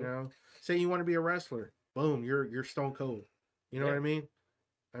 Mhm. You know. Say you want to be a wrestler. Boom. You're Stone Cold. You know Yeah. what I mean?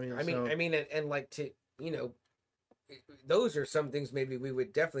 I mean. I mean, and like to, you know, those are some things maybe we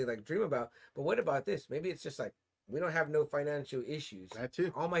would definitely like dream about. But what about this? Maybe it's just like we don't have no financial issues. That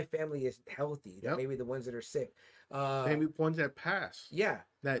too. All my family is healthy. Yep. Maybe the ones that are sick. Maybe ones that pass. Yeah.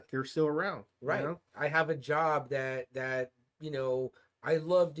 That they're still around. Right. You know? I have a job that I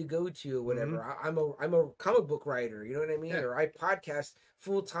love to go to or whatever. Mm-hmm. I'm a comic book writer, you know what I mean? Yeah. Or I podcast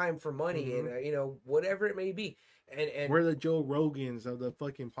full time for money, and whatever it may be. And we're the Joe Rogans of the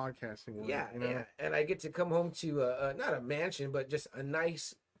fucking podcasting world. yeah, You know? yeah. And I get to come home to not a mansion, but just a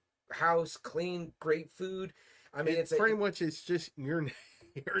nice house, clean, great food. I mean, it's pretty much it's just you're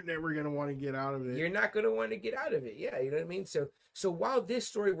never gonna want to get out of it. You're not gonna want to get out of it. Yeah, you know what I mean? So while this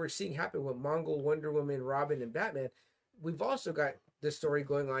story we're seeing happen with Mongol, Wonder Woman, Robin, and Batman, we've also got the story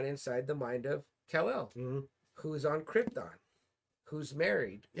going on inside the mind of Kal-El, who's on Krypton, who's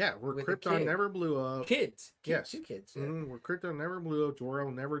married. Yeah, where with a Krypton kid. never blew up. Kids. Yes. 2 kids. Yeah. Where Krypton never blew up,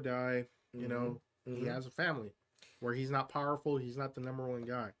 Jor-El never died. You know, he has a family. Where he's not powerful, he's not the number one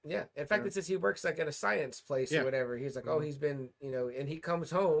guy. Yeah. In fact, it says he works like at a science place or whatever. He's like, oh, he's been, and he comes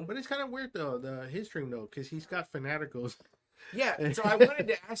home. But it's kind of weird though, his dream though, because he's got fanaticals. Yeah. So I wanted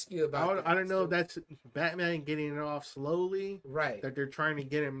to ask you about. I don't know if that's Batman getting it off slowly. Right. That they're trying to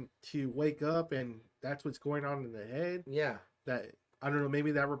get him to wake up, and that's what's going on in the head. Yeah. That I don't know.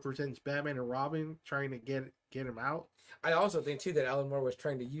 Maybe that represents Batman and Robin trying to get him out. I also think too that Alan Moore was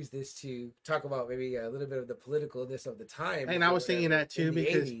trying to use this to talk about maybe a little bit of the politicalness of the time. And I was thinking that too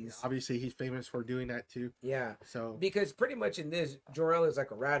because 80s. obviously he's famous for doing that too. Yeah. So because pretty much in this, Jor-El is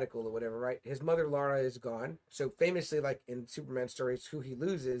like a radical or whatever, right? His mother Lara is gone. So famously, like in Superman stories, who he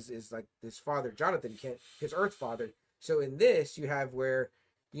loses is like his father Jonathan Kent, his Earth father. So in this, you have where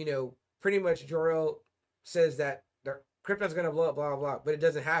pretty much Jor-El says that Krypton's gonna blow up, blah blah blah, but it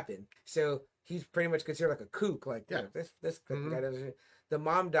doesn't happen. So he's pretty much considered like a kook, like this guy doesn't. The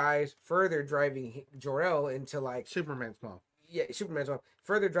mom dies, further driving Jor-El into like Superman's mom. Yeah, Superman's mom,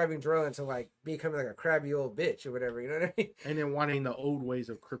 further driving Jor-El into like becoming like a crabby old bitch or whatever. You know what I mean? And then wanting the old ways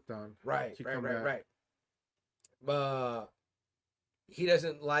of Krypton. Right. He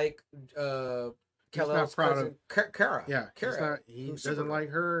doesn't like Kal-El's cousin, Kara. Yeah, Kara. He doesn't like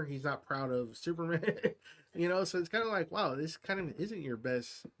her. He's not proud of Superman. So it's kind of like, wow, this kind of isn't your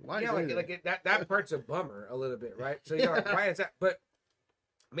best life. Yeah, that part's a bummer a little bit, right? So like, why is that? But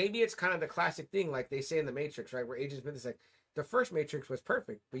maybe it's kind of the classic thing, like they say in the Matrix, right? Where Agent Smith is like, the first Matrix was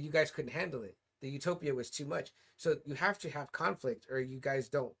perfect, but you guys couldn't handle it. The utopia was too much. So you have to have conflict, or you guys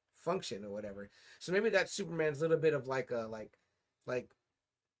don't function, or whatever. So maybe that's Superman's little bit of like a like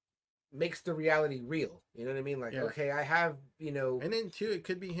makes the reality real. You know what I mean? Like, okay, I have, And then too, it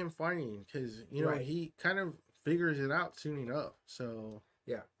could be him fighting because he kind of figures it out soon enough. So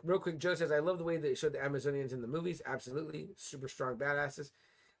yeah. Real quick, Joe says, I love the way they showed the Amazonians in the movies. Absolutely, super strong badasses.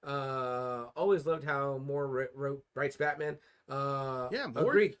 Always loved how Moore writes Batman. Moore,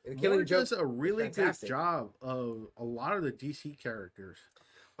 agreed. Moore does a really good job of a lot of the DC characters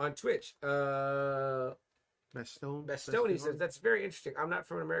on Twitch. Bestone, he says, that's very interesting. I'm not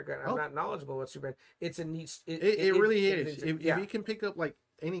from America. I'm not knowledgeable about Superman. It's a neat. It really is. If you can pick up like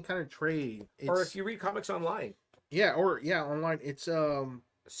any kind of trade, or if you read comics online. Yeah, online. It's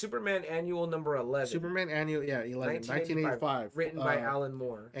Superman Annual number 11. Superman Annual, 11, 1985, written by Alan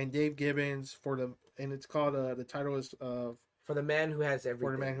Moore and Dave Gibbons and it's called the title is For the Man Who Has Everything.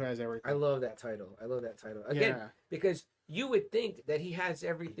 For the Man Who Has Everything. I love that title. Again, because you would think that he has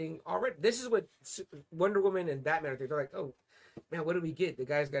everything already. This is what Wonder Woman and Batman are thinking. They're like, oh, man, what do we get? The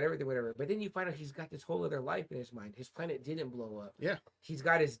guy's got everything, whatever. But then you find out he's got this whole other life in his mind. His planet didn't blow up. Yeah. He's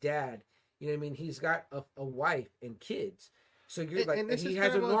got his dad. You know what I mean? He's got a wife and kids. So you're like, and he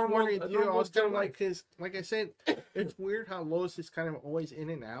has a normal like, because like I said, it's weird how Lois is kind of always in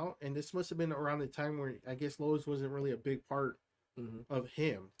and out. And this must have been around the time where I guess Lois wasn't really a big part of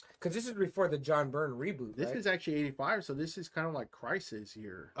him. Because this is before the John Byrne reboot. This is actually 85, so this is kind of like Crisis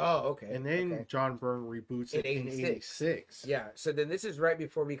year. Oh, okay. And then John Byrne reboots it in 86. Yeah, so then this is right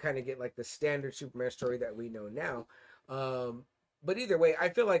before we kind of get like the standard Superman story that we know now. But either way, I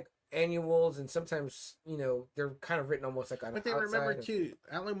feel like annuals and sometimes they're kind of written almost like on. But then remember too,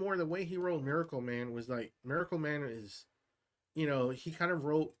 Alan Moore, the way he wrote Miracle Man was like Miracle Man is, he kind of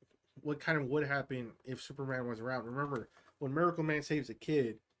wrote what kind of would happen if Superman was around. Remember when Miracle Man saves a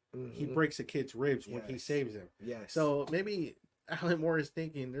kid, he breaks a kid's ribs when he saves him. Yes. So maybe Alan Moore is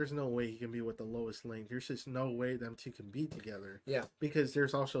thinking there's no way he can be with the Lois Lane. There's just no way them two can be together. Yeah. Because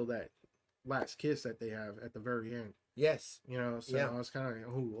there's also that last kiss that they have at the very end. Yes. So I was kind of like,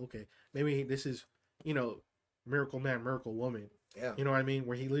 oh, okay. Maybe this is, Miracle Man, Miracle Woman. Yeah. You know what I mean?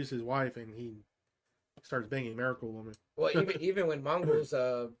 Where he loses his wife and he starts banging Miracle Woman. Well, even when Mongols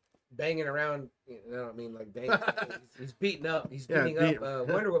banging around. You know, I mean, like banging. He's beating up. He's Yeah, beating up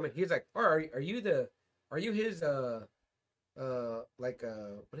Wonder Woman. He's like, "Oh, are you his what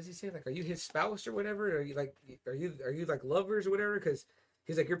does he say? Like, are you his spouse or whatever? Are you like lovers or whatever? Because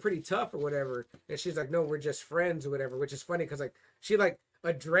he's like, you're pretty tough or whatever." And she's like, "No, we're just friends or whatever," which is funny because like she like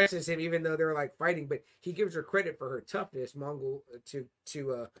addresses him even though they're like fighting, but he gives her credit for her toughness, Mongol,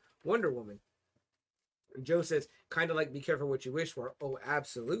 to Wonder Woman. And Joe says, kind of like, be careful what you wish for. Oh,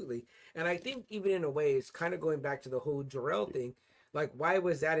 absolutely. And I think even in a way, it's kind of going back to the whole Jor-El thing. Like, why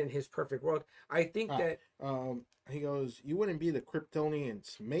was that in his perfect world? I think that he goes, you wouldn't be the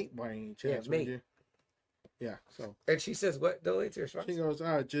Kryptonian's mate by any chance, would you? Yeah. So. And she says, what? Delay to her response? She goes,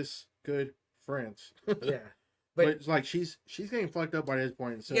 just good friends. Yeah. But it's like she's getting fucked up by this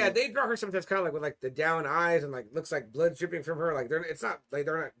point. So. Yeah, they draw her sometimes kind of like with like the down eyes and like looks like blood dripping from her. Like they're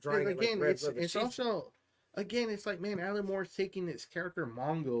not drawing and again. It like red blood, it's also again, it's like, man, Alan Moore's taking this character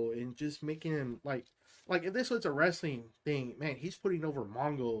Mongol and just making him like if this was a wrestling thing, man, he's putting over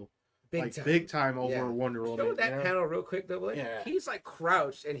Mongol big time over Wonder Woman. Show that panel real quick though. Like, yeah. He's like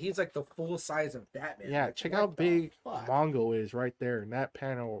crouched and he's like the full size of Batman. Yeah, like, check out how big Mongol is right there in that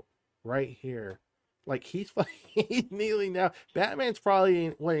panel right here. Like he's kneeling down. Batman's probably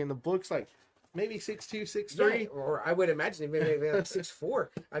in the books like maybe 6'2", 6'3", or I would imagine maybe like 6'4".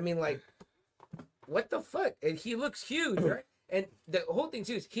 I mean, like, what the fuck? And he looks huge, right? And the whole thing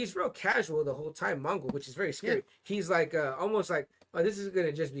too is he's real casual the whole time, Mongol, which is very scary. Yeah. He's like almost like, oh, this is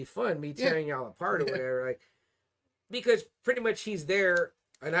gonna just be fun, me tearing y'all apart or whatever, like, because pretty much he's there.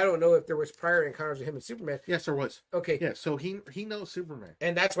 And I don't know if there was prior encounters with him and Superman. Yes, there was. Okay. Yeah, so he knows Superman.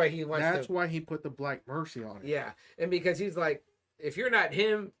 And that's why he wants That's why he put the Black Mercy on it. Yeah. And because he's like, if you're not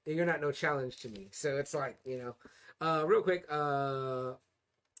him, then you're not no challenge to me. So it's like, real quick,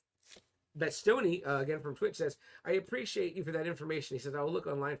 Bestoni, again from Twitch, says, I appreciate you for that information. He says, I will look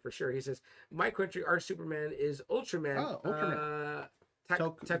online for sure. He says, my country, our Superman is Ultraman. Oh, Ultraman.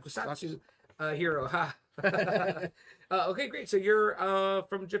 Takusatsu hero. Ha. Okay, great. So you're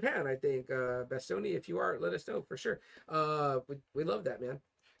from Japan, I think. Bestoni, if you are, let us know for sure. We love that, man.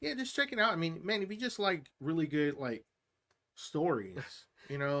 Yeah, just check it out. I mean, man, if you just like really good like stories,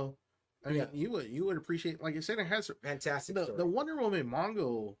 I mean, you would appreciate. Like I said, it has fantastic. The Wonder Woman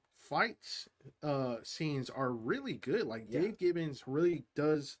Mongol fights scenes are really good. Like Dave Gibbons really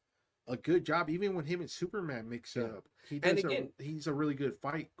does a good job, even when him and Superman mix up. He's a really good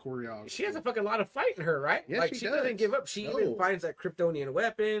fight choreographer. She has a fucking lot of fight in her, right? Yeah, like she doesn't give up. She even finds like Kryptonian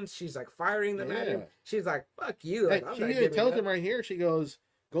weapons. She's like firing them at him. She's like, "Fuck you!" Like, she even tells him right here. She goes,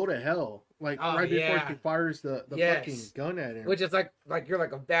 "Go to hell!" Like right before she fires the fucking gun at him. Which is like you're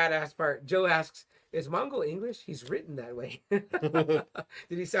like a badass part. Joe asks, "Is Mongol English?" He's written that way. Did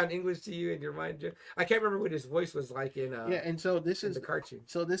he sound English to you in your mind, Joe? I can't remember what his voice was like in. And so this is the cartoon.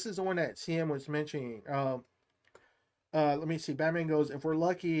 So this is the one that CM was mentioning. Let me see. Batman goes, if we're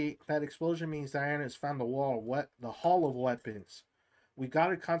lucky, that explosion means Diana's found the Hall of Weapons. We got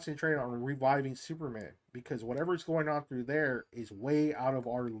to concentrate on reviving Superman because whatever's going on through there is way out of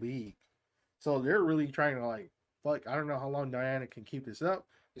our league. So they're really trying to like, fuck, I don't know how long Diana can keep this up.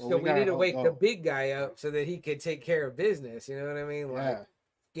 So we need to wake the big guy up so that he can take care of business. You know what I mean? Like,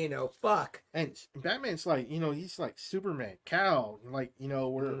 fuck. And Batman's like, he's like Superman, Cal. Like,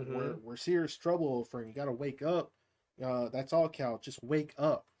 we're serious trouble, friend. You got to wake up. That's all, Cal. Just wake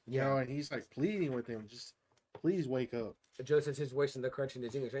up. You know, and he's like pleading with him, just please wake up. Joe says his voice in the cartoon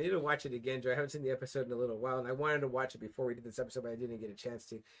is English. I need to watch it again, Joe. I haven't seen the episode in a little while, and I wanted to watch it before we did this episode, but I didn't get a chance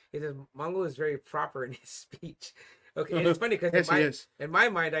to. He says Mongol is very proper in his speech. Okay, and it's funny because in my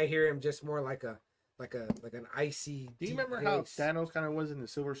mind, I hear him just more like an icy. Do you remember how Thanos kind of was in the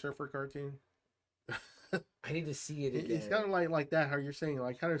Silver Surfer cartoon? I need to see it again. It's kind of like that. How you're saying,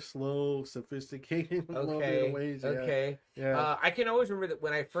 like kind of slow, sophisticated, a little bit of ways. Okay. Yeah. I can always remember that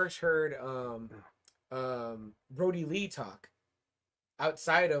when I first heard Brody Lee talk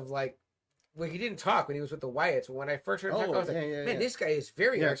outside of like, well, he didn't talk when he was with the Wyatts. But when I first heard him talk, I was like, man, this guy is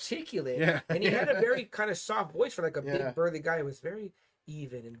very articulate. Yeah. And he had a very kind of soft voice for like a big burly guy. It was very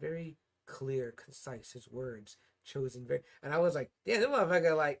even and very clear, concise. His words chosen very, and I was like, damn, that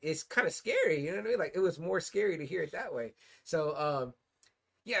motherfucker, like, it's kind of scary, you know what I mean? Like, it was more scary to hear it that way. So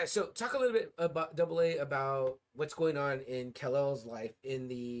so talk a little bit about AA, about what's going on in Kal-El's life in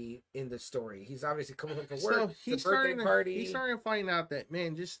the story. He's obviously coming home from work. So he's starting to find out that,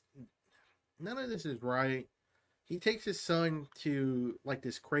 man, just none of this is right. He takes his son to like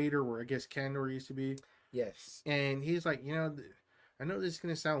this crater where I guess Kandor used to be. Yes. And he's like, I know this is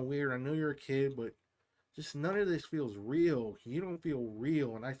gonna sound weird, I know you're a kid, but just none of this feels real. You don't feel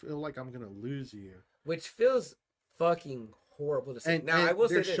real, and I feel like I'm gonna lose you. Which feels fucking horrible to see. And, Now and I will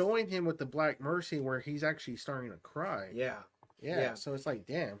they're say this. showing him with the Black Mercy where he's actually starting to cry. Yeah. Yeah. So it's like,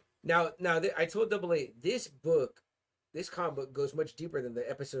 damn. Now, I told Double A this comic book goes much deeper than the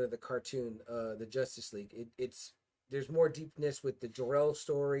episode of the cartoon, the Justice League. There's more deepness with the Jor-El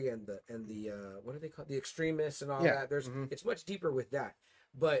story and the what are they called, the extremists and all that. It's much deeper with that.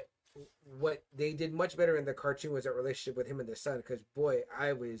 But what they did much better in the cartoon was that relationship with him and the son. Because boy,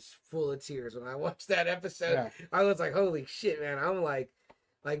 I was full of tears when I watched that episode. Yeah. I was like, holy shit, man! I'm like,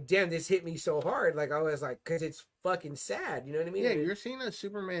 damn, this hit me so hard. Like I was like, because it's fucking sad. You know what I mean? Yeah, you're seeing a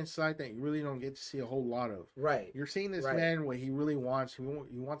Superman side that you really don't get to see a whole lot of. Right. You're seeing this man what he really wants. He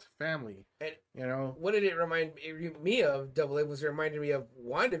wants a family. And you know, what did it remind me of? Double A was reminding me of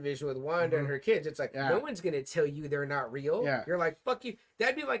WandaVision with Wanda and her kids. It's like no one's gonna tell you they're not real. Yeah. You're like, fuck you.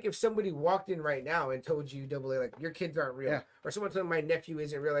 That'd be like if somebody walked in right now and told you, Double A, like your kids aren't real, or someone told my nephew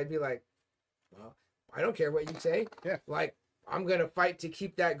isn't real. I'd be like, well, I don't care what you say. Yeah. Like I'm gonna fight to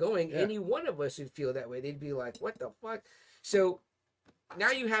keep that going. Any one of us would feel that way. They'd be like, what the fuck? So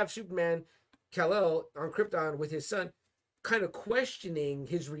now you have Superman, Kal-El on Krypton with his son, kind of questioning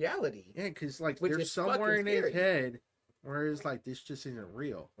his reality. Yeah, because like Which there's is somewhere in fucking his scary. head where it's like this just isn't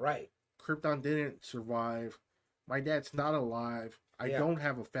real. Right. Krypton didn't survive. My dad's not alive. I don't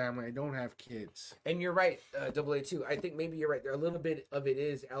have a family. I don't have kids. And you're right, Double A too. I think maybe you're right. A little bit of it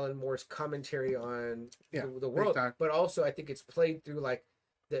is Alan Moore's commentary on the world, but also I think it's played through like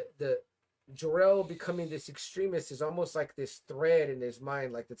the Jor-El becoming this extremist is almost like this thread in his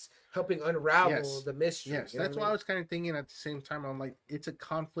mind, like it's helping unravel the mystery. Yes, that's what I was kind of thinking at the same time. I'm like, it's a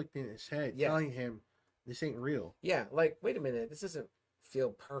conflict in his head telling him this ain't real. Yeah, like wait a minute, this doesn't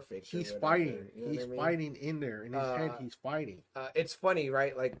feel perfect. He's fighting. You know he's fighting in there in his head. He's fighting. It's funny,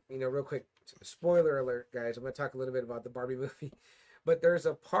 right? Like, you know, real quick, spoiler alert, guys. I'm going to talk a little bit about the Barbie movie, but there's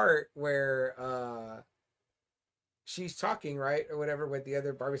a part where she's talking, right, or whatever, with the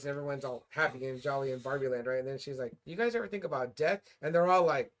other Barbies, and everyone's all happy and jolly in Barbie Land, right? And then she's like, "You guys ever think about death?" And they're all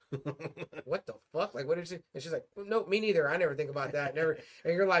like, "What the fuck? Like, what did she?" And she's like, well, "No, me neither. I never think about that. Never."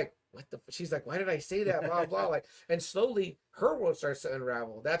 And you're like, "What the?" She's like, "Why did I say that?" Blah blah. Like, and slowly her world starts to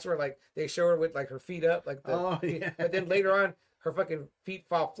unravel. That's where like they show her with like her feet up, like the. But then later on, her fucking feet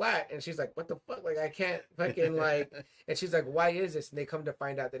fall flat, and she's like, "What the fuck? Like, I can't fucking like." And she's like, "Why is this?" And they come to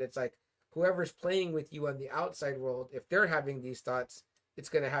find out that it's like whoever's playing with you on the outside world, if they're having these thoughts, it's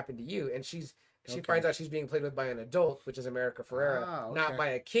going to happen to you. And she finds out she's being played with by an adult, which is America Ferrera, not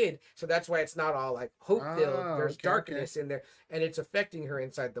by a kid. So that's why it's not all like hope filled. There's darkness in there, and it's affecting her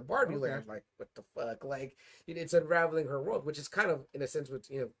inside the Barbie land. Like, what the fuck? Like, it's unraveling her world, which is kind of, in a sense, what,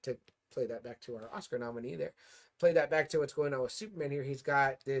 you know, to play that back to our Oscar nominee there, play that back to what's going on with Superman here. He's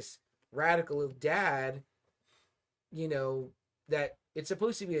got this radical dad, you know, that it's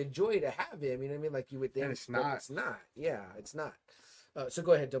supposed to be a joy to have him, you know what I mean? Like you would think, and it's not. It's not. Yeah, it's not. So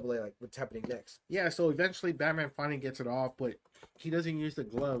go ahead, Double A. Like what's happening next? Yeah, so eventually Batman finally gets it off, but he doesn't use the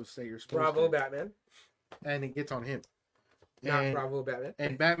gloves that you're supposed Bravo, to. Batman. And it gets on him. Not Bravo, Batman.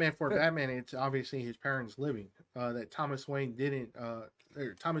 And Batman for Batman, it's obviously his parents living. That Thomas Wayne didn't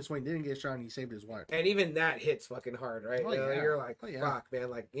get shot and he saved his wife. And even that hits fucking hard, right? Oh, You're like, fuck, man.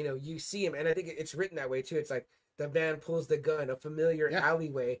 Like, you know, you see him, and I think it's written that way too. It's like the man pulls the gun, a familiar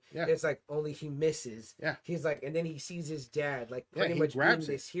alleyway. Yeah. It's like only he misses. Yeah. He's like, and then he sees his dad, like pretty he much being grabs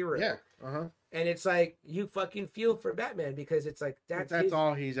this hero. Yeah. And it's like you fucking feel for Batman because it's like that's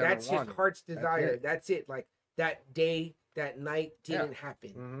all he's ever wanted. His heart's desire. That's it. Like that day, that night didn't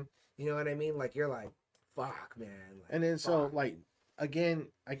happen. You know what I mean? Like you're like, fuck, man. Like, and then so like again,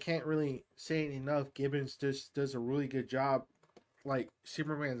 I can't really say it enough. Gibbons just does a really good job. Like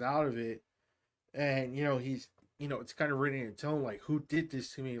Superman's out of it, and you know he's. You know, it's kind of written in tone like, who did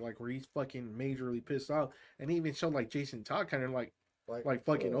this to me? Like, where he's fucking majorly pissed off. And he even showed, like, Jason Todd kind of like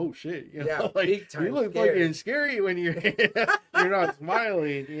fucking, oh, shit. You know? Yeah, like, big time you look scared. fucking scary when you're not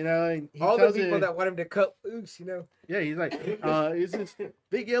smiling, you know? And he all the people that want him to cut loose, you know? Yeah, he's like, is this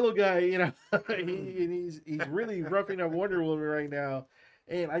big yellow guy, you know? he's really roughing up Wonder Woman right now.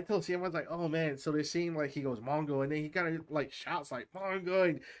 And I told Sam, I was like, oh man, so they're seeing like he goes Mongo, and then he kind of like shouts like Mongo,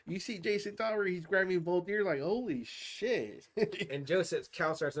 and you see Jason Todd where he's grabbing both ears like, holy shit. And Joe says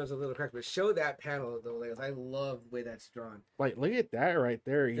Cal starts knows a little correct, but show that panel though, like I love the way that's drawn. Like, look at that right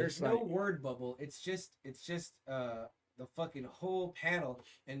there. There's no word bubble. It's just the fucking whole panel,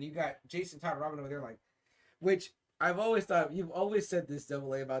 and you got Jason Todd Robin over there like, which I've always thought you've always said this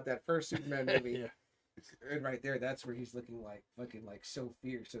Double A about that first Superman movie. Yeah. And right there, that's where he's looking like fucking like so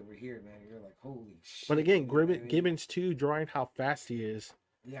fierce over here, man. You're like, holy shit. But again, Gibbons too, drawing how fast he is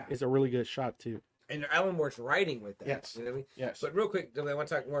a really good shot too. And Alan Moore's writing with that. Yes. You know what I mean? Yes. But real quick, I want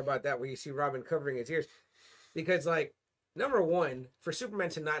to talk more about that where you see Robin covering his ears. Because like number one, for Superman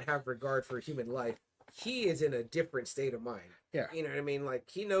to not have regard for human life, he is in a different state of mind. Yeah. You know what I mean? Like,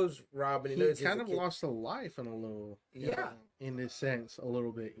 he knows Robin. He He knows he's kind a of kid. lost a life in a little, Yeah. in this sense, a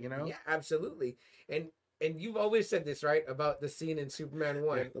little bit, you know? Yeah, absolutely. And you've always said this, right, about the scene in Superman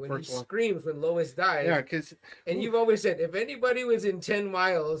 1 the when he first one. screams when Lois dies. Yeah, because And you've always said, if anybody was in 10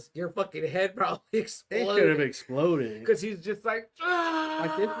 miles, your fucking head probably it exploded. should have exploded. Because he's just like,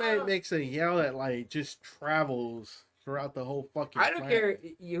 Like, this man makes a yell that, like, just travels throughout the whole fucking I don't planet.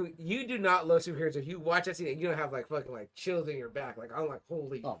 care. You do not love superheroes. If you watch that scene, and you don't have like fucking like chills in your back. Like, I'm like,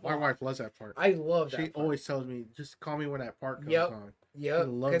 holy. Oh, my fuck. wife loves that part. I love that. She part. always tells me, just call me when that part comes Yep. on. Yep. She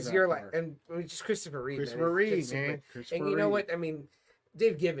loves Because that you're part. like, and just Christopher Reeve. Christopher man. Reeve, It's just man. super- Christopher And you know Reeve. what? I mean,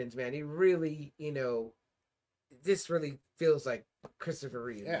 Dave Gibbons, man, he really, this really feels like Christopher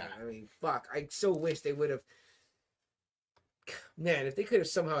Reeve. Yeah. Man. I mean, fuck. I so wish they would have. Man, if they could have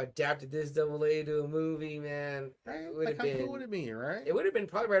somehow adapted this Double A to a movie, man, Right? it would Like, have how been. cool would it be, right? It would have been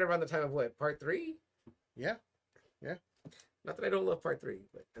probably right around the time of what, part 3? Yeah. Not that I don't love part 3,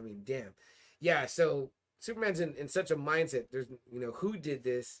 but I mean, damn. Yeah, so Superman's in such a mindset. There's, who did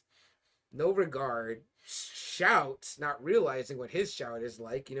this? No regard. Shouts, not realizing what his shout is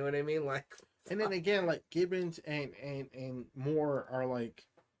like. You know what I mean? Like, And then again, like Gibbons and Moore are like,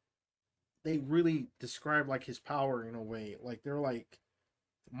 they really describe like his power in a way. Like they're like,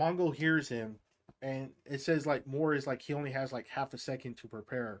 Mongo hears him, and it says like Moore is like he only has like half a second to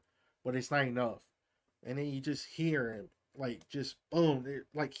prepare, but it's not enough. And then you just hear him like just boom,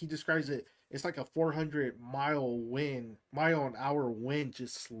 like he describes it. It's like a 400-mile-an-hour wind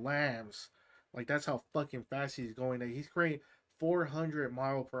just slams. Like that's how fucking fast he's going. He's creating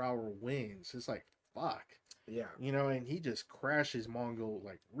 400-mile-per-hour winds. It's like fuck. yeah. And he just crashes Mongo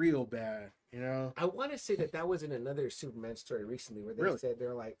like real bad, I want to say that was in another Superman story recently where they Really? said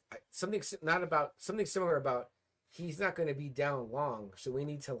they're like something similar about he's not going to be down long, so we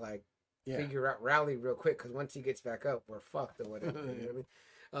need to like figure out rally real quick because once he gets back up, we're fucked or whatever. You know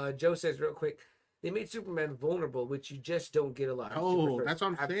what I mean? Joe says real quick, they made Superman vulnerable, which you just don't get a lot. Oh, that's what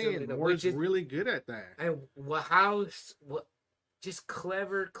I'm Absolutely saying. not. Moore's really good at that. And just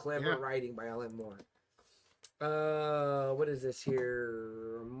clever writing by Alan Moore. What is this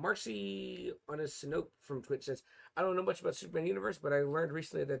here? Marcy on a Sinope from Twitch says, I don't know much about Superman Universe, but I learned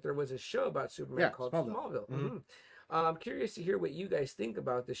recently that there was a show about Superman called Smallville. Mm-hmm. I'm curious to hear what you guys think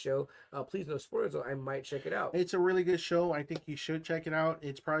about the show. Please no spoilers, though I might check it out. It's a really good show. I think you should check it out.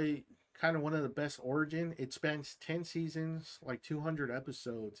 It's probably kind of one of the best origin. It spans 10 seasons, like 200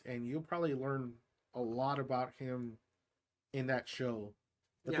 episodes, and you'll probably learn a lot about him in that show.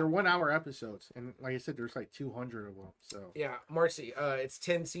 But they're 1 hour episodes, and like I said, there's like 200 of them. So yeah, Marcy, it's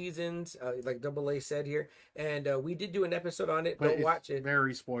 10 seasons, like Double A said here, and we did do an episode on it. but Don't watch it.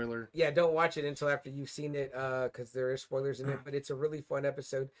 Very spoiler. Yeah, don't watch it until after you've seen it, because there is spoilers in it. But it's a really fun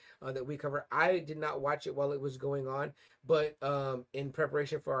episode that we cover. I did not watch it while it was going on, but in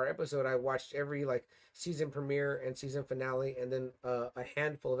preparation for our episode, I watched every like season premiere and season finale, and then a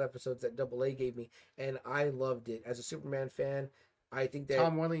handful of episodes that Double A gave me, and I loved it. As a Superman fan, I think that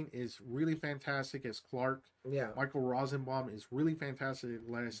Tom Welling is really fantastic as Clark. yeah, Michael Rosenbaum is really fantastic as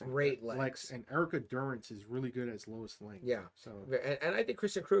Lex. Great Lex. And Erica Durance is really good as Lois Lane. yeah. So And I think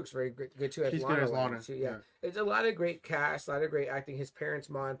Kristen Krug's very good too. As she's Lana good as Lang, Lana. too. Yeah, it's a lot of great cast, a lot of great acting. His parents,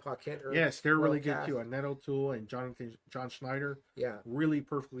 Ma and Pa Kent, are yes, they're well really good cast. too. Annette O'Toole and John Schneider Yeah, really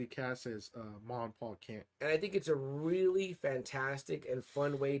perfectly cast as Ma and Paul Kent. and I think it's a really fantastic and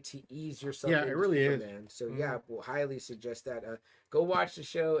fun way to ease yourself. Yeah, it into really is. Superman. So Mhm. yeah, we'll highly suggest that. Go watch the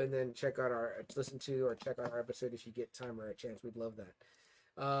show and then listen to or check out our episode if you get time or a chance. We'd love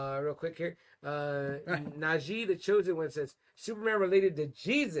that. Real quick here, Najee the Chosen One says Superman related to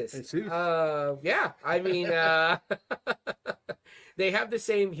Jesus. Jesus. Yeah, I mean, they have the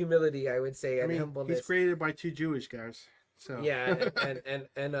same humility, I would say, I and mean, humbleness. he's created by two Jewish guys. So Yeah,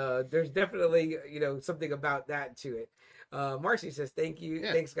 and there's definitely something about that to it. Marcy says thank you,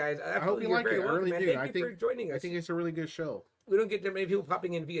 Yeah. thanks guys. I hope you You're like very it. I welcome, really man. do. Thank you for joining us. I think it's a really good show. We don't get that many people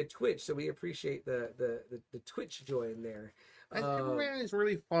popping in via Twitch, so we appreciate the Twitch join there. And Superman is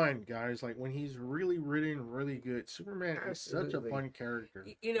really fun, guys. Like when he's really written really good. Superman is such a Absolutely. fun character.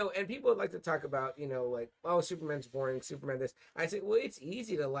 And people like to talk about, like, oh, Superman's boring, Superman this. I say, well, it's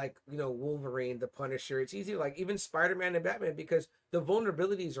easy to like, Wolverine, the Punisher. It's easy to like even Spider-Man and Batman because the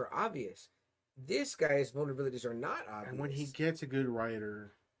vulnerabilities are obvious. This guy's vulnerabilities are not obvious. And when he gets a good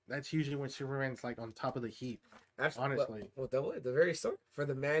writer, that's usually when Superman's like on top of the heap. Honestly. Well, the very story for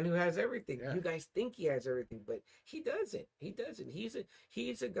the man who has everything. Yeah. You guys think he has everything, but he doesn't. He doesn't.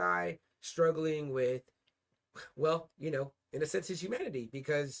 He's a guy struggling with, well, in a sense, his humanity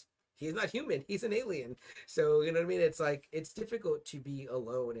because he's not human, he's an alien. So you know what I mean, it's like it's difficult to be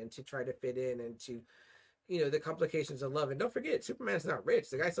alone and to try to fit in and to, you know, the complications of love. And don't forget, Superman's not rich.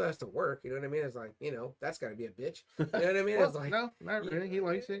 The guy still has to work. You know what I mean? It's like, you know, that's got to be a bitch. You know what I mean? Well, It's like, no, not really. He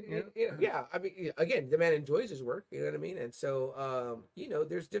likes it. Yeah. yeah. I mean, again, the man enjoys his work. You know what I mean? And so, you know,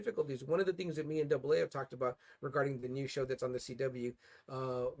 there's difficulties. One of the things that me and Double A have talked about regarding the new show that's on the CW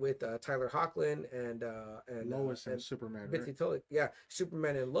with Tyler Hoechlin and Lois and Superman. Bitsy Right? Tulloch. Yeah,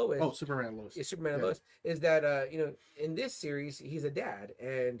 Superman and Lois. Oh, Superman and Lois. Yeah, Superman and Yeah. Lois is that you know, in this series he's a dad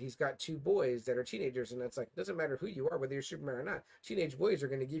and he's got two boys that are teenagers, and that's like, doesn't matter who you are, whether you're Superman or not, teenage boys are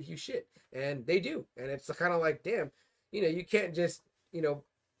going to give you shit, and they do. And it's kind of like, damn, you know, you can't just, you know,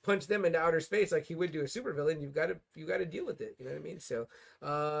 punch them into outer space like he would do a supervillain. You got to deal with it. You know what I mean? So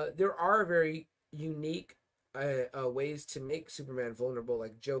there are very unique ways to make Superman vulnerable,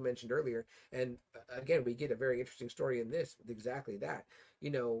 like Joe mentioned earlier. And again, we get a very interesting story in this with exactly that.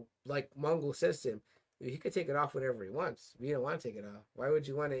 You know, like Mongol says to him, he could take it off whenever he wants. You don't want to take it off. Why would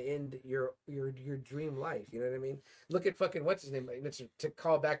you want to end your dream life? You know what I mean? Look at fucking what's his name? To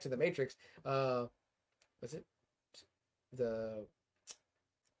call back to the Matrix. What's it? The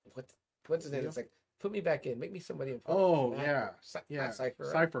what's his name? It's like, put me back in. Make me somebody important. Oh, yeah. Yeah. Cypher.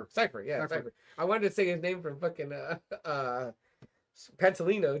 Right? Cypher. Cypher. Yeah, Cypher. Cypher. I wanted to say his name from fucking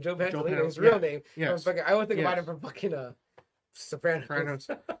Pantalino, Joe Pantalino, Pantalino, his real yeah. name. Yes. I always think about Yes. him from fucking Sopranos. Sopranos.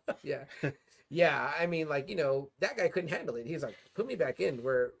 Yeah. Yeah, I mean, like, you know, that guy couldn't handle it. He's like, put me back in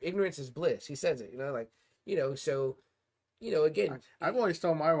where ignorance is bliss. He says it, you know, like, you know, so, you know, again. I've always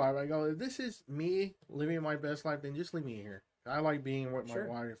told my wife, I go, if this is me living my best life, then just leave me here. I like being with my Sure.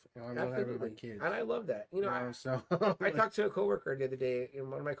 wife. You know, I love having my kids. And I love that. You know, So I talked to a coworker the other day, and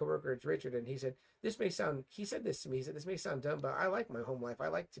one of my coworkers, Richard, and he said, he said this to me. He said, this may sound dumb, but I like my home life. I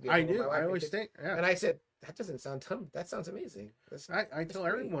like to be I home with do. my wife I and always kids." think, yeah. And I said, that doesn't sound dumb. That sounds amazing. I tell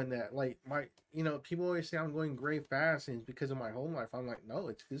great. everyone that, like, my, you know, people always say I'm going gray fast and it's because of my home life. I'm like, no,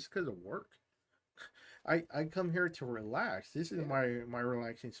 it's just because of work. I come here to relax. This is my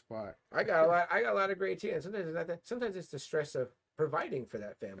relaxing spot. I got a lot of great tea, and sometimes it's not that. Sometimes it's the stress of providing for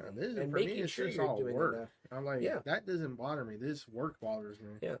that family and For me, making it's sure just you're all doing work. enough. I'm like, Yeah. that doesn't bother me. This work bothers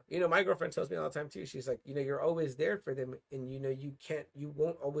me. Yeah, you know, my girlfriend tells me all the time too. She's like, you know, you're always there for them, and you know, you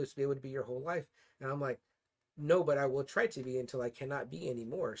won't always be able to be your whole life. And I'm like, no, but I will try to be until I cannot be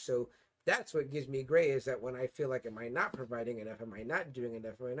anymore. So that's what gives me gray, is that when I feel like, am I not providing enough? Am I not doing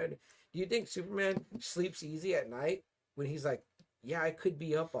enough? Am I not? Do you think Superman sleeps easy at night when he's like, yeah, I could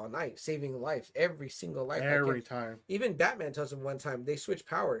be up all night saving lives, every single life. Every time. Even Batman tells him one time they switch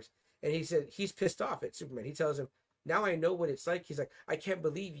powers, and he said he's pissed off at Superman. He tells him, now I know what it's like. He's like, I can't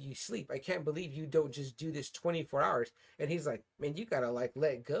believe you sleep. I can't believe you don't just do this 24 hours. And he's like, man, you gotta like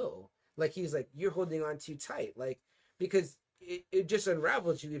let go. Like, he's like, you're holding on too tight. Like, because it just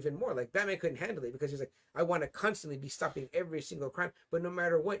unravels you even more. Like, Batman couldn't handle it because he's like, I want to constantly be stopping every single crime. But no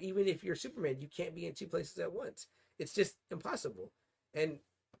matter what, even if you're Superman, you can't be in two places at once. It's just impossible. And,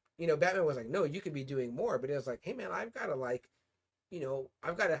 you know, Batman was like, no, you could be doing more. But it was like, hey, man, I've got to, like, you know,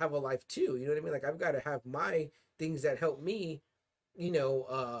 I've got to have a life too. You know what I mean? Like, I've got to have my things that help me, you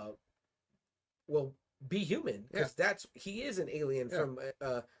know, well, be human. Because he is an alien from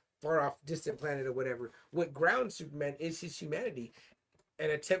far off distant planet or whatever. What grounds Superman is his humanity, an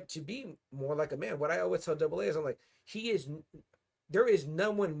attempt to be more like a man. What I always tell Double A is, I'm like, there is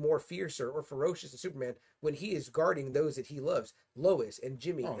no one more fiercer or ferocious than Superman when he is guarding those that he loves, Lois and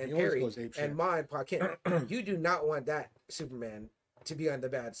Jimmy and Harry and Ma and Pa Kent. You do not want that Superman to be on the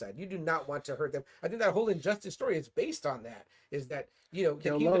bad side. You do not want to hurt them. I think that whole Injustice story is based on that. Is that, you know,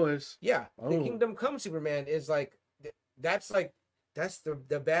 Kill Lois. Yeah, the Kingdom Come Superman is like, that's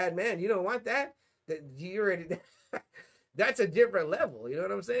the bad man. You don't want that. That's a different level. You know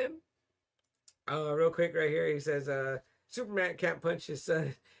what I'm saying? Real quick right here, he says, Superman can't punch his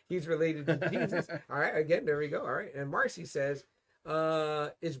son. He's related to Jesus. All right, again, there we go. All right. And Marcy says,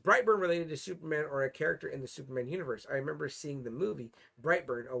 is Brightburn related to Superman or a character in the Superman universe? I remember seeing the movie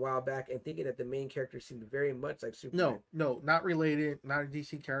Brightburn a while back and thinking that the main character seemed very much like Superman. No, not related, not a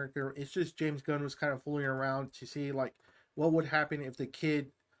DC character. It's just James Gunn was kind of fooling around to see, like, what would happen if the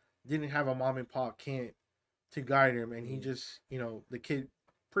kid didn't have a mom and pop Kent to guide him, and he just, you know, the kid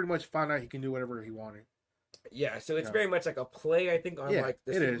pretty much found out he can do whatever he wanted. Yeah, so it's very much like a play, I think, on like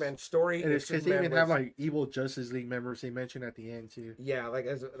the Superman story. It is, because they even have like evil Justice League members they mentioned at the end too. Yeah, like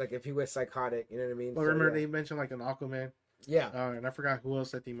if he was psychotic, you know what I mean? Well, remember they mentioned like an Aquaman. Yeah, and I forgot who else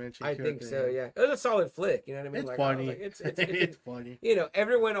that they mentioned. I think so. Yeah, it was a solid flick. You know what I mean? It's like, funny. Like, it's funny. You know,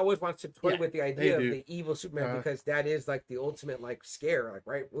 everyone always wants to toy with the idea of do. the evil Superman because that is like the ultimate like scare. Like,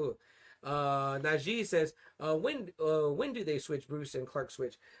 right? Ooh. Najee says, when do they switch? Bruce and Clark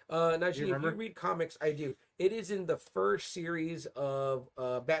switch. Najee, if you read comics, I do. It is in the first series of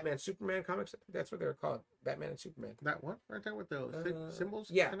Batman Superman comics. I think that's what they're called, Batman and Superman. That one right there with the symbols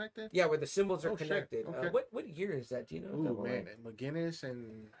yeah. connected. Yeah, where the symbols are connected. Okay. What year is that? Do you know? Ooh, man, and McGinnis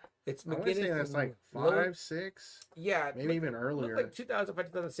and it's I want to say McGinnis. that's like 5, 6. Yeah, maybe even earlier. Like 2005,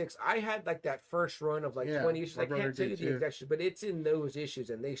 2006. I had like that first run of like 20 issues. my I can't brother tell you did the exact issues, but it's in those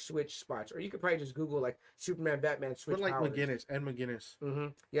issues, and they switch spots. Or you could probably just Google like Superman, Batman switch But like powers. McGinnis, Ed McGinnis. Mm-hmm.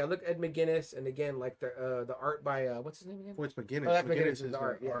 Yeah, look Ed McGinnis, and again like the art by what's his name again? What's McGinnis? Oh, that's McGinnis is the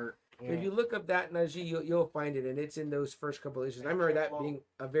art. Yeah. art. Yeah. If you look up that Najee, you'll find it, and it's in those first couple issues. I remember that being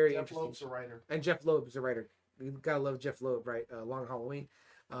a very Jeff interesting. Loeb's the writer. And Jeff Loeb's the writer. You gotta love Jeff Loeb, right? Long Halloween.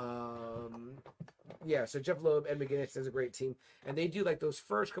 Yeah, so Jeff Loeb, Ed McGinnis is a great team, and they do like those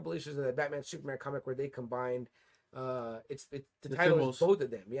first couple issues of the Batman Superman comic where they combined. It's the title symbols. is both of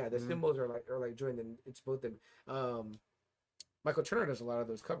them. Yeah, the symbols are like joined, and it's both of them. Michael Turner does a lot of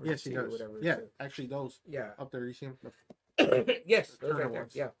those covers. Yes, he too, does. Whatever. Yeah, So, actually, those. yeah. Up there, you see them. Yes, those Turner right there.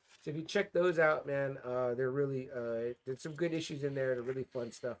 ones. Yeah. So if you check those out, man, they're really there's some good issues in there. They're really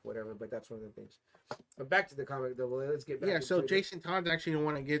fun stuff, whatever. But that's one of the things. But back to the comic, though. Well, let's get back. Yeah, into so it. Jason Todd's actually the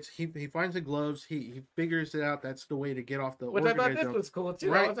one that gets he finds the gloves. He figures it out. That's the way to get off the Which I thought this organism. was cool too.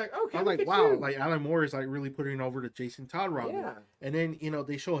 Right. I was like, okay. I'm look like, at wow, you. like Alan Moore is like really putting over to Jason Todd Robin. Yeah. And then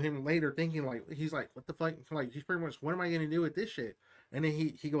they show him later thinking like he's like, what the fuck? Like he's pretty much, what am I gonna do with this shit? And then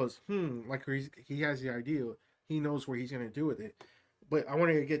he goes, like he has the idea. He knows where he's gonna do with it. But I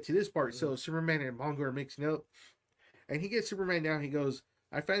wanted to get to this part. So Superman and Mongo are mixing up, and he gets Superman down. He goes,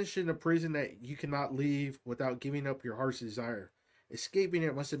 I vanished in a prison that you cannot leave without giving up your heart's desire. Escaping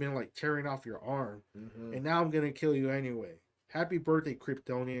it must have been like tearing off your arm. And now I'm gonna kill you anyway. Happy birthday,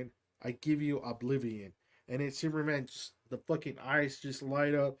 Kryptonian. I give you oblivion. And then Superman, just, the fucking eyes just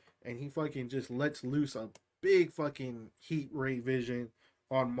light up, and he fucking just lets loose a big fucking heat ray vision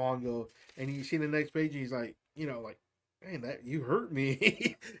on Mongo. And you see the next page, he's like, like, man, that you hurt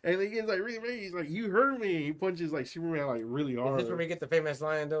me. And he gets like really mad. He's like, you hurt me. He punches like Superman like really hard. This is where we get the famous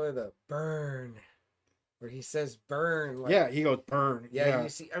line, though, the burn, where he says burn. Like, yeah, he goes burn. Yeah, you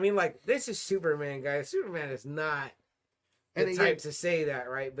see, I mean, like, this is Superman, guys. Superman is not the type to say that,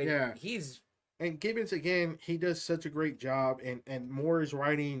 right? But yeah, he's. And Gibbons, again, he does such a great job. And Moore is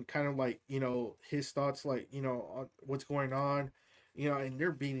writing kind of like, his thoughts, like, on what's going on. And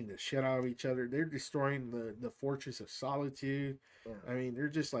they're beating the shit out of each other. They're destroying the Fortress of Solitude. Yeah. I mean, they're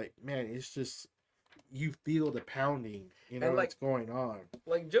just like, man, it's just, you feel the pounding, what's going on.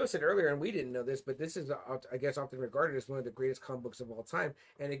 Like Joe said earlier, and we didn't know this, but this is, I guess, often regarded as one of the greatest comic books of all time.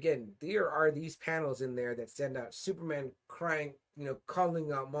 And again, there are these panels in there that stand out. Superman crying,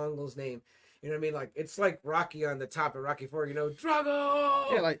 calling out Mongo's name. You know what I mean? Like, it's like Rocky on the top of Rocky 4,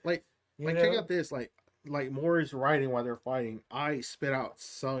 Drago! Yeah, like check out this, like Moore is writing while they're fighting. Eyes spit out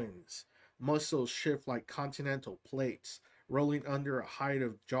suns. Muscles shift like continental plates, rolling under a height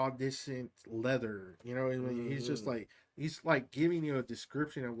of jaw-distant leather. You know what I mean? He's just like, he's like giving you a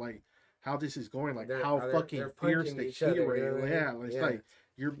description of like how this is going, like how fucking fierce the heat ray. Yeah, it's like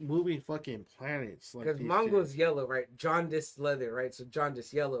you're moving fucking planets. Because Mongo's yellow, right? Jaundice leather, right? So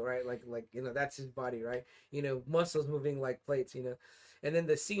jaundice yellow, right? Like that's his body, right? Muscles moving like plates, And then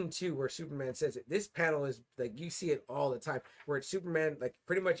the scene too where Superman says it. This panel is like, you see it all the time, where it's Superman like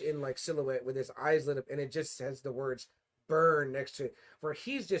pretty much in like silhouette with his eyes lit up, and it just has the words burn next to it, where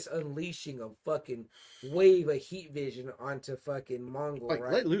he's just unleashing a fucking wave of heat vision onto fucking Mongol, like,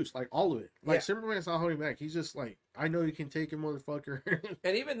 right? Let loose, like all of it. Like Superman's not holding back. He's just like, I know you can take it, motherfucker.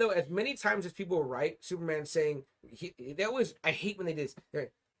 And even though as many times as people write Superman saying I hate when they do this.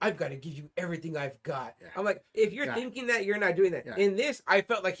 I've got to give you everything I've got. Yeah. I'm like, if you're thinking that, you're not doing that. Yeah. In this, I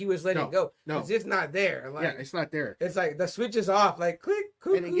felt like he was letting go. No, it's just not there. Like, it's not there. It's like the switch is off. Like click,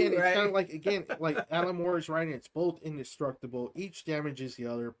 cuckoo, and again, right? It's kind of like Alan Moore is writing. It's both indestructible. Each damages the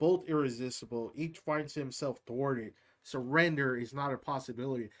other. Both irresistible. Each finds himself thwarted. Surrender is not a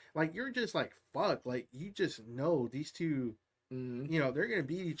possibility. Like, you're just like, fuck. Like, you just know these two. They're gonna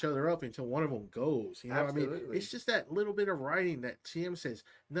beat each other up until one of them goes. You know Absolutely. What I mean? It's just that little bit of writing that TM says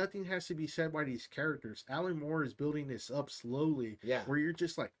nothing has to be said by these characters. Alan Moore is building this up slowly. Yeah. Where you're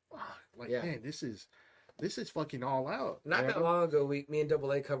just like, fuck, man, this is fucking all out. Not that long ago, me and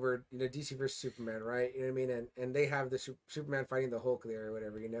Double A covered, DC versus Superman, right? You know what I mean? And they have the Superman fighting the Hulk there or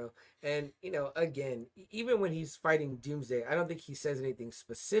whatever, And, again, even when he's fighting Doomsday, I don't think he says anything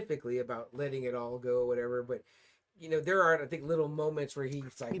specifically about letting it all go or whatever, but there are, I think, little moments where he's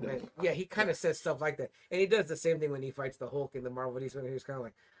like, he kind of says stuff like that. And he does the same thing when he fights the Hulk in the Marvel Beast, when he's kind of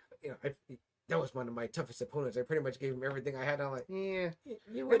like, that was one of my toughest opponents. I pretty much gave him everything I had. I'm like, Yeah, you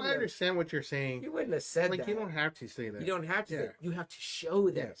and wouldn't I have, understand what you're saying. you wouldn't have said Like that. you don't have to say that. You don't have to. Yeah. You have to show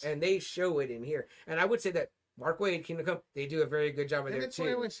them, Yes. and they show it in here. And I would say that Mark Waid, Kingdom Come, they do a very good job of And there that's what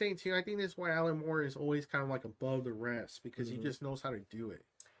I too. was saying too. I think that's why Alan Moore is always kind of like above the rest because he just knows how to do it.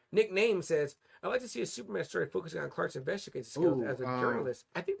 Nick Name says, "I'd like to see a Superman story focusing on Clark's investigative skills Ooh, as a journalist."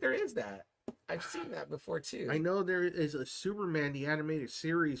 I think there is that. I've seen that before too. I know there is a Superman the animated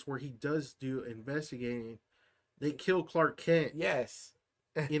series where he does do investigating. They kill Clark Kent, Yes.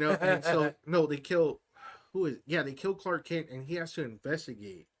 you know, and so no, they kill they kill Clark Kent, and he has to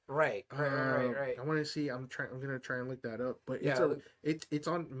investigate. Right. Right. I want to see. I'm gonna try and look that up, but Yeah. it's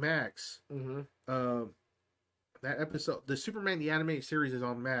on Max. Mm-hmm. That episode, the Superman the animated series, is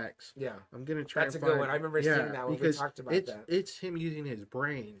on Max. Yeah. I'm gonna try. That's and a good find, one. I remember seeing that when we because talked about that. It's him using his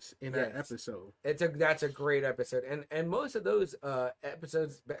brains in that Yes. episode. That's a great episode, and most of those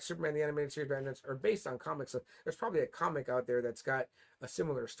episodes, Superman the animated series, are based on comics. So there's probably a comic out there that's got a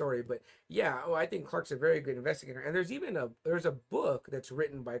similar story. But yeah, I think Clark's a very good investigator, and there's even there's a book that's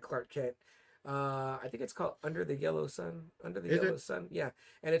written by Clark Kent. I think it's called Under the Yellow Sun. Sun, yeah,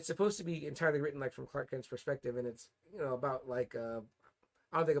 and it's supposed to be entirely written like from Clark Kent's perspective, and it's about like I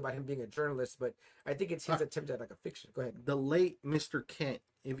don't think about him being a journalist, but I think it's his attempt at like a fiction. Go ahead. The late Mr. Kent.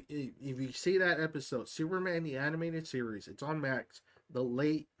 If you see that episode, Superman the animated series, it's on Max. The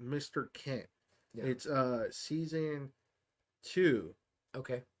late Mr. Kent. Yeah. It's season 2.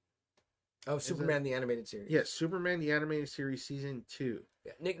 Okay. Oh, Superman the animated series. Yes, Superman the animated series season 2.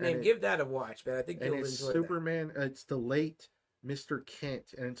 Yeah, nickname. Give that a watch, man. I think you'll And it's enjoy Superman. It's the late Mr.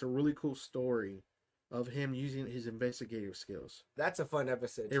 Kent, and it's a really cool story of him using his investigative skills. That's a fun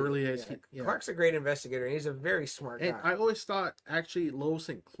episode. It really is. Yeah. Clark's a great investigator, and he's a very smart And guy. I always thought actually Lois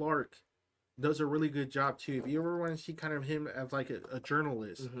and Clark does a really good job too. If you ever want to see kind of him as like a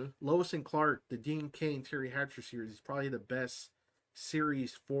journalist, Lois and Clark, the Dean Cain, Terry Hatcher series is probably the best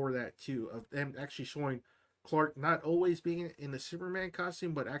series for that too. Of them actually showing Clark not always being in the Superman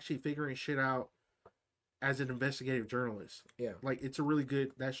costume, but actually figuring shit out as an investigative journalist. Yeah. Like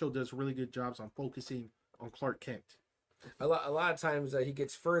that show does really good jobs on focusing on Clark Kent. A lot of times he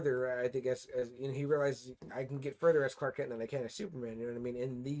gets further. I think as he realizes I can get further as Clark Kent than I can as Superman. You know what I mean?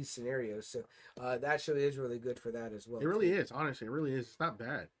 In these scenarios, so that show is really good for that as well. It really is. Honestly, it really is. It's not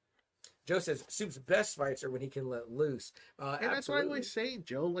bad. Joe says Soup's best fights are when he can let loose. And that's what I always say,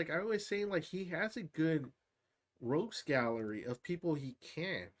 Joe. Like I always say, like he has a good rogues gallery of people he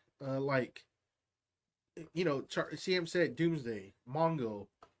can. Like CM said Doomsday, Mongo,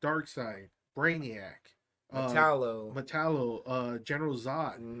 Darkseid, Brainiac, Metallo, General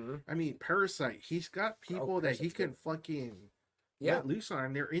Zod. Mm-hmm. I mean, Parasite. He's got people that he can fucking let loose on.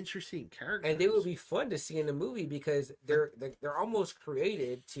 And they're interesting characters, and they would be fun to see in the movie because they're almost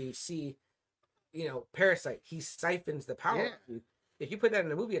created to see. Parasite. He siphons the power. Yeah. If you put that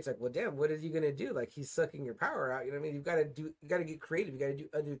in a movie, it's like, well, damn, what is he gonna do? Like he's sucking your power out. You know what I mean? You got to get creative. You got to do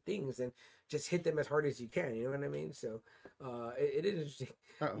other things and just hit them as hard as you can. You know what I mean? So, it is interesting.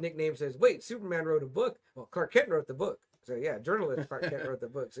 Nickname says, wait, Superman wrote a book. Well, Clark Kent wrote the book. So yeah, journalist Clark Kent wrote the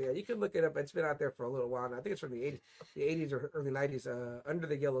book. So yeah, you can look it up. It's been out there for a little while now. I think it's from the 80s or early 90s. Under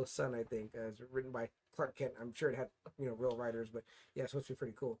the Yellow Sun, I think, it's written by Clark Kent. I'm sure it had real writers, but yeah, it's supposed to be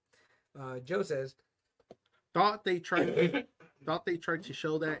pretty cool. Joe says, thought they tried to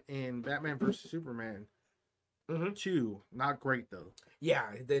show that in Batman versus Superman 2. Not great though. Yeah,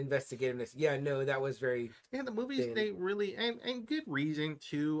 the investigativeness. Yeah, no, that was very. Yeah, the movies they really and good reason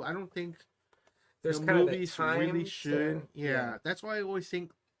too. I don't think there's the kind movies of the time really should. to, yeah, that's why I always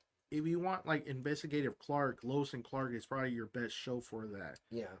think if you want like investigative Clark, Lois and Clark is probably your best show for that.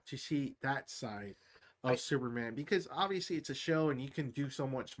 Yeah, to see that side of Superman, because obviously it's a show and you can do so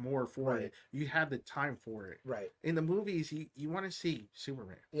much more for it. You have the time for it. Right. In the movies, you want to see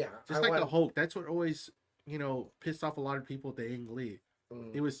Superman. Yeah. Just like the Hulk. That's what always, pissed off a lot of people at the Ang Lee.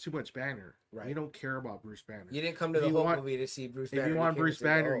 It was too much Banner. Right. You don't care about Bruce Banner. You didn't come to the Hulk movie to see Bruce Banner. If you want Bruce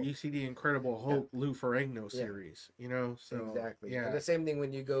Banner, you see the Incredible Hulk Lou Ferrigno series. So exactly. Yeah. And the same thing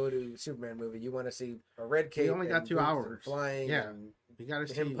when you go to Superman movie, you want to see a red cape. You only got 2 hours flying. Yeah. And you got to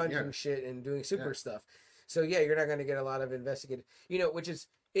see him punching shit and doing super stuff. So yeah, you're not going to get a lot of investigative.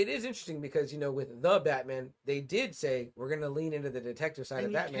 It is interesting because with the Batman, they did say we're going to lean into the detective side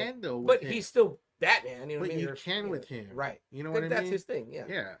of Batman. You can, though, but he's still Batman. You know but what I mean? You can with him, right? You know what I mean? That's his thing. Yeah.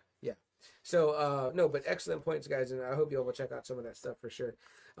 Yeah. So no, but excellent points, guys, and I hope you all will check out some of that stuff for sure.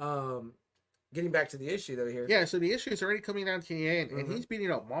 Getting back to the issue though here. Yeah, so the issue is already coming down to the end, and he's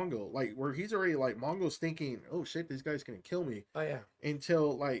beating up Mongo, like where he's already like Mongo's thinking, "Oh shit, this guy's gonna kill me." Oh yeah.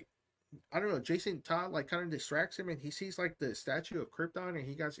 Until like, I don't know, Jason Todd like kind of distracts him, and he sees like the statue of Krypton, and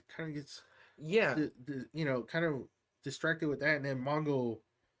he kind of gets Yeah. you know, kind of distracted with that, and then Mongo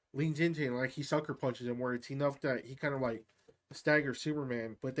leans into him, like he sucker punches him, where it's enough that he kind of like staggers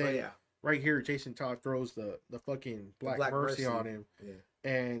Superman. But then yeah. right here, Jason Todd throws the fucking Black, Black Mercy Mercy. on him, Yeah.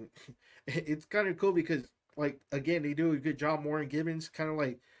 and it's kind of cool because like again they do a good job. Moore and Gibbons kind of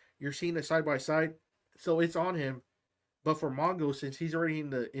like you're seeing it side by side, so it's on him. But for Mongo, since he's already in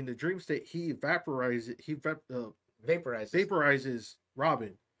the dream state, he vaporizes vaporizes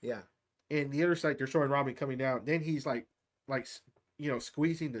Robin. Yeah. And the other side, they're showing Robin coming down. Then he's like you know,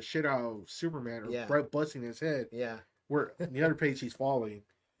 squeezing the shit out of Superman or busting his head. Yeah. Where on the other page he's falling.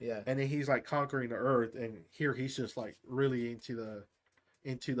 Yeah. And then he's like conquering the earth, and here he's just like really into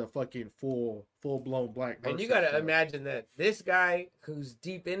the fucking full blown Black Mercy. And you got to imagine that this guy who's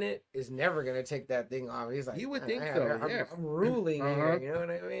deep in it is never gonna take that thing off. He's like, you would think so. I'm ruling here. You know what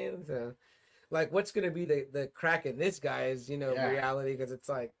I mean? So, like, what's gonna be the crack in this guy's reality? Because it's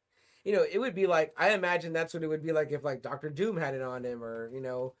like, it would be like, I imagine that's what it would be like if like Doctor Doom had it on him, or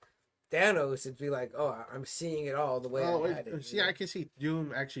Thanos. It'd be like, oh, I'm seeing it all the way I had it. See, I can see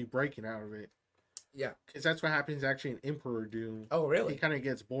Doom actually breaking out of it. Yeah, because that's what happens actually in Emperor Doom. Oh, really? He kind of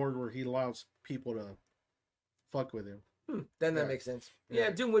gets bored where he allows people to fuck with him. Then that makes sense. Yeah,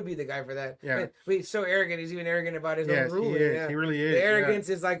 Doom would be the guy for that. Yeah, man, but he's so arrogant. He's even arrogant about his own ruling. He is. Yeah. He really is. The arrogance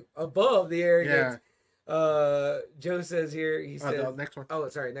is like above the arrogance. Yeah. Joe says here. He says, next one. Oh,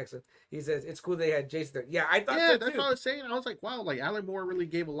 sorry, next one. He says it's cool they had Jason there. Yeah, I thought. Yeah, so that's too. what I was saying. I was like, wow, like Alan Moore really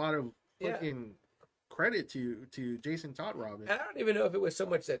gave a lot of fucking credit to Jason Todd Robin. And I don't even know if it was so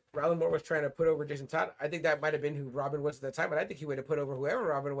much that Alan Moore was trying to put over Jason Todd. I think that might have been who Robin was at the time, but I think he would have put over whoever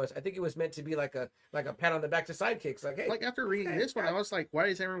Robin was. I think it was meant to be like a pat on the back to sidekicks. Like, hey, like after reading this one, I was like, why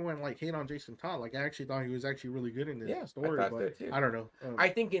is everyone like hate on Jason Todd? Like, I actually thought he was actually really good in this story. I thought so too. I don't know. I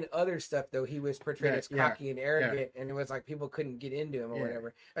think in other stuff though, he was portrayed as cocky and arrogant, and it was like people couldn't get into him or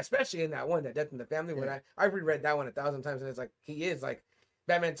whatever. Especially in that one, that Death in the Family. When I've reread that one 1,000 times, and it's like he is like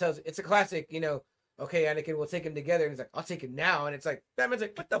Batman tells. It's a classic, okay, Anakin, we'll take him together. And he's like, I'll take him now. And it's like, Batman's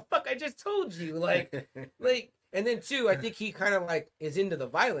like, what the fuck? I just told you. Like, and then too, I think he kind of like is into the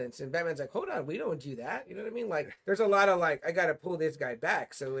violence. And Batman's like, hold on, we don't do that. You know what I mean? Like, there's a lot of like, I got to pull this guy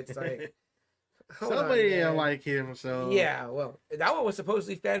back. So it's like, somebody didn't like him. So yeah, well, that one was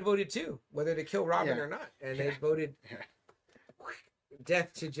supposedly fan voted too, whether to kill Robin or not. And they voted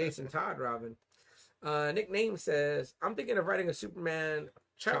death to Jason Todd Robin. Nickname says, I'm thinking of writing a Superman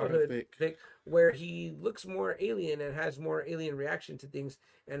childhood fic where he looks more alien and has more alien reaction to things,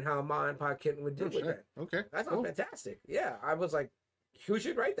 and how Ma and Pa Kent would deal with that. Okay, that sounds fantastic. Yeah, I was like, who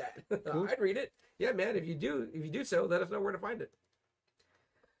should write that? Cool. I'd read it. Yeah, man. If you do so, let us know where to find it.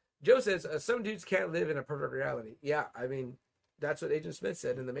 Joe says some dudes can't live in a perfect reality. Yeah, I mean that's what Agent Smith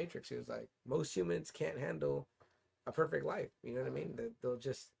said in The Matrix. He was like, most humans can't handle a perfect life. You know what I mean? They'll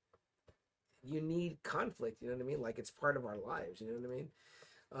just, you need conflict. You know what I mean? Like it's part of our lives. You know what I mean?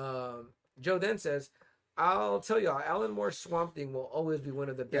 Joe then says, I'll tell y'all, Alan Moore's Swamp Thing will always be one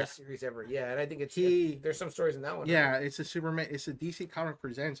of the best series ever. Yeah, and I think there's some stories in that one. Yeah, right? It's a DC Comic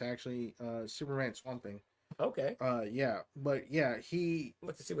Presents actually, Superman Swamp Thing. Okay. But he.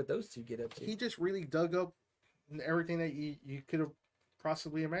 Let's see what those two get up to. He just really dug up everything that you could have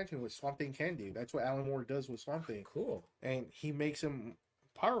possibly imagined what Swamp Thing can do. That's what Alan Moore does with Swamp Thing. Cool. And he makes him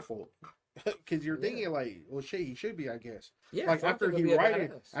powerful. Because you're thinking like, well, shit, he should be, I guess. Yeah. Like after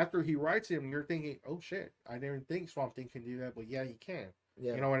he writes him, you're thinking, oh shit, I didn't think Swamp Thing can do that, but yeah, he can.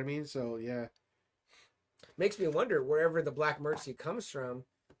 Yeah. You know what I mean? So yeah. Makes me wonder wherever the Black Mercy comes from.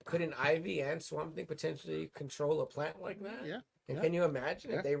 Couldn't Ivy and Swamp Thing potentially control a plant like that? Yeah. And can you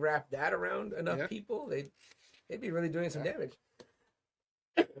imagine if they wrap that around enough people, they'd be really doing some damage.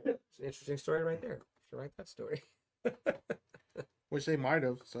 It's an interesting story right there. Should write that story. Which they might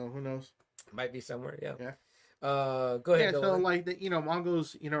have, so who knows? Might be somewhere, yeah. Go ahead. Yeah, so like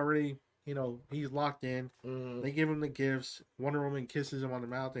Mongo's, already, he's locked in. Mm. They give him the gifts. Wonder Woman kisses him on the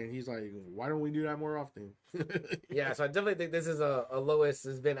mouth, and he's like, "Why don't we do that more often?" Yeah, so I definitely think this is a Lois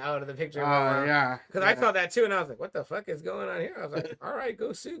has been out of the picture. Yeah, because I saw that too, and I was like, "What the fuck is going on here?" I was like, "All right,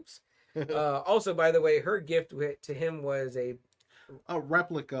 go Soups." Also, by the way, her gift to him was a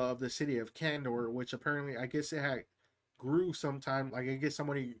replica of the city of Kandor, which apparently, I guess it had grew sometime. Like I guess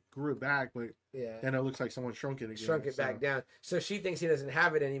somebody grew it back, but then it looks like someone shrunk it again. Back down. So she thinks he doesn't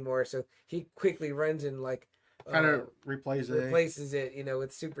have it anymore. So he quickly runs and like kind of replaces it. it,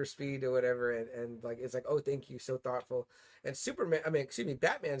 with super speed or whatever, and like it's like, oh, thank you, so thoughtful. And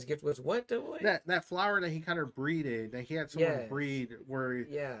Batman's gift was what? That flower that he kind of breeded, that he had someone breed, where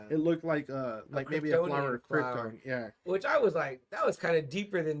it looked like maybe a flower of Krypton, Which I was like, that was kind of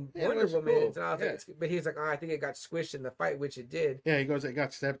deeper than Wonder Woman. Cool. And I was like, but he's like, oh, I think it got squished in the fight, which it did. Yeah, he goes, it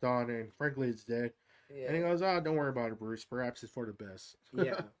got stepped on, and frankly, it's dead. Yeah. And he goes, oh, don't worry about it, Bruce. Perhaps it's for the best.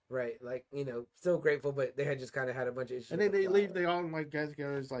 Yeah, right. Like, still grateful, but they had just kind of had a bunch of issues. And then they leave, they all like get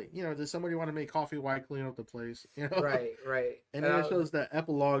together. It's like, does somebody want to make coffee while I clean up the place? Right. And then it shows the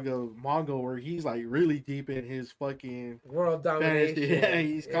epilogue of Mongol where he's like really deep in his fucking world domination. Yeah,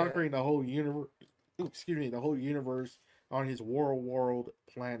 he's conquering the whole universe. The whole universe on his world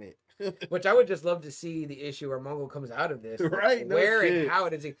planet. Which I would just love to see the issue where Mongol comes out of this. Right. Where and how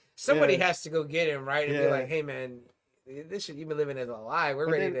does he? Somebody has to go get him, right? And be like, hey, man, this shit you've been living as a lie. We're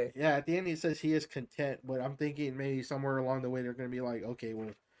ready to. Yeah, at the end he says he is content, but I'm thinking maybe somewhere along the way they're going to be like, okay,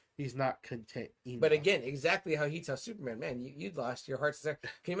 well, he's not content enough. But again, exactly how he tells Superman, man, you lost your heart's desire.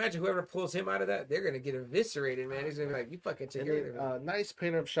 Can you imagine whoever pulls him out of that? They're going to get eviscerated, man. He's going to be like, you fucking took everything. Nice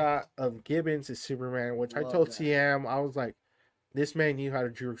pinup shot of Gibbons as Superman, which I told CM, I was like, this man knew how to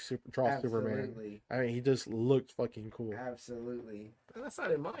draw Superman. I mean, he just looked fucking cool. Absolutely. Well, that's not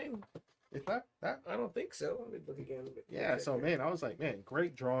in mine. It's not that? I don't think so. Let me look again. Yeah, so man, I was like, man,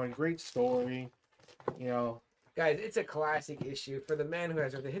 great drawing, great story. Guys, it's a classic issue for the man who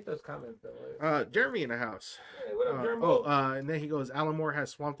has to hit those comments though. Jeremy in the house. Hey, what up, Jeremy? And then he goes, Alan Moore has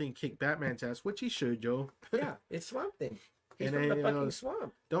Swamp Thing kick Batman's ass, which he should, Joe. Yeah, it's Swamp Thing. He's and from then, the fucking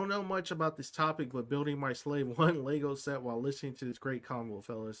swamp. Don't know much about this topic, but building my Slave 1 Lego set while listening to this great combo,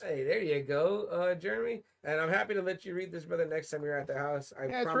 fellas. Hey, there you go, Jeremy. And I'm happy to let you read this, brother, next time you're at the house.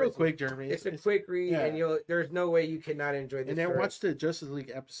 It's real quick, Jeremy. It's a quick read, and there's no way you cannot enjoy this. And then watch the Justice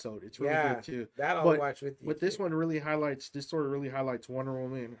League episode. It's really good, too. That I'll watch with you. But this story really highlights Wonder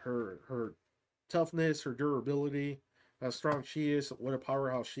Woman, her toughness, her durability, how strong she is, what a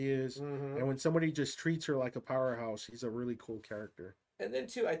powerhouse she is. Mm-hmm. And when somebody just treats her like a powerhouse, she's a really cool character. And then,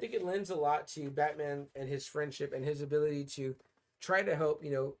 too, I think it lends a lot to Batman and his friendship and his ability to try to help,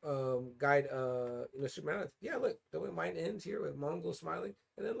 guide, Superman. Yeah, look, the way mine ends here with Mongol smiling.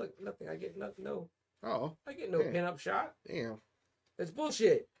 And then, look, nothing. I get nothing. No. Oh. I get no pin-up shot. Damn. It's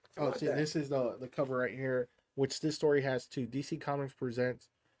bullshit. This is the cover right here, which this story has too. DC Comics presents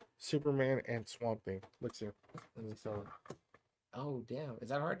Superman and Swamp Thing. Let's see. Oh, damn. Is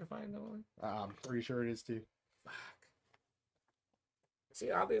that hard to find, though? I'm pretty sure it is, too. Fuck.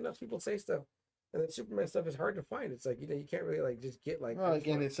 See, oddly enough, people say stuff. And then Superman stuff is hard to find. It's like, you can't really, just get, Well,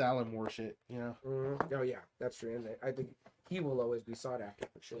 again, it's Alan Moore shit, Mm-hmm. Oh, yeah. That's true. And I think he will always be sought after,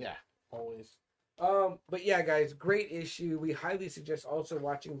 for sure. Yeah, always. But yeah, guys, great issue. We highly suggest also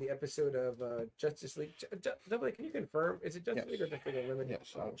watching the episode of Justice League. Double, can you confirm? Is it Justice League or Justice League Unlimited?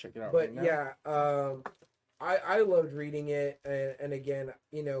 Yes, I'll check it out. But right now. I loved reading it, and again,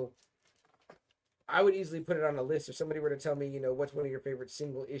 I would easily put it on a list. If somebody were to tell me, what's one of your favorite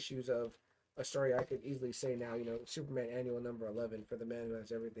single issues of a story, I could easily say now, Superman Annual number 11 for the man who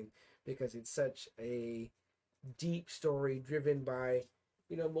has everything, because it's such a deep story driven by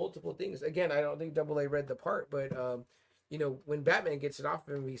multiple things. Again, I don't think Double A read the part, but when Batman gets it off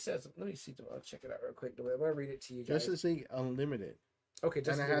of him, he says, let me see, I'll check it out real quick. I'm gonna read it to you guys. Justice League Unlimited. Okay,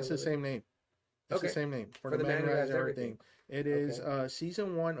 and it has the same name. It's the same name for the man who has everything. It is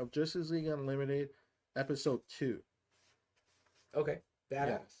season 1 of Justice League Unlimited, episode 2. Okay,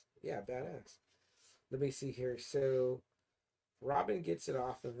 badass. Yeah, badass. Let me see here. So Robin gets it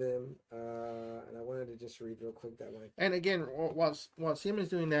off of him, and I wanted to just read real quick that line. And again, while Simon's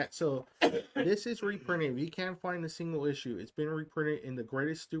doing that, so this is reprinted. If you can't find the single issue, it's been reprinted in the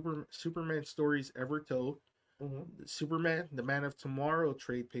greatest Superman stories ever told. Mm-hmm. Superman, the Man of Tomorrow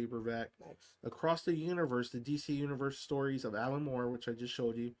trade paperback. Nice. Across the Universe, the DC Universe stories of Alan Moore, which I just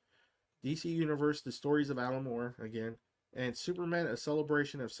showed you. DC Universe, the stories of Alan Moore, again. And Superman, a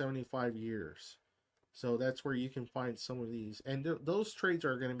celebration of 75 years. So that's where you can find some of these. And those trades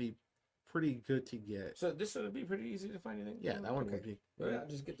are going to be pretty good to get. So this would be pretty easy to find, you think? Yeah, that one would be. Well, I'll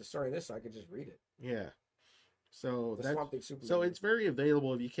just get the story of this so I could just read it. Yeah. So so it's very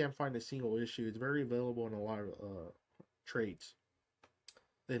available. If you can't find a single issue, it's very available in a lot of trades.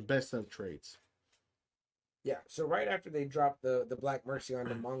 The best of trades. Yeah. So right after they drop the Black Mercy on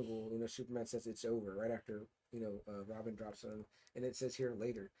the Mongol, Superman says it's over. Right after Robin drops on him, and it says here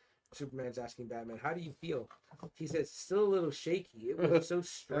later, Superman's asking Batman, "How do you feel?" He says, "Still a little shaky. It was so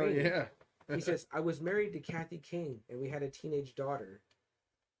strange." Oh, yeah. He says, "I was married to Kathy Kane, and we had a teenage daughter."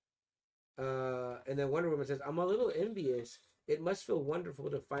 And then Wonder Woman says, "I'm a little envious. It must feel wonderful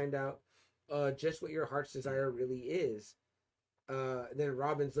to find out just what your heart's desire really is. Then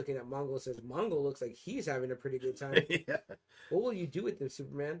Robin's looking at Mongol, says, Mongol looks like he's having a pretty good time. Yeah. What will you do with him,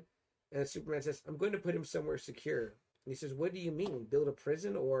 Superman? And Superman says, I'm going to put him somewhere secure. And he says, what do you mean? Build a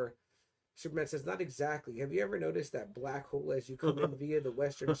prison? Or Superman says, not exactly. Have you ever noticed that black hole as you come in via the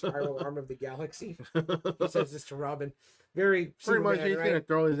western spiral arm of the galaxy? He says this to Robin. Very Pretty much Superman, he's right? gonna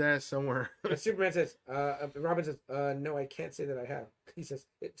throw his ass somewhere. And Superman says, Robin says, no, I can't say that I have. He says,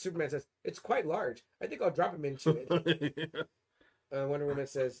 Superman says, it's quite large. I think I'll drop him into it. Wonder Woman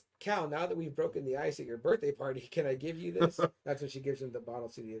says, Cal, now that we've broken the ice at your birthday party, can I give you this? That's when she gives him the bottle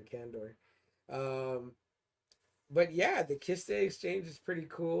to the Candor. But yeah, the Kiss Day exchange is pretty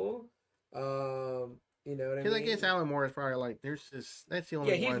cool. You know what I mean? Because I guess Alan Moore is probably like, there's this, that's the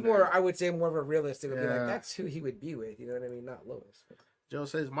only Yeah, one. he's more, I would say, more of a realist. It would be like, Yeah. that's who he would be with. You know what I mean? Not Lois. Joe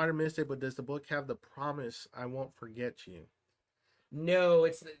says, might have missed it, but does the book have the promise, I won't forget you? No,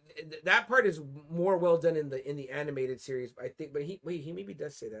 it's that part is more well done in the animated series, I think. But he maybe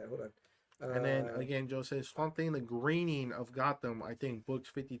does say that. Hold on. And then again, Joe says, Swamp Thing, the greening of Gotham, I think books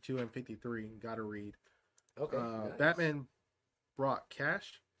 52 and 53, gotta read. Okay. Nice. Batman brought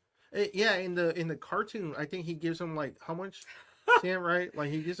cash. Yeah, in the cartoon, I think he gives him like how much? Sam, right? Like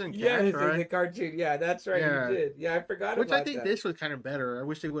he gives him cash, Yeah, it's in right? the cartoon. Yeah, that's right. Yeah. You did. Yeah, I forgot Which about I think that. this was kind of better. I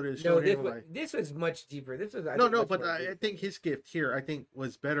wish they would have No, shown him this was much deeper. This was but I think his gift here, I think,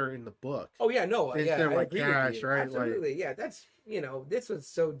 was better in the book. Oh yeah, no, Instead yeah, of, I like, agree with cash, you. right? Absolutely, yeah. That's this was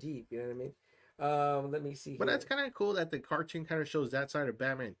so deep. You know what I mean? Let me see. But here. that's kind of cool that the cartoon kind of shows that side of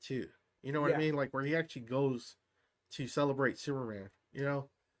Batman too. You know what I Yeah. mean? Like where he actually goes to celebrate Superman. You know?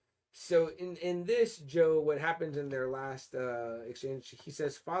 So in this, Joe, what happens in their last exchange? He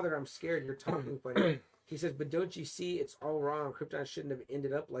says, "Father, I'm scared. You're talking funny." He says, "But don't you see? It's all wrong. Krypton shouldn't have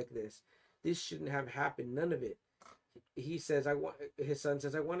ended up like this. This shouldn't have happened. None of it." He says, "I want." His son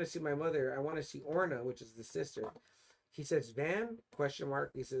says, "I want to see my mother. I want to see Orna, which is the sister." He says, "Van?" Question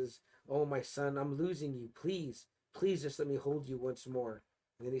mark. He says, "Oh, my son, I'm losing you. Please, please, just let me hold you once more."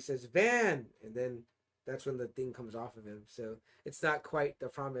 And then he says, "Van," and then that's when the thing comes off of him. So it's not quite the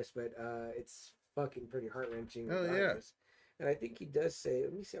promise, but it's fucking pretty heart-wrenching. Oh, yeah. regardless. And I think he does say,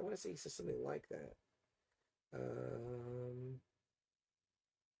 let me see, I want to say he says something like that.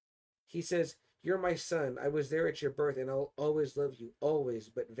 He says, "You're my son. I was there at your birth, and I'll always love you, always.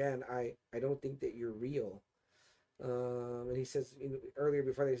 But Van, I don't think that you're real." And he says, earlier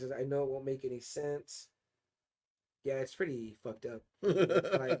before that, he says, "I know it won't make any sense." Yeah, it's pretty fucked up.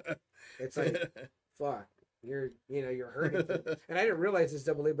 It's like fuck, you're hurting. And I didn't realize this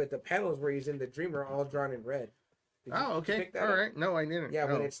double A, but the panels where he's in the dream are all drawn in red. Did you Okay. pick that All up? right. No, I didn't. Yeah,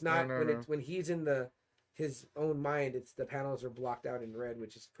 no. when it's not No. when he's in his own mind, it's the panels are blocked out in red,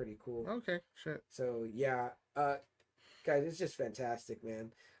 which is pretty cool. Okay. Shit. So yeah, guys, it's just fantastic,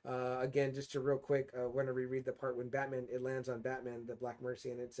 man. Again, just to real quick, I want to reread the part when it lands on Batman, the Black Mercy,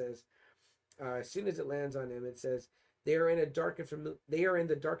 and it says, as soon as it lands on him, it says, they are in the dark and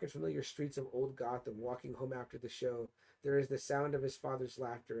familiar streets of old Gotham, walking home after the show. There is the sound of his father's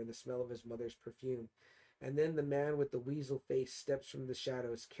laughter and the smell of his mother's perfume. And then the man with the weasel face steps from the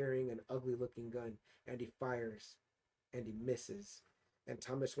shadows carrying an ugly-looking gun, and he fires, and he misses. And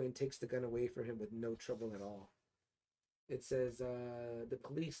Thomas Wayne takes the gun away from him with no trouble at all. It says, the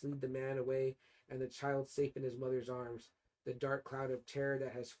police lead the man away, and the child safe in his mother's arms. The dark cloud of terror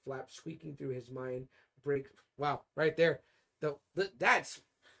that has flapped squeaking through his mind break. Wow, right there. That's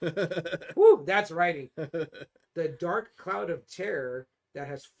whoo, that's writing. The dark cloud of terror that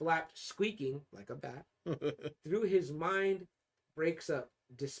has flapped squeaking like a bat through his mind breaks up,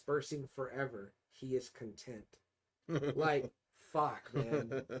 dispersing forever. He is content. Like, fuck,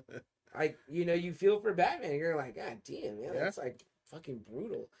 man. You feel for Batman. You're like, God damn, man, that's like fucking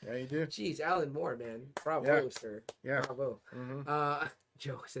brutal. Yeah, you do. Jeez, Alan Moore, man. Bravo, sir. Yeah. Bravo. Mm-hmm.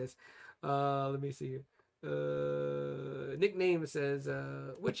 Joe says, let me see here. Nickname says,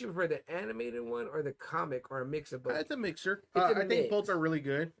 which you prefer, the animated one or the comic, or a mix of both? It's a mixture. It's a I think mix. both are really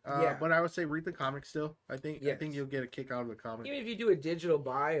good. Yeah. But I would say read the comic still. I think Yes. you'll get a kick out of the comic. Even if you do a digital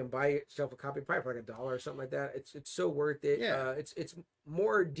buy and buy yourself a copy, probably for like $1 or something like that, it's so worth it. Yeah. It's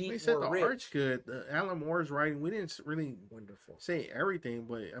more deep, They said more the rich. art's good. Alan Moore's writing, we didn't really Wonderful. say everything,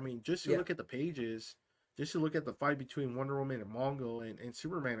 but I mean, just to Yeah. look at the pages, just to look at the fight between Wonder Woman and Mongol and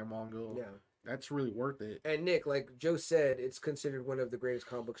Superman and Mongol, Yeah. that's really worth it. And Nick, like Joe said, it's considered one of the greatest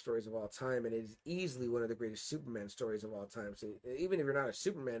comic book stories of all time, and it is easily one of the greatest Superman stories of all time. So even if you're not a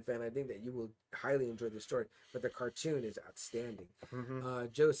Superman fan, I think that you will highly enjoy the story. But the cartoon is outstanding. Mm-hmm.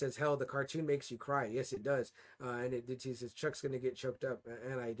 Joe says, "Hell, the cartoon makes you cry." Yes, it does. And it did. He says, "Chuck's gonna get choked up,"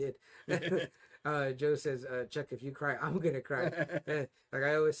 and I did. Joe says, Chuck, if you cry, I'm gonna cry. Like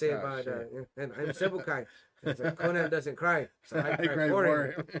I always say Oh, about, shit. and I'm Sebukai. It's like Conan doesn't cry, so I cry, cried for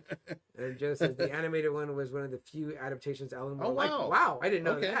him. him. And Joe says the animated one was one of the few adaptations Alan Moore Oh, liked. wow. Wow, I didn't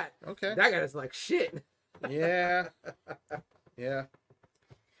know Okay, that. okay. That guy's like shit. Yeah. Yeah.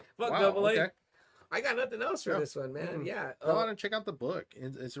 Fuck Wow, Double A. okay. I got nothing else for Yeah. this one, man. Mm-mm. Yeah. Go out and check out the book.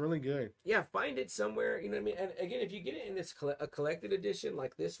 It's really good. Yeah, find it somewhere. You know what I mean? And again, if you get it in this a collected edition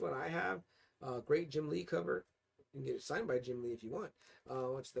like this one I have, great Jim Lee cover. You can get it signed by Jim Lee if you want.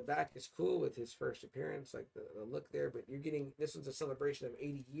 Which the back is cool with his first appearance, like the look there. But you're getting, this one's a celebration of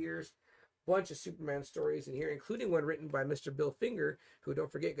 80 years. Bunch of Superman stories in here, including one written by Mr. Bill Finger, who,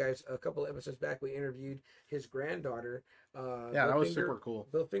 don't forget, guys, a couple of episodes back we interviewed his granddaughter. Yeah, that was super cool.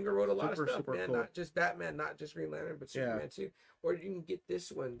 Bill Finger wrote a lot of stuff, Super man. cool. Not just Batman, not just Green Lantern, but Superman too. Or you can get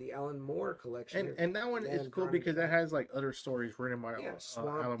this one, the Alan Moore collection. And that one is cool because that has like other stories written by Swamp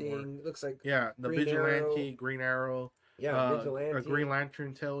Alan Moore. Thing. Looks like the Green Vigilante, Arrow. Green Arrow. Vigilante. A Green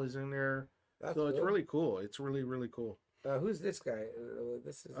Lantern tale is in there. That's so it's cool. really cool. It's really, really cool. Who's this guy?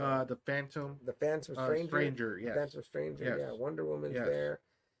 This is the Phantom. The Phantom Stranger. Stranger, yes. Phantom Stranger. Yes. Yeah, Wonder Woman's Yes. there.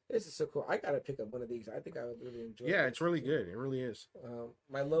 This is so cool. I gotta pick up one of these. I think I would really enjoy. Yeah, this. it's really good. It really is.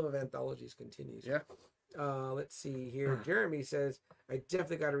 My love of anthologies continues. Yeah. Let's see here. Jeremy says, I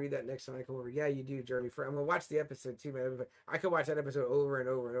definitely got to read that next time I come over. Yeah, you do, Jeremy. I'm gonna watch the episode too, man. I could watch that episode over and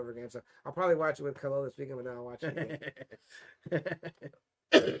over and over again. So I'll probably watch it with Khalil this weekend, but now I'll watch it again.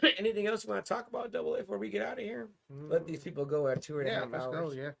 Anything else you want to talk about, Double A, before we get out of here? Let these people go at 2.5 hours.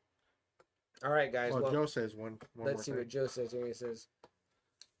 Go, yeah. All right, guys. Well, Joe says one let's see more what Joe says here. He says,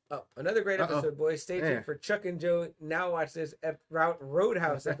 "Oh, another great episode, boys. Stay tuned for Chuck and Joe. Now watch this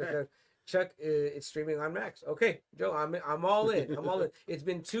Roadhouse episode. Chuck, it's streaming on Max. Okay, Joe, I'm all in. I'm all in. It's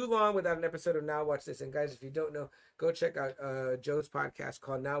been too long without an episode of Now Watch This. And guys, if you don't know, go check out Joe's podcast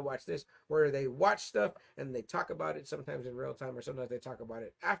called Now Watch This, where they watch stuff and they talk about it sometimes in real time, or sometimes they talk about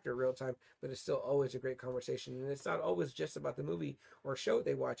it after real time. But it's still always a great conversation, and it's not always just about the movie or show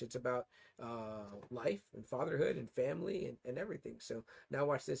they watch. It's about life and fatherhood and family and everything. So Now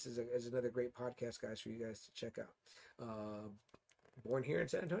Watch This is another great podcast, guys, for you guys to check out. Born here in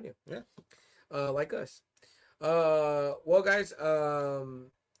San Antonio. Yeah. Like us. Well, guys,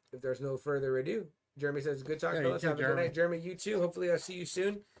 if there's no further ado, Jeremy says, good talk, fellas. Have a good night, Jeremy. You too. Hopefully I'll see you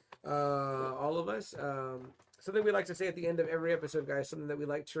soon. All of us. Something we like to say at the end of every episode, guys, something that we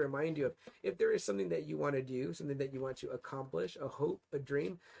like to remind you of. If there is something that you want to do, something that you want to accomplish, a hope, a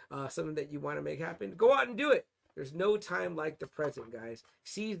dream, something that you want to make happen, go out and do it. There's no time like the present, guys.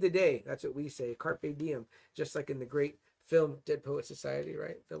 Seize the day. That's what we say. Carpe diem. Just like in the great film Dead Poet Society,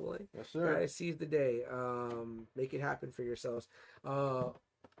 right? Double A. Yes, sir. Guys, seize the day. Make it happen for yourselves.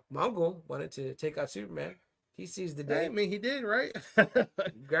 Mongol wanted to take out Superman. He seized the day. I mean, he did, right?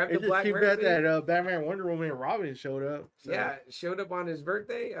 Grabbed the black too bad Murphy. that Batman, Wonder Woman, and Robin showed up. So. Yeah, showed up on his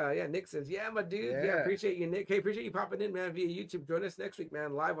birthday. Yeah, Nick says, yeah, my dude. Yeah, appreciate you, Nick. Hey, appreciate you popping in, man, via YouTube. Join us next week,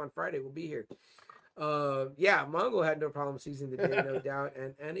 man, live on Friday. We'll be here. Yeah, Mongol had no problem seizing the day, no doubt.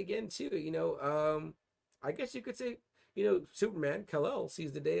 And again, too, you know, I guess you could say, you know, Superman, Kal-El,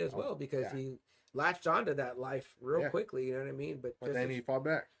 seized the day as well because he latched onto that life real quickly. You know what I mean? But then he fought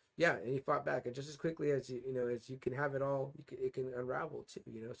back. Yeah, and he fought back, and just as quickly as as you can have it all, it can unravel too.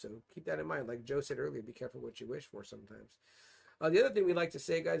 You know, so keep that in mind. Like Joe said earlier, be careful what you wish for sometimes. The other thing we like to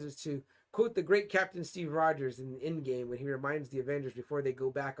say, guys, is to quote the great Captain Steve Rogers in Endgame when he reminds the Avengers before they go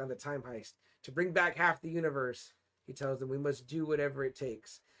back on the time heist to bring back half the universe. He tells them we must do whatever it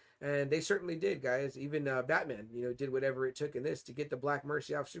takes. And they certainly did, guys. Even Batman, you know, did whatever it took in this to get the Black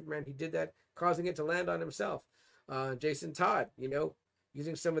Mercy off Superman. He did that, causing it to land on himself. Jason Todd, you know,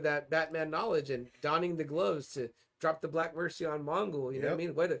 using some of that Batman knowledge and donning the gloves to drop the Black Mercy on Mongol. You know what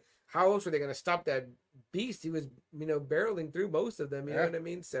I mean? How else were they going to stop that beast? He was, you know, barreling through most of them. You know what I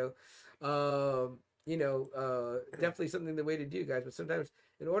mean? So, you know, definitely something the way to do, guys. But sometimes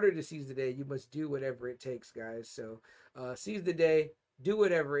in order to seize the day, you must do whatever it takes, guys. So seize the day. Do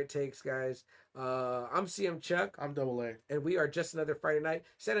whatever it takes, guys. I'm CM Chuck. I'm Double A. And we are Just Another Friday Night,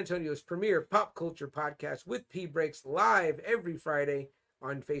 San Antonio's premier pop culture podcast with P Breaks, live every Friday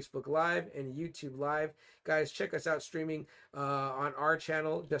on Facebook Live and YouTube Live. Guys, check us out streaming on our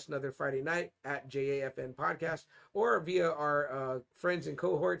channel, Just Another Friday Night, at JAFN Podcast, or via our friends and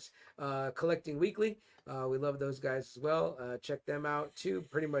cohorts, Collecting Weekly. We love those guys as well. Check them out too,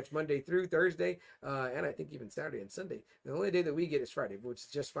 pretty much Monday through Thursday, and I think even Saturday and Sunday. The only day that we get is Friday, which is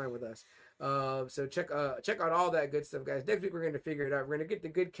just fine with us. So check out all that good stuff, guys. Next week we're going to figure it out. We're going to get the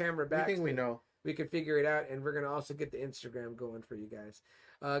good camera back. I think we know. We can figure it out, and we're going to also get the Instagram going for you guys.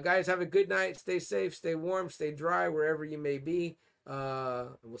 Guys, have a good night. Stay safe, stay warm, stay dry, wherever you may be. And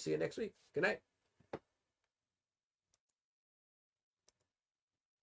we'll see you next week. Good night.